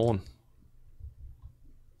 Where's the phone?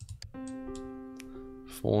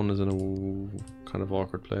 Phone is in a kind of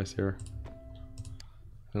awkward place here.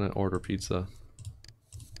 I'm gonna order pizza.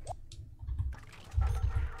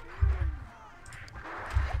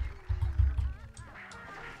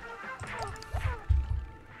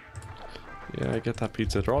 Yeah, I get that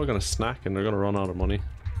pizza. They're all gonna snack and they're gonna run out of money.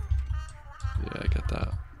 Yeah, I get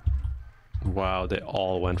that. Wow, they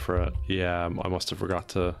all went for it. Yeah, I must have forgot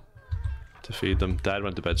to feed them. Dad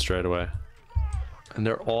went to bed straight away. And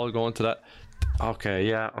they're all going to that. Okay,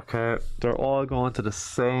 yeah, okay. They're all going to the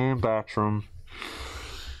same bathroom.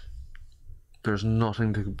 There's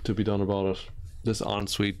nothing to be done about it. This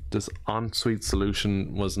ensuite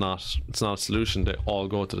solution was not. It's not a solution. They all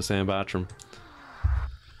go to the same bathroom.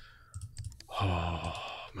 Oh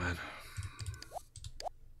man.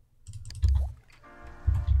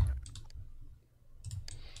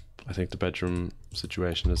 I think the bedroom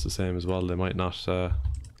situation is the same as well. They might not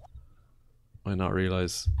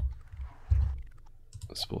realize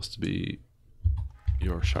it's supposed to be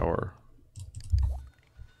your shower.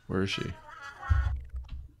 Where is she?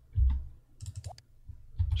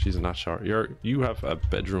 She's in that shower. You have a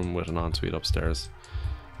bedroom with an ensuite upstairs.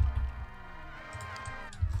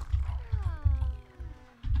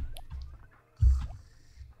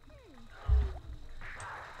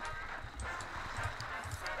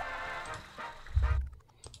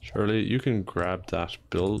 Shirley, you can grab that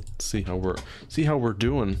bill. See how we're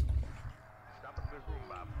doing.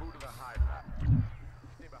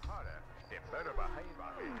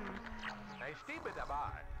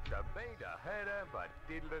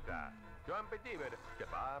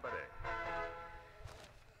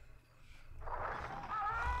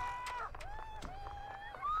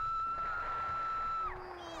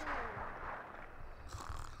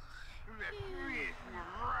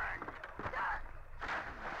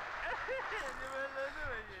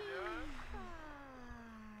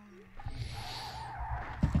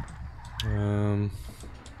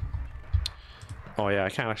 Oh yeah, I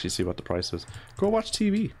can't actually see what the price is. Go watch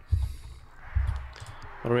TV.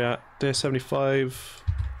 What are we at? Day 75.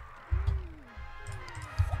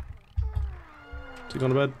 Is he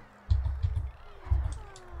going to bed?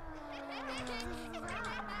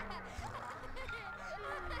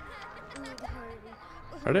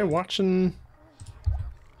 Are they watching?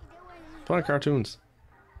 Put on cartoons.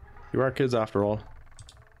 You are kids after all.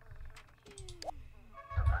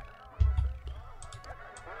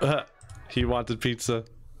 He wanted pizza.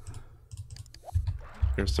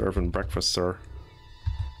 You're serving breakfast, sir.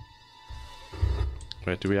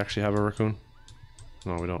 Wait, do we actually have a raccoon?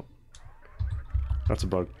 No, we don't. That's a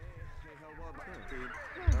bug.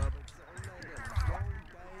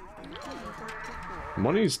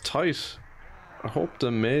 Money's tight. I hope the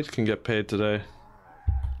maid can get paid today.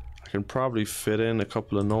 I can probably fit in a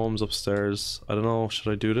couple of gnomes upstairs. I don't know,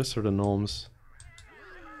 should I do this or the gnomes?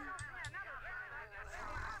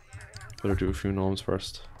 Better do a few gnomes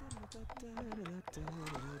first.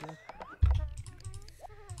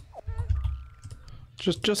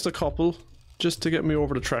 Just a couple, just to get me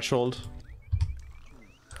over the threshold.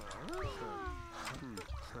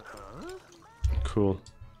 Cool.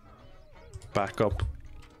 Back up.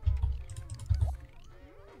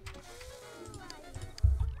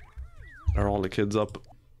 Are all the kids up?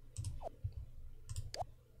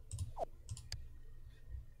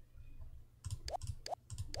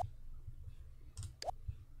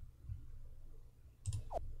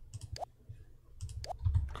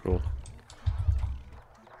 Cool.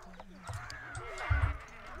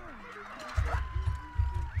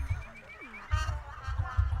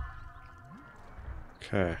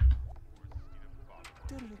 Okay.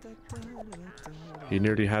 He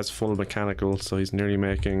nearly has full mechanical, so he's nearly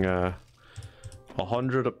making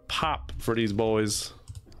 100 a pop for these boys.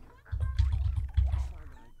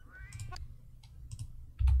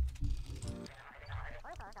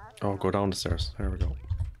 Oh, go down the stairs. There we go.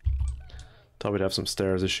 Thought we'd have some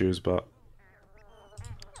stairs issues, but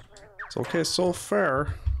it's okay so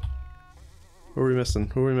far. Who are we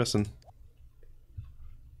missing? Who are we missing?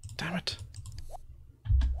 Damn it.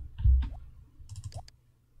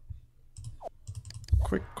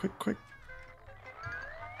 Quick, quick, quick.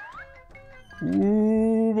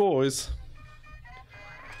 Ooh, boys.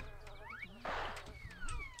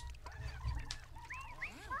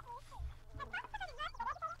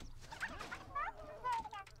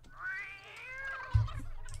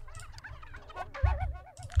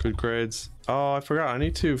 Good grades. Oh, I forgot. I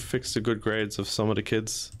need to fix the good grades of some of the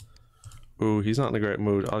kids. Ooh, he's not in a great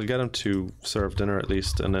mood. I'll get him to serve dinner at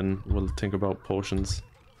least, and then we'll think about potions.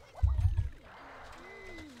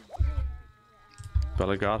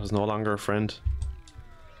 Belagat is no longer a friend.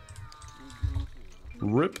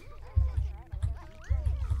 RIP.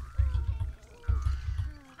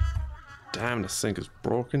 Damn, the sink is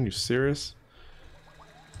broken. You serious?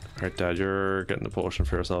 Alright, Dad, you're getting the potion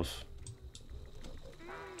for yourself.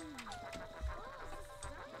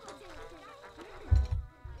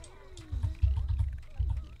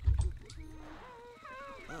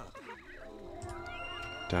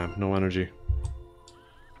 Damn, no energy.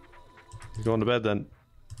 He's going to bed then.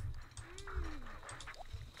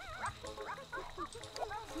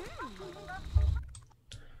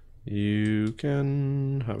 You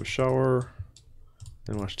can have a shower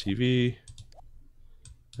and watch TV.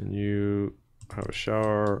 And you have a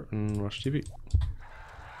shower and watch TV.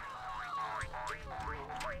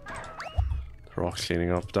 They're all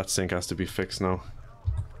cleaning up. That sink has to be fixed now.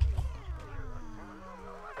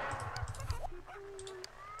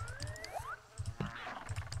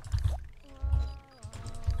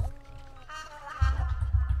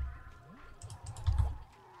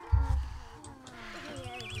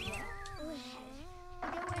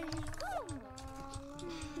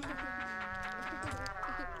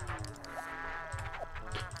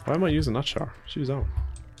 Why am I using that shower? She's on.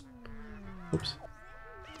 Oops.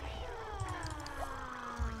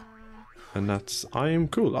 And that's... I'm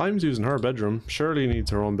cool. I'm using her bedroom. Shirley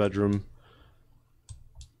needs her own bedroom.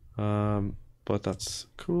 But that's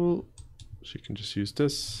cool. She can just use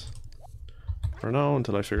this for now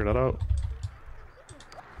until I figure that out.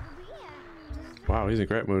 Wow, he's in a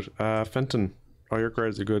great mood. Fenton. Oh, your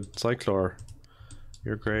grades are good. Cyclor.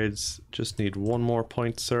 Your grades just need one more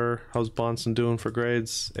point, sir. How's Bonson doing for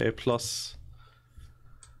grades? A+.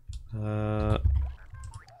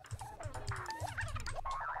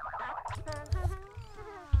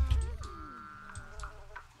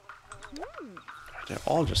 They're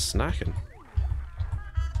all just snacking.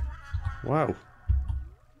 Wow.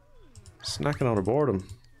 Snacking out of boredom.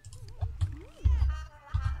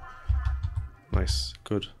 Nice,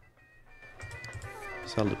 good.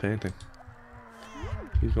 Sell the painting.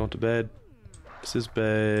 He's going to bed. It's his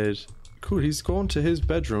bed. Cool, he's going to his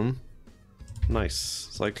bedroom. Nice.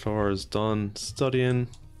 Cyclor is done studying.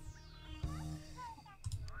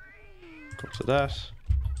 Go to that.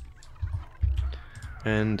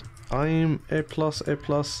 And I'm A+, A+.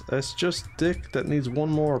 It's just Dick that needs one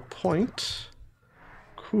more point.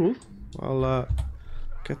 Cool. I'll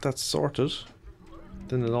get that sorted.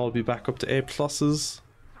 Then it'll all be back up to A+. What's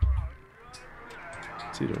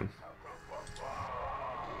he doing?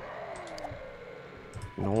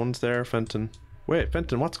 No one's there, Fenton. Wait,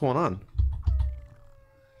 Fenton, what's going on?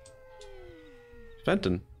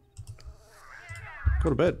 Fenton? Go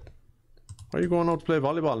to bed. Why are you going out to play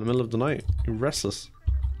volleyball in the middle of the night? You're restless.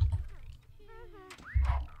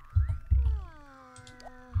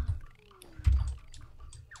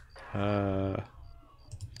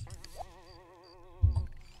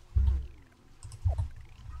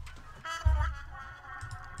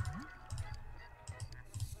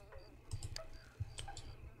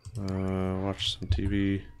 Watch some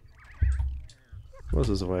TV. Buzz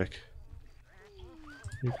is awake.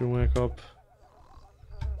 You can wake up.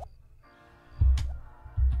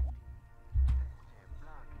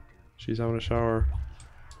 She's having a shower.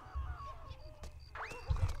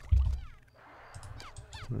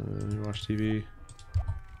 You watch TV.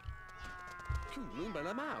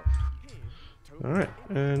 Alright,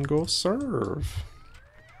 and go serve.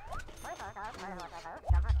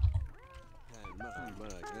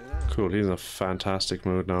 Cool, he's in a fantastic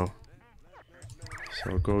mood now.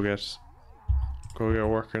 So go get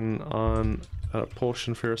working on a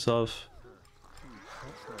potion for yourself.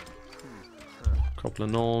 Couple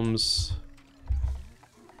of gnomes.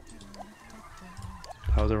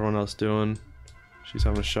 How's everyone else doing? She's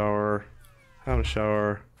having a shower.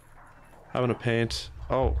 Having a paint.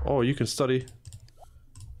 Oh, you can study.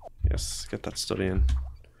 Yes, get that studying.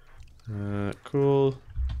 Cool.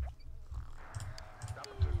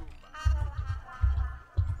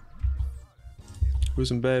 Who's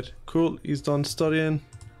in bed? Cool, he's done studying.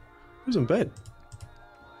 Who's in bed?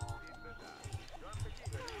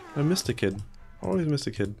 I missed a kid. Always miss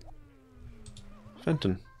a kid.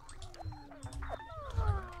 Fenton.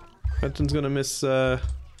 Fenton's gonna miss, yeah,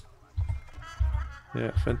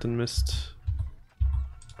 Fenton missed.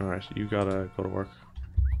 Alright, you gotta go to work.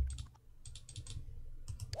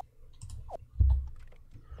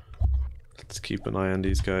 Let's keep an eye on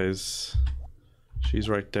these guys. She's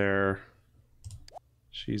right there.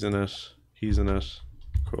 She's in it. He's in it.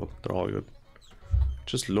 Cool, they're all good.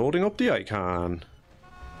 Just loading up the icon.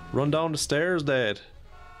 Run down the stairs, Dad.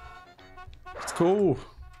 Let's go.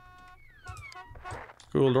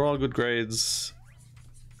 Cool, they're all good grades.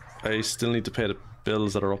 I still need to pay the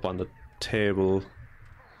bills that are up on the table.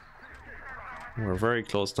 We're very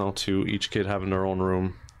close now to each kid having their own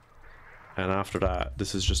room. And after that,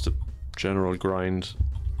 this is just a general grind.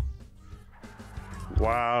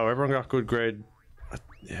 Wow, everyone got good grade.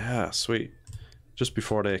 Yeah, sweet. Just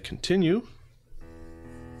before they continue.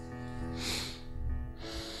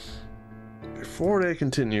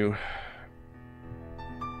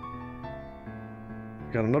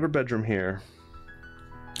 We got another bedroom here.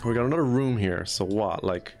 We got another room here. So what,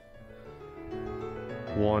 like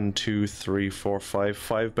 1, 2, 3, 4, 5.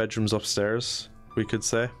 5 bedrooms upstairs, we could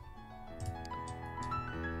say.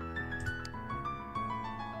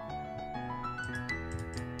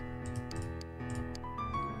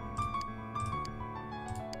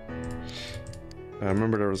 I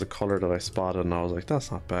remember there was a color that I spotted and I was like,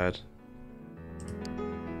 that's not bad.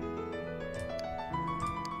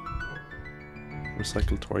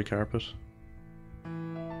 Recycled toy carpet.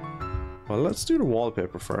 Well, let's do the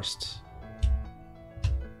wallpaper first.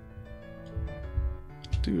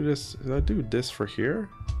 Do this. I'll do this for here,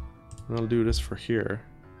 and I'll do this for here.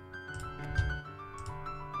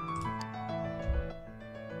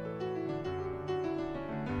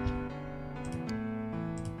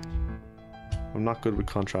 I'm not good with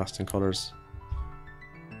contrasting colors.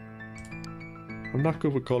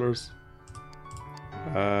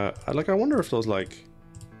 I wonder if those, like,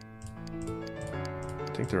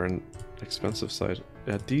 I think they're an expensive side.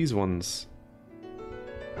 Yeah, these ones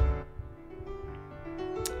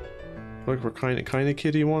look for kind of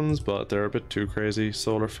kiddie ones, but they're a bit too crazy.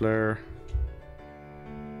 Solar flare.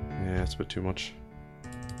 Yeah, it's a bit too much.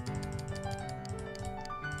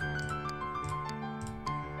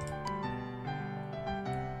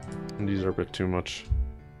 And these are a bit too much.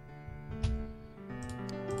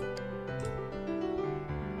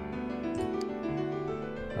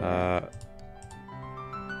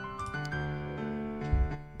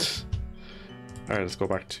 Alright, let's go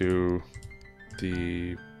back to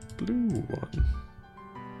the blue one.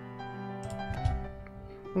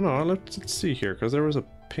 Oh no, let's see here, because there was a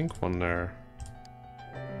pink one there.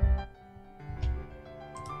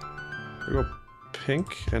 We go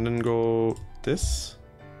pink and then go this.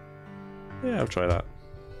 Yeah, I'll try that.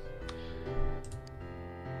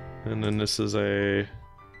 And then this is a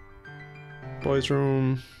boys'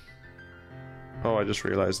 room. Oh, I just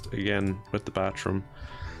realized again with the bathroom.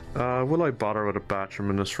 Will I bother with a bathroom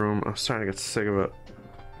in this room? I'm starting to get sick of it.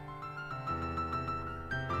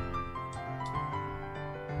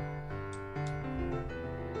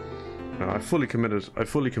 No, I fully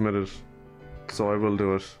committed. So I will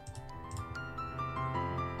do it.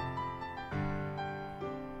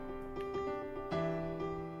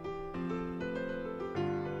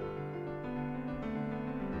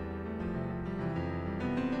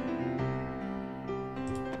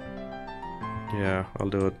 Yeah, I'll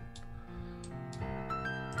do it.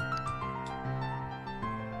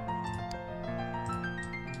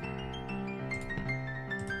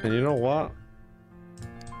 And you know what?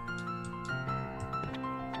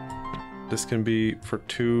 This can be for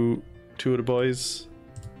two of the boys.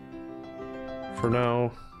 For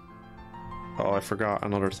now. Oh, I forgot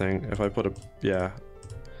another thing. If I put a, yeah,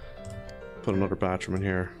 put another bathroom in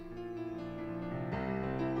here.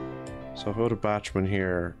 So if I put a bathroom in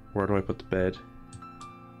here, where do I put the bed?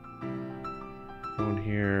 Down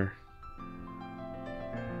here.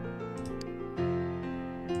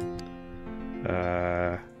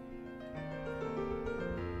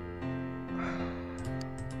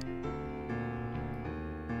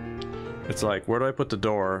 It's like, where do I put the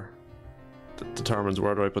door? That determines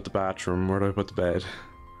where do I put the bathroom, where do I put the bed.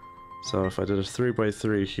 So if I did a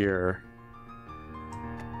 3x3 here,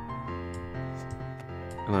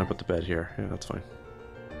 and I put the bed here, yeah, that's fine.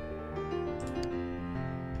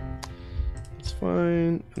 That's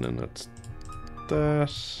fine, and then that's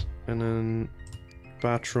that, and then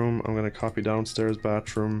bathroom, I'm gonna copy downstairs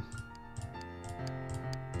bathroom.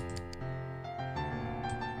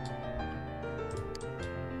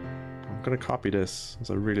 I'm gonna copy this,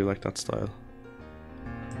 because I really like that style.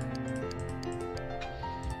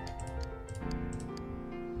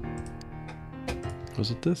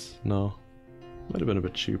 Was it this? No. Might have been a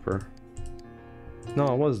bit cheaper.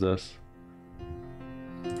 No, it was this.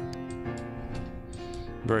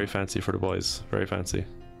 Very fancy for the boys, very fancy.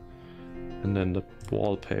 And then the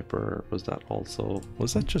wallpaper, was that also...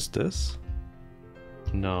 Was that just this?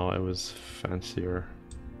 No, it was fancier.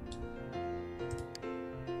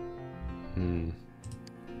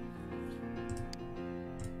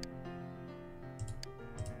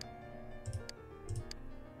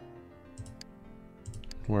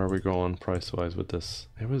 Where are we going price-wise with this?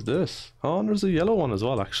 It was this. Oh, and there's a yellow one as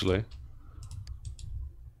well, actually.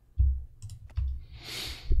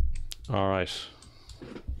 Alright.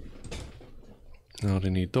 Now they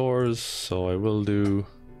need doors, so I will do...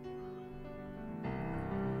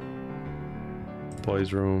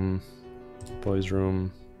 boys' room,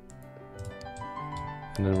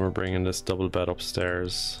 and then we're bringing this double bed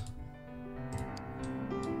upstairs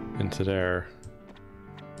into there.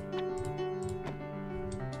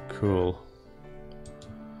 Cool.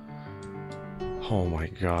 Oh my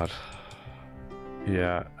god.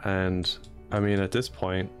 Yeah, and I mean at this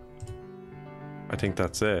point I think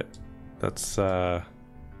that's it. That's the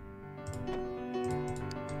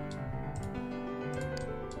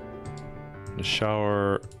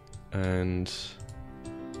shower and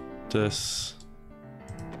this.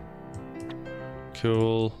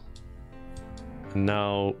 Cool. And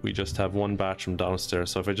now we just have one bathroom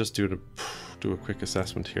downstairs. So if I just do a quick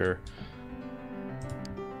assessment here,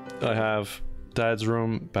 I have dad's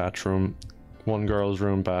room, bathroom, one girl's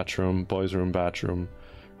room, bathroom, boys' room, bathroom,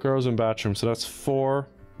 girls' room, bathroom. So that's 4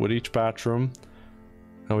 with each bathroom.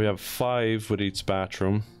 Now we have 5 with each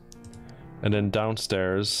bathroom, and then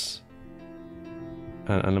downstairs.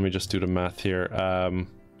 And let me just do the math here.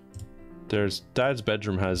 There's dad's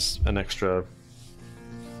bedroom has an extra.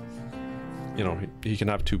 You know, he can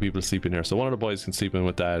have 2 people sleep in here. So one of the boys can sleep in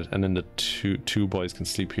with dad, and then the two boys can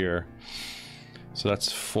sleep here. So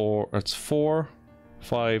that's 4. That's 4,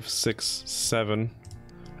 5, 6, 7,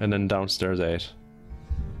 and then downstairs 8.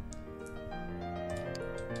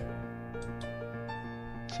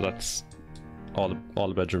 So that's all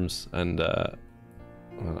the bedrooms, and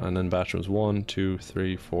then bathrooms. 1, 2,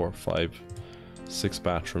 3, 4, 5, 6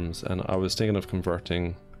 bathrooms. And I was thinking of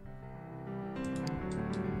converting.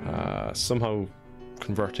 Somehow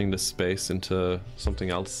converting this space into something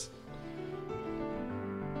else.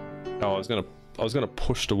 Oh, I was gonna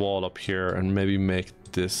push the wall up here and maybe make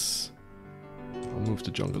this. I'll move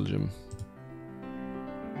to jungle gym.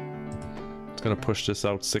 It's gonna push this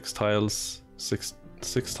out 6 tiles, six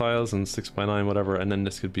tiles and 6x9, whatever, and then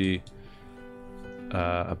this could be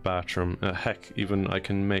a bathroom. Heck, even I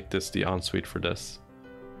can make this the ensuite for this.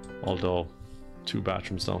 Although 2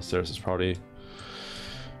 bathrooms downstairs is probably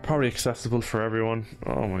accessible for everyone.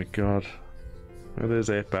 Oh my god. It is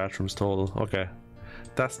 8 bathrooms total. Okay.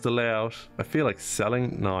 That's the layout. I feel like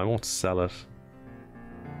selling. No, I won't sell it.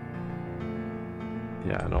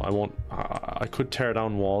 Yeah, no, I won't. I could tear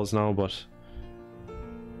down walls now, but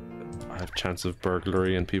I have chance of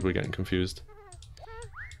burglary and people getting confused.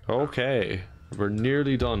 Okay, we're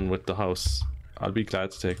nearly done with the house. I'll be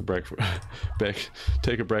glad to take a break,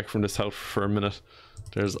 take a break from this house for a minute.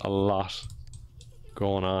 There's a lot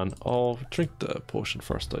going on. Oh, drink the potion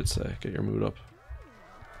first, I'd say. Get your mood up.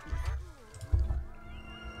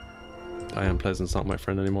 Diane Pleasant's not my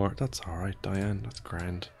friend anymore. That's alright, Diane. That's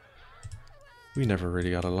grand. We never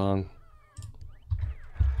really got along.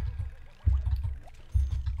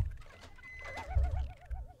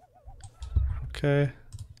 Okay.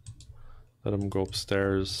 Let him go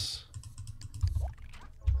upstairs.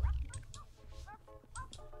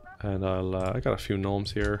 And I got a few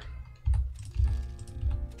gnomes here.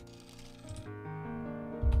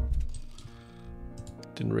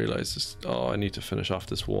 Didn't realize this. Oh, I need to finish off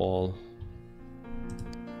this wall.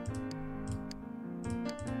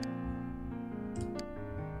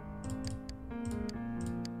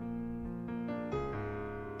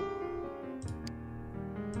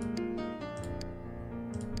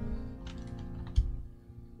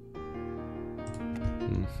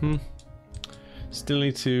 Still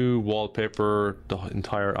need to wallpaper the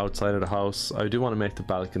entire outside of the house. I do want to make the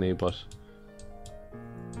balcony, but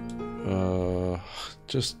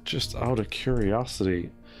just out of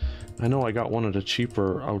curiosity, I know I got one of the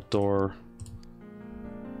cheaper outdoor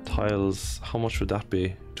tiles. How much would that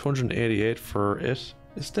be? 288 for it.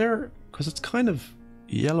 Is there, because it's kind of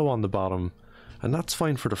yellow on the bottom, and that's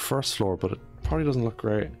fine for the first floor, but it probably doesn't look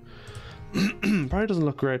great. Probably doesn't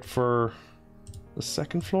look great for the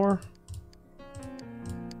second floor.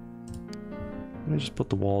 Let me just put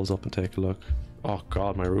the walls up and take a look. Oh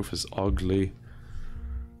god, my roof is ugly.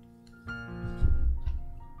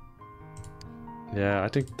 Yeah, I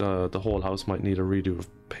think the whole house might need a redo of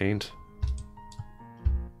paint.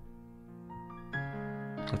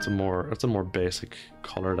 That's a more basic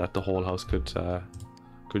color that the whole house could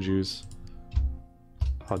use.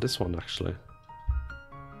 Oh, this one actually.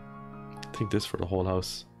 I think this for the whole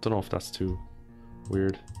house. Don't know if that's too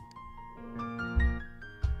weird.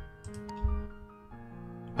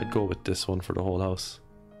 I'd go with this one for the whole house.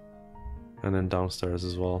 And then downstairs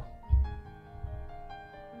as well.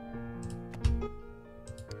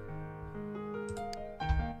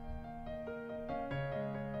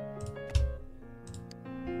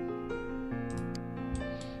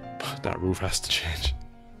 That roof has to change.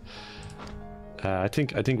 I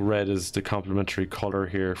think red is the complementary color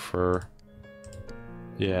here for.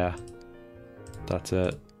 Yeah, that's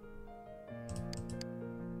it.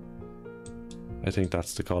 I think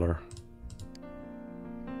that's the color.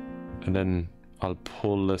 And then I'll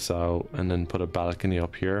pull this out and then put a balcony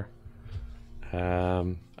up here.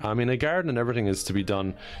 I mean, a garden and everything is to be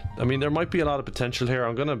done. I mean, there might be a lot of potential here.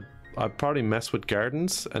 I'll probably mess with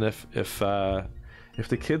gardens, and if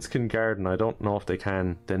the kids can garden, I don't know if they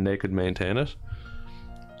can, then they could maintain it.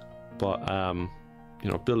 But you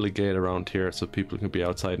know, build a gate around here so people can be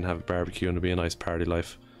outside and have a barbecue and it'll be a nice party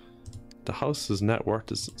life. The house's net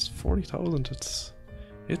worth is 40,000.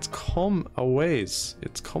 It's come a ways.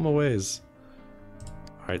 It's come a ways.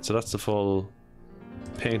 Alright, so that's the full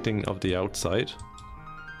painting of the outside.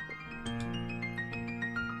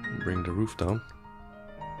 Bring the roof down.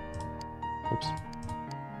 Oops.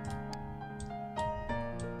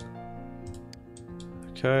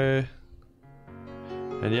 Okay.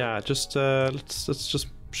 And yeah, just let's just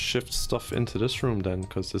shift stuff into this room then,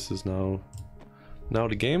 because this is now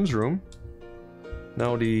the games room.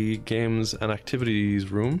 Now the games and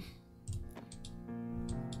activities room.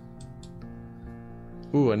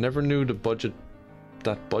 Ooh, I never knew that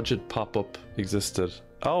budget pop-up existed.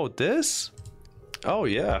 Oh, this? Oh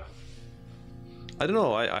yeah. I don't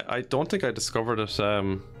know, I don't think I discovered it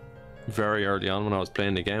very early on when I was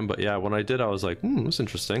playing the game, but yeah, when I did I was like, that's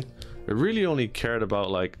interesting. I really only cared about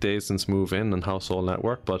like days since move in and household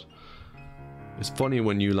network, but it's funny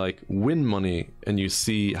when you like win money and you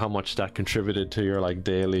see how much that contributed to your like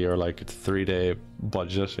daily or like 3-day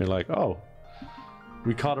budget. You're like, oh,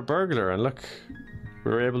 we caught a burglar and look,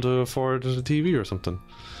 we were able to afford a TV or something.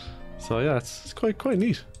 So yeah, it's quite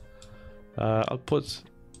neat. I'll put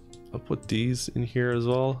these in here as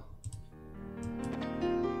well.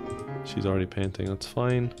 She's already painting, that's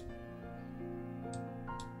fine.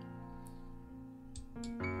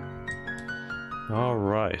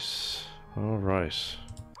 Alright.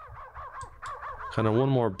 Kind of one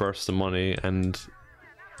more burst of money, and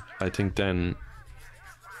I think then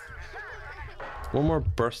one more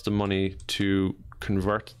burst of money to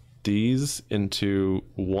convert these into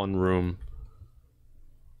one room,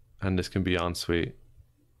 and this can be ensuite.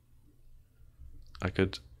 I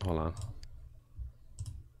could, hold on.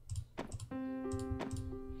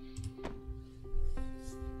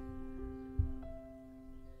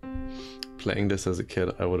 Playing this as a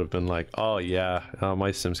kid, I would have been like, oh yeah,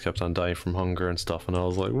 my Sims kept on dying from hunger and stuff, and I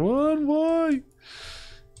was like, what, why?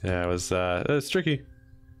 Yeah, it was tricky.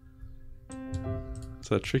 It's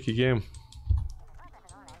a tricky game.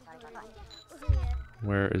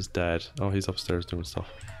 Where is Dad? Oh, he's upstairs doing stuff.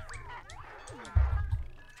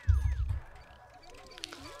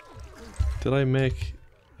 Did I make...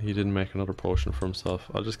 He didn't make another potion for himself.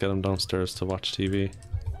 I'll just get him downstairs to watch TV.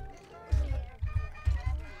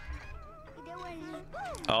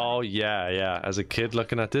 Oh, yeah, yeah. As a kid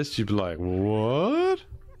looking at this, you'd be like, what?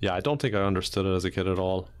 Yeah, I don't think I understood it as a kid at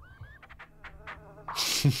all.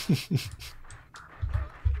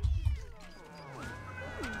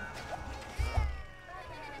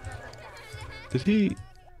 Did he...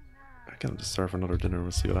 I get him to serve another dinner,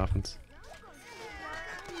 we'll see what happens.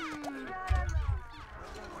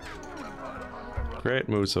 Great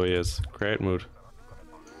mood, so he is. Great mood.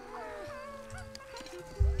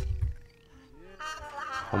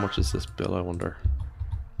 How much is this bill, I wonder?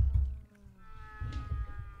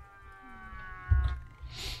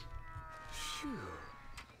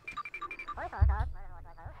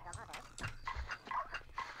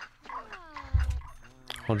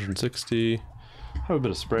 $160. Have a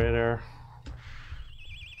bit of spray there.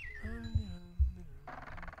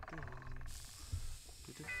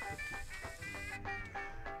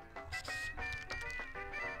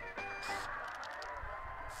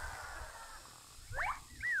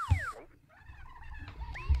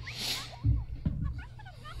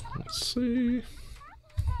 Let's see.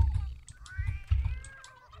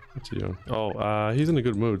 What's he doing? Oh, he's in a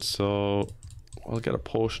good mood, so I'll get a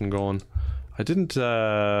potion going. I didn't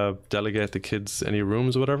delegate the kids any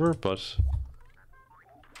rooms or whatever, but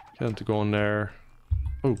get them to go in there.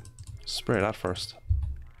 Oh, spray that first.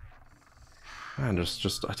 Man, there's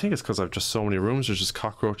just, I think it's because I've just so many rooms, there's just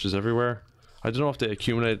cockroaches everywhere. I don't know if they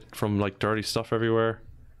accumulate from like dirty stuff everywhere.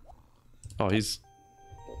 Oh, he's...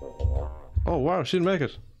 Oh wow, she didn't make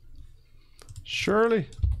it. Shirley.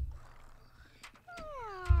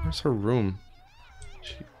 Where's her room?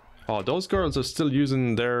 Oh, those girls are still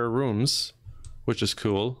using their rooms, which is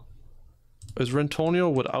cool. Is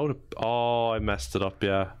Rentonio without a... Oh, I messed it up,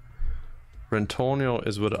 yeah. Rentonio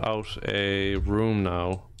is without a room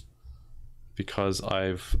now because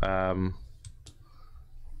I've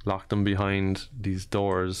locked them behind these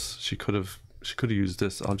doors. She could have used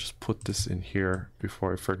this. I'll just put this in here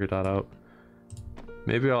before I figure that out.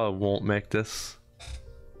 Maybe I won't make this.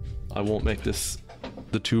 I won't make this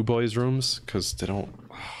the two boys' rooms because they don't...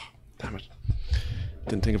 Oh, damn it.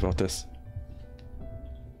 Didn't think about this.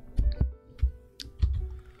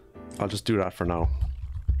 I'll just do that for now.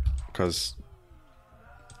 Because...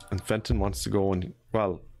 And Fenton wants to go and...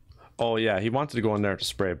 Well... Oh yeah, he wanted to go in there to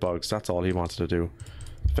spray bugs. That's all he wanted to do.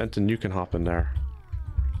 Fenton, you can hop in there.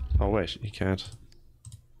 Oh wait, he can't.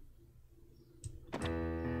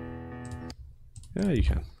 Yeah, you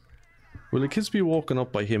can. Will the kids be woken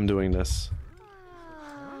up by him doing this?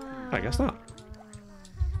 I guess not.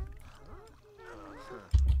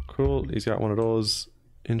 Cool, he's got one of those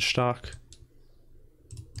in stock.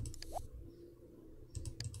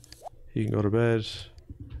 He can go to bed.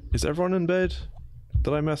 Is everyone in bed?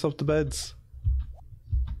 Did I mess up the beds?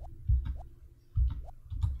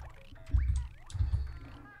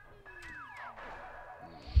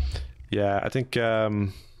 Yeah, I think,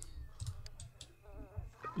 you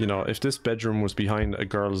know, if this bedroom was behind a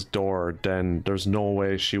girl's door, then there's no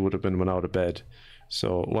way she would have been went out of bed.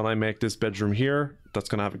 So when I make this bedroom here, that's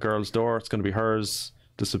going to have a girl's door. It's going to be hers.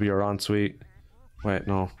 This will be her ensuite. Wait,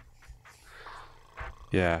 no.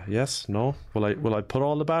 Yeah, yes, no. Will I put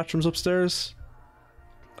all the bathrooms upstairs?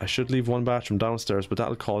 I should leave one bathroom downstairs, but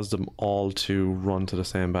that'll cause them all to run to the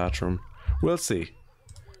same bathroom. We'll see.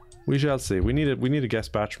 We shall see. We need a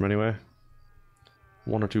guest bathroom anyway.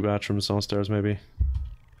 1 or 2 bathrooms downstairs maybe.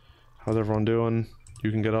 How's everyone doing? You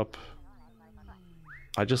can get up.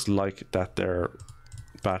 I just like that their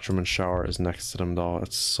bathroom and shower is next to them though.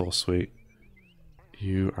 It's so sweet.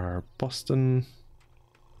 You are busting.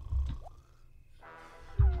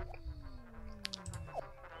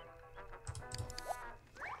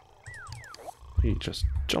 He just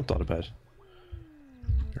jumped out of bed.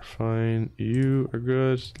 You're fine. You are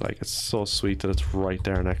good. Like, it's so sweet that it's right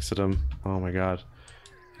there next to them. Oh my god.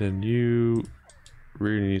 Then you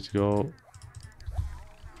really need to go.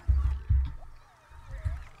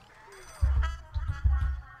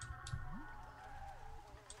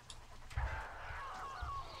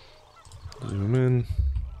 Zoom in.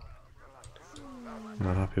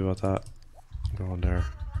 Not happy about that. Go on there.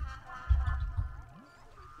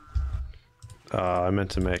 I meant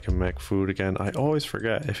to make him make food again. I always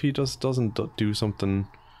forget. If he just doesn't do something,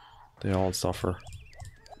 they all suffer.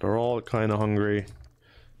 They're all kind of hungry.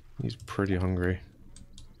 He's pretty hungry.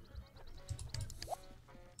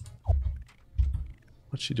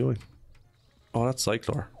 What's she doing? Oh, that's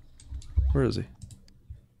Cyclor. Where is he?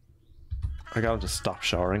 I got him to stop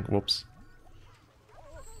showering. Whoops.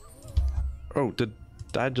 Oh, did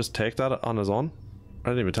Dad just take that on his own? I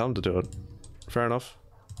didn't even tell him to do it. Fair enough.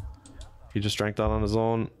 He just drank that on his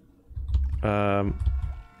own. And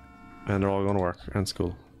they're all going to work and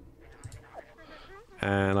school.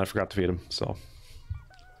 And I forgot to feed him, so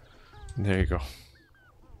there you go.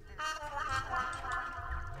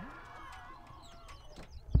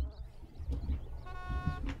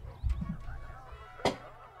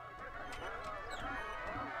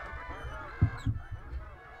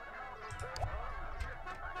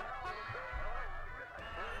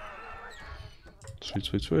 Sweet,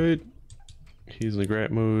 sweet, sweet. He's in a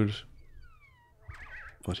great mood.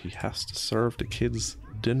 But he has to serve the kids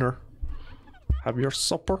dinner. Have your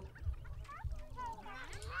supper.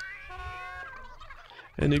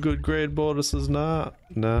 Any good grade bonuses? Nah.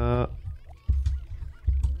 Nah.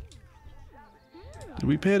 Did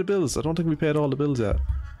we pay the bills? I don't think we paid all the bills yet.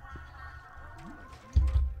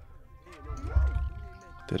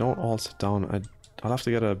 They don't all sit down. I'll have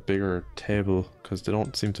to get a bigger table because they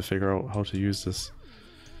don't seem to figure out how to use this.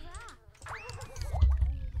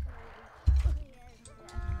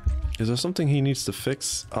 Is there something he needs to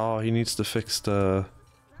fix? Oh, he needs to fix the...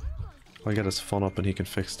 I'll get his phone up and he can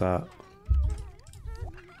fix that.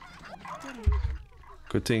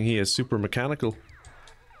 Good thing he is super mechanical.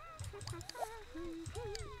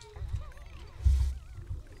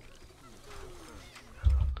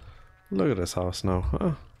 Look at this house now,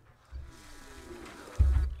 huh?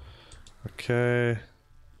 Okay.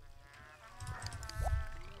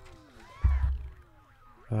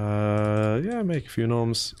 Yeah, make a few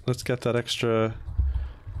gnomes. Let's get that extra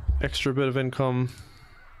bit of income.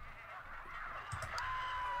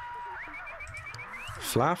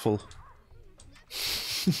 Flaffle.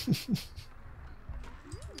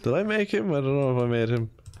 Did I make him? I don't know if I made him.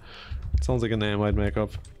 It sounds like a name I'd make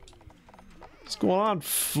up. What's going on,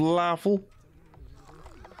 Flaffle?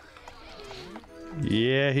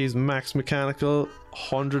 Yeah, he's max mechanical,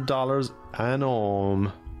 $100 an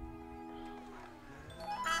ohm.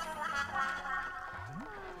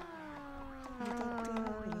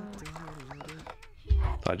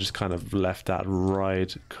 I just kind of left that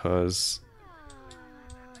right because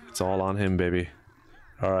it's all on him, baby.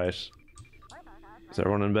 Alright. Is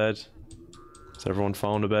everyone in bed? Is everyone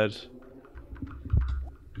found a bed?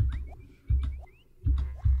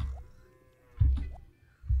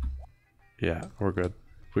 Yeah, we're good.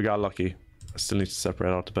 We got lucky. I still need to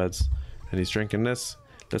separate out the beds. And he's drinking this.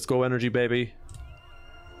 Let's go, energy, baby.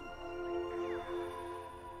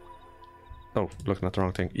 Oh, looking at the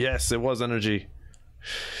wrong thing. Yes, it was energy.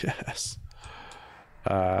 Yes.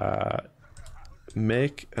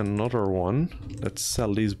 Make another one. Let's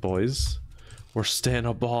sell these boys. We're staying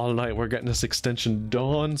up all night. We're getting this extension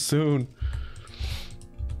done soon.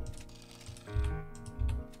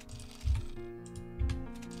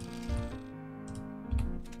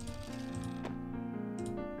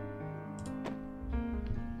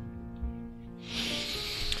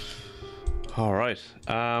 All right.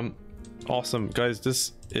 Awesome, guys.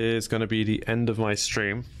 This is going to be the end of my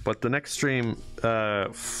stream, but the next stream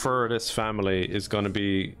for this family is going to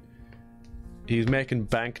be... He's making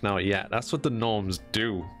bank now. Yeah, that's what the gnomes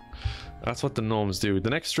do. That's what the gnomes do.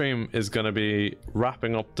 The next stream is going to be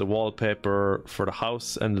wrapping up the wallpaper for the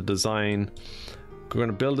house and the design. We're going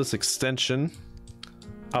to build this extension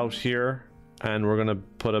out here, and we're going to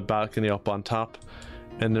put a balcony up on top.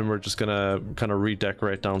 And then we're just gonna kind of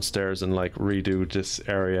redecorate downstairs and like redo this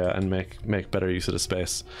area and make better use of the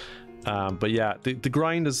space. But yeah, the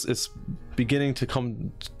grind is beginning to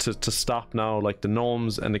come to stop now. Like the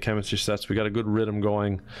gnomes and the chemistry sets, we got a good rhythm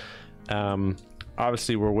going.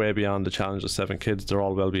 Obviously we're way beyond the challenge of 7 kids. They're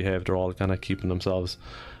all well behaved. They're all kind of keeping themselves.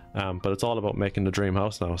 But it's all about making the dream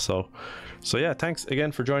house now. So yeah, thanks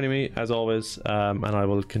again for joining me as always. And I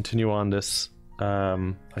will continue on this.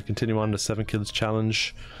 I continue on the 7 Kills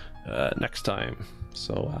challenge next time.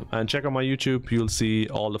 So and check out my YouTube. You'll see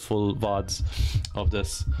all the full VODs of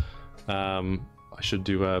this. I should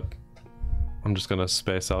do a... I'm just gonna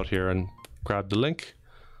space out here and grab the link.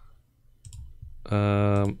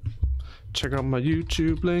 Check out my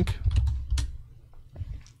YouTube link,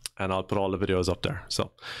 and I'll put all the videos up there. So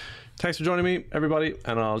Thanks for joining me, everybody,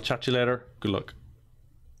 and I'll chat to you later. Good luck.